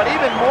earlier, but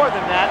even more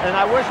than that, and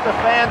I wish the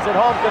fans at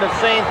home could have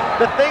seen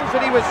the things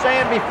that he was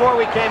saying before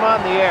we came on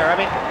the air. I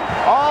mean,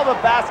 all the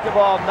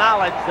basketball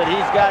knowledge that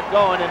he's got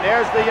going, and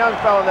there's the young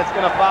fellow that's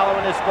going to follow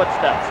in his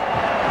footsteps.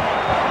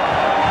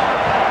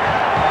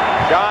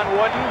 John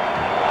Wooden,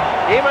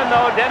 even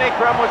though Denny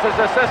Crum was his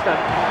assistant,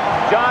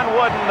 John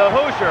Wooden, the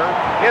Hoosier,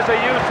 is a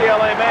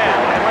UCLA man.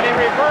 And when he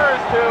refers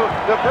to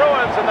the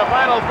Bruins in the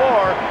Final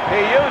Four,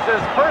 he uses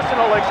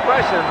personal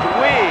expressions,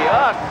 we,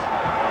 us.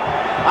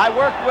 I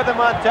worked with him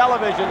on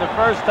television the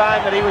first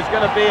time that he was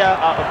going to be a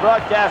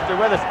broadcaster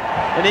with us.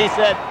 And he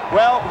said,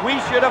 well,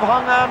 we should have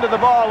hung on to the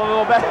ball a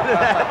little better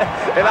than that.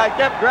 And I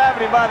kept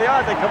grabbing him by the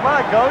arm. I said, come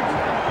on, coach.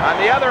 On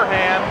the other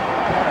hand,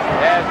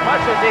 as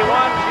much as he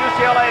wants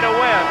UCLA to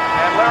win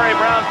and Larry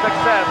Brown's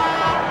success,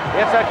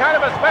 it's a kind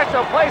of a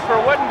special place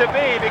for Wooden to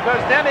be because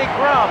Denny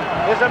Crum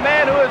is a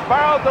man who has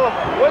borrowed the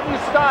Wooden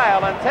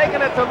style and taken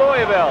it to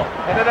Louisville.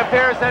 And it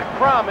appears that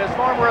Crum, his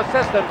former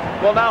assistant,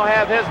 will now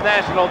have his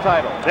national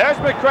title. There's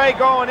McRae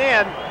going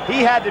in.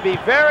 He had to be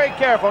very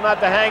careful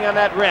not to hang on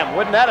that rim.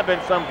 Wouldn't that have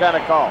been some kind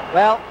of call?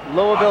 Well,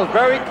 Louisville's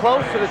very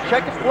close to the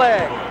checkered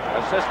flag.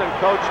 Assistant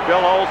coach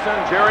Bill Olson,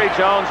 Jerry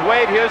Jones,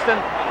 Wade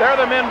Houston, they're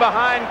the men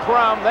behind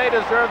Crum. They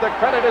deserve the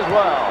credit as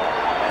well.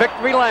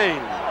 Victory lane.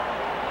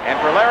 And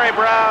for Larry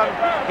Brown,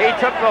 he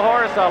took the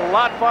horse a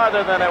lot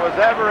farther than it was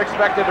ever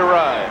expected to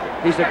ride.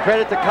 He's a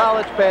credit to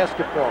college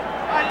basketball.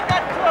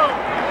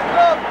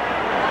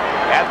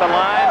 At the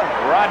line,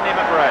 Rodney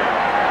McRae.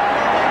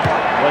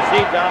 Was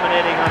he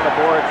dominating on the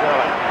boards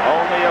early?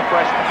 Only a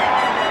freshman.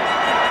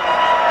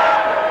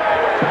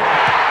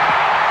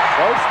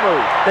 So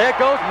smooth. There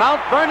goes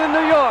Mount Vernon,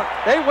 New York.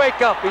 They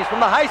wake up. He's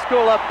from the high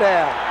school up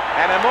there.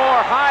 And a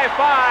more high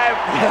five.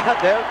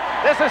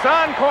 This is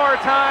encore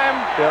time.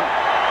 Yeah.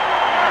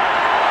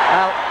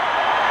 Out.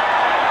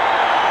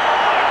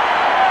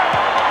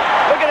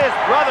 Look at his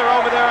brother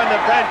over there on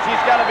the bench.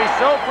 He's got to be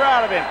so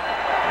proud of him.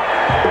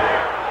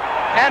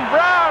 And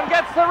Brown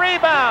gets the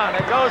rebound.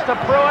 It goes to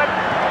Pruitt.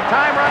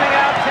 Time running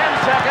out,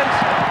 10 seconds.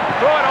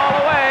 Pruitt all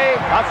the way.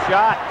 Tough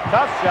shot.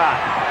 Tough shot.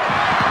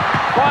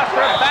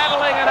 Foster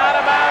battling and out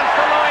of bounds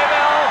to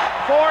Louisville.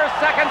 4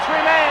 seconds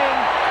remain.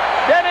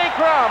 Denny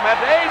Crum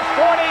at age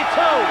 42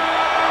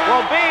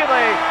 will be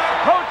the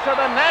coach of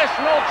the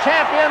national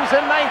champions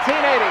in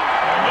 1980.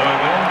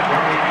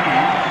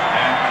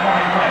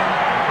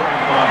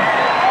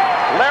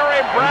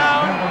 Larry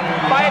Brown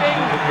fighting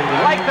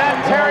like that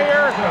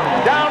terrier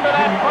down to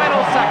that final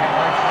second.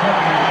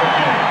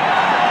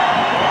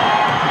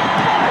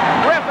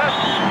 Griffith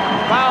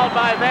fouled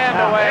by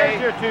Vandeweghe.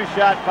 There's your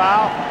 2-shot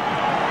foul.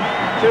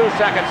 2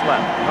 seconds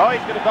left. Oh, he's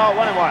going to call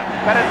 1-1.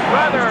 But it's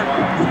rather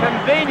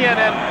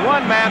convenient in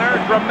one manner,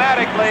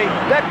 dramatically,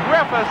 that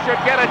Griffith should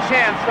get a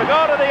chance to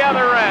go to the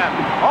other end.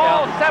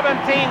 All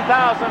 17,000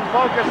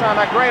 focus on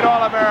a great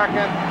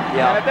All-American.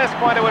 And at this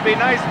point, it would be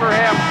nice for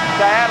him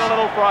to add a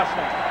little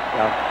frosting.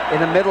 In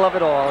the middle of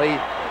it all,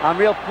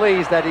 I'm real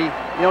pleased that he,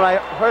 you know,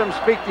 I heard him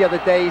speak the other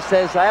day. He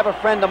says, I have a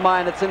friend of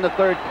mine that's in the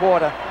 3rd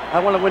quarter.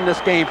 I want to win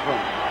this game for him.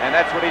 And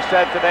that's what he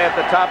said today at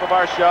the top of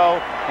our show.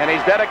 And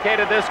he's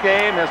dedicated this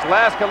game, his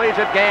last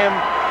collegiate game,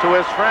 to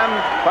his friend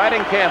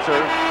fighting cancer,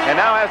 and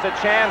now has a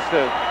chance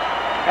to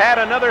add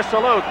another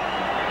salute.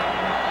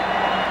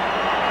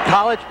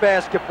 College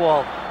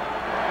basketball,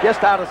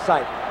 just out of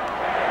sight.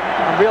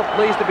 I'm real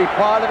pleased to be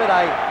part of it.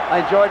 I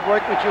enjoyed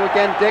working with you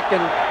again, Dick, and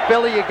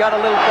Billy, you got a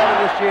little better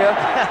this year.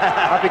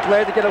 I'll be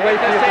glad to get away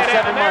from you for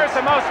 7 months. There's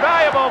the most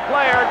valuable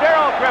player,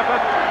 Darrell Griffith,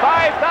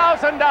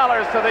 $5,000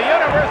 to the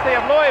University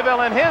of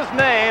Louisville in his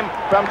name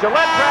from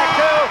Gillette Track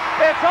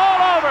 2. It's all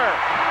over.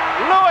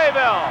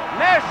 Louisville,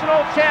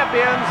 national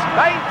champions,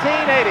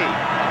 1980. Ladies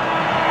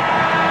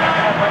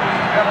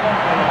and gentlemen,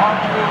 the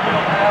Hartsfield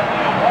will have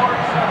the award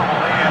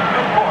ceremony in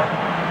Newport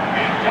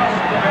in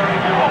just a very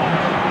few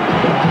moments.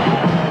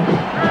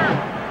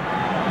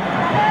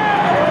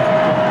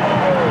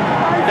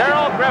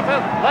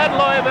 Griffith led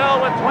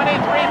Louisville with 23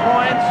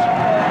 points.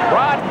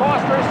 Rod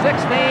Foster, 16.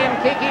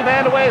 Kiki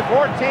Vandeweghe,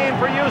 14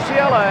 for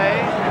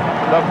UCLA.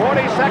 The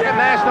 42nd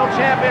National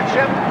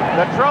Championship,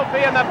 the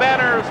trophy and the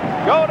banners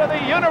go to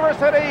the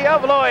University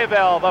of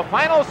Louisville. The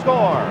final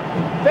score,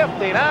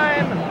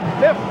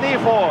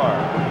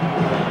 59-54.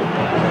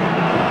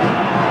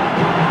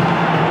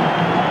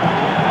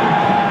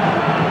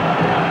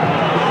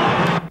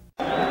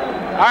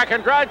 Our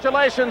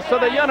congratulations to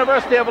the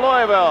University of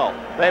Louisville.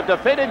 They've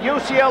defeated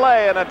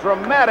UCLA in a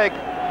dramatic,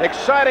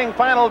 exciting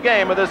final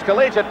game of this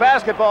collegiate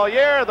basketball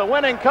year. The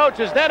winning coach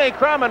is Denny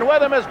Crum, and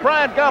with him is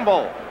Brian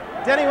Gumbel.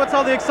 Denny, what's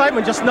all the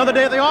excitement? Just another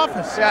day at the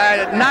office?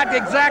 Not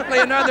exactly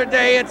another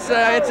day. It's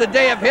a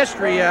day of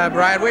history,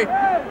 Brian. We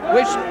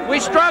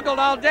struggled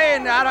all day,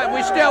 and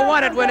we still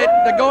won it when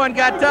the going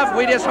got tough.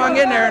 We just hung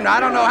in there, and I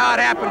don't know how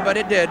it happened, but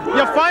it did.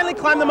 You finally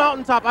climbed the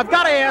mountaintop. I've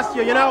got to ask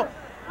you, you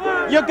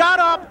got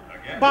up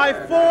by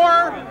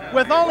 4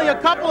 with only a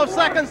couple of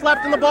seconds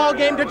left in the ball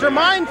game. Did your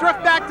mind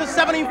drift back to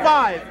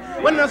 75?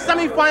 When in the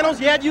semifinals,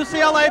 you had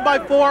UCLA by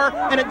 4,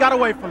 and it got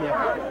away from you.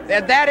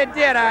 That it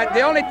did.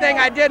 The only thing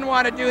I didn't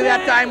want to do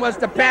that time was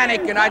to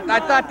panic, and I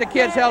thought the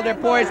kids held their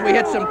poise. We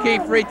hit some key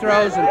free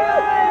throws,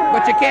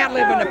 but you can't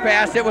live in the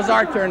past. It was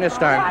our turn this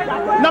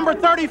time. Number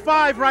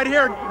 35 right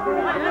here.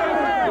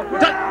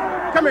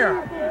 Come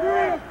here.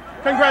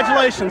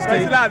 Congratulations, Steve.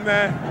 Thanks a lot,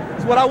 man.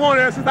 It's what I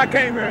wanted since I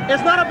came here.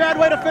 It's not a bad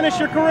way to finish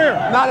your career.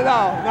 Not at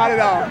all. Not at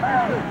all.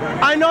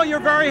 I know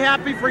you're very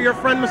happy for your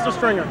friend, Mr.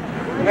 Stringer.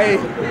 Hey,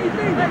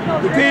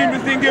 the team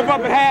just didn't give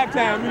up at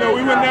halftime.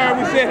 We went there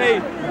and we said,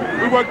 hey,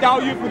 we worked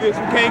all year for this.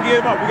 We can't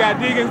give up. We got to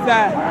dig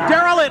inside.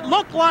 Darryl, it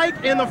looked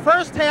like in the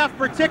first half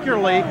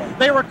particularly,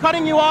 they were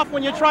cutting you off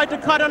when you tried to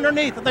cut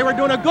underneath, that they were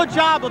doing a good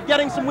job of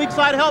getting some weak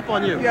side help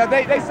on you. Yeah,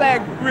 they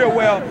sagged real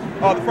well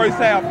the first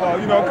half.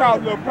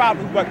 Caused little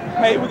problems, but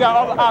hey, we got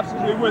other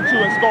options we went to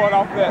and scored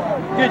off that.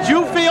 Did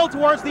you feel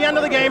towards the end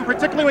of the game,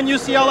 particularly when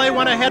UCLA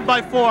went ahead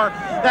by 4,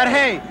 that,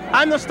 hey,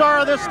 I'm the star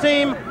of this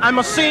team, I'm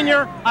a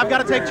senior, I've got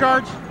to take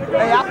charge?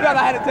 Hey, I felt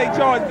I had to take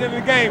charge at the end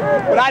of the game,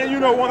 but I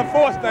didn't, want to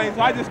force things,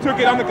 so I just took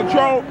it under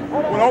control.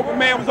 When the open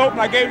man was open,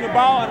 I gave him the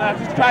ball, and I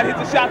just tried to hit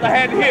the shots I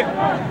had to hit.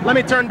 Let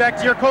me turn back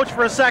to your coach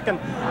for a second.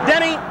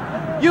 Denny,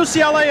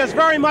 UCLA is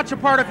very much a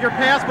part of your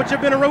past, but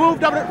you've been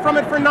removed from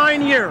it for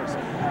 9 years.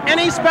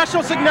 Any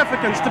special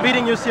significance to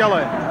beating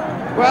UCLA?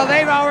 Well,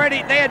 they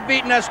had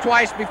beaten us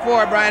twice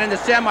before, Brian, in the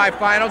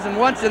semifinals and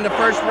once in the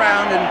first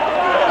round, and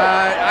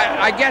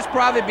I guess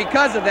probably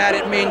because of that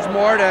it means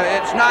more.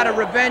 It's not a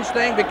revenge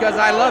thing because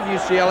I love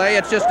UCLA.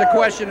 It's just a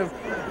question of,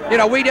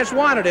 we just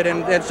wanted it,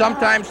 and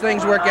sometimes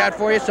things work out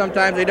for you,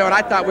 sometimes they don't.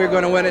 I thought we were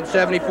going to win at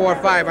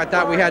 74-5. I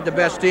thought we had the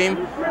best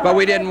team, but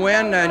we didn't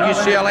win, and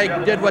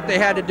UCLA did what they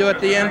had to do at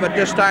the end, but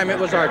this time it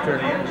was our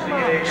turn.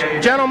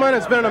 Gentlemen,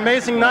 it's been an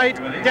amazing night.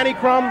 Denny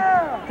Crum,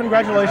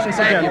 congratulations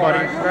again,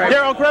 buddy.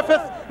 Darryl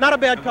Griffith, not a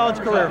bad college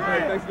career.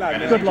 Thanks a lot,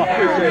 man. Good luck.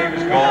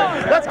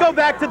 Let's go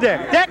back to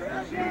Dick. Dick?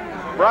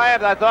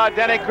 Brian, I thought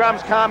Denny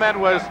Crum's comment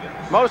was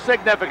most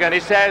significant. He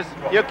says,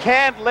 you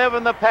can't live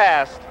in the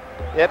past.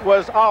 It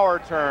was our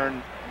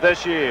turn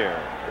this year.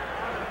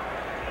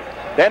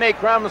 Denny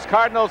Crum's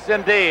Cardinals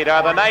indeed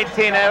are the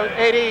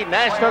 1980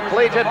 National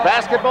Collegiate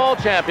Basketball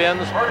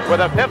Champions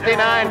with a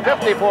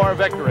 59-54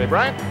 victory.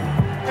 Brian?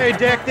 Hey,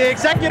 Dick, the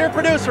executive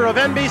producer of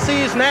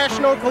NBC's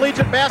National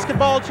Collegiate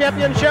Basketball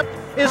Championship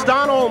is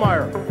Don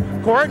Ohlmeyer.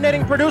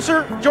 Coordinating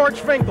producer, George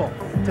Finkel.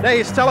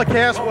 Today's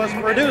telecast was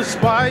produced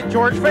by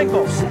George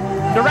Finkel.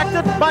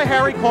 Directed by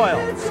Harry Coyle.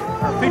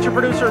 Our feature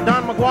producer,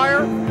 Don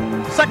McGuire.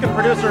 Second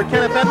producer,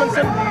 Kenneth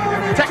Edmondson.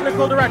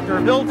 Technical director,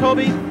 Bill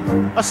Toby.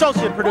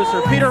 Associate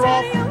producer, Peter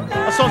Rolfe.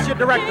 Associate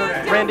director,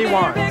 Randy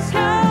Wines.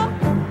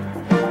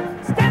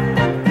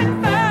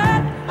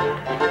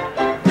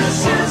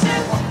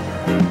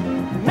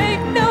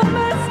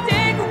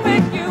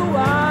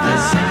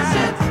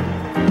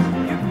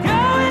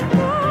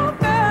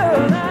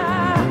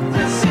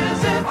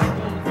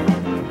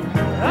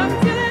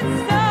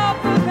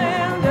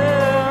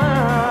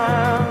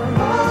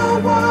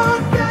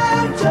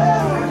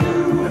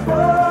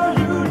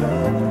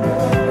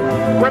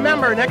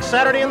 Remember, next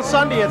Saturday and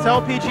Sunday, it's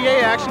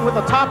LPGA action with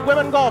the top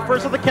women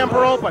golfers of the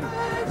Kemper Open.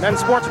 Men's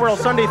Sports World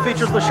Sunday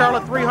features the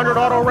Charlotte 300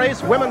 Auto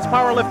Race, women's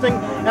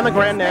powerlifting, and the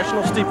Grand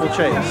National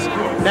Steeplechase.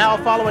 Now,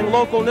 following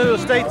local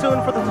news, stay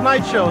tuned for The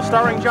Tonight Show,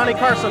 starring Johnny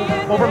Carson,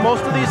 over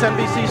most of these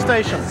NBC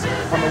stations.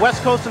 On the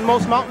West Coast and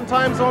most Mountain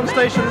Time Zone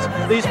stations,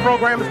 these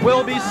programs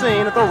will be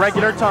seen at the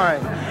regular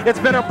time. It's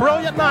been a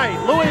brilliant night.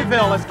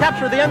 Louisville has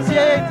captured the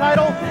NCAA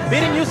title,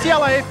 beating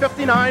UCLA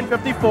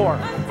 59-54.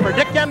 For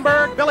Dick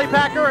Genberg, Billy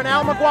Packer, and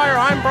Al McGuire,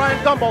 I'm Brian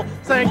Gumbel,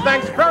 saying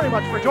thanks very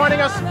much for joining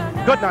us.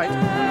 Good night.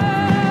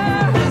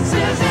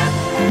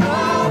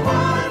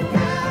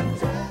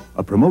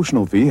 A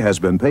promotional fee has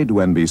been paid to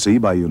NBC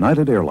by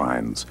United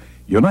Airlines.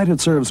 United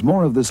serves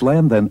more of this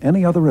land than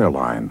any other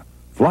airline.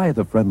 Fly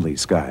the friendly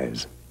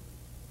skies.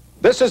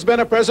 This has been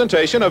a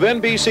presentation of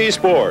NBC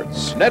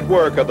Sports,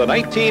 network of the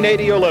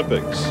 1980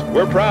 Olympics.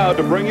 We're proud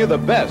to bring you the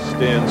best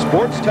in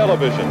sports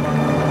television.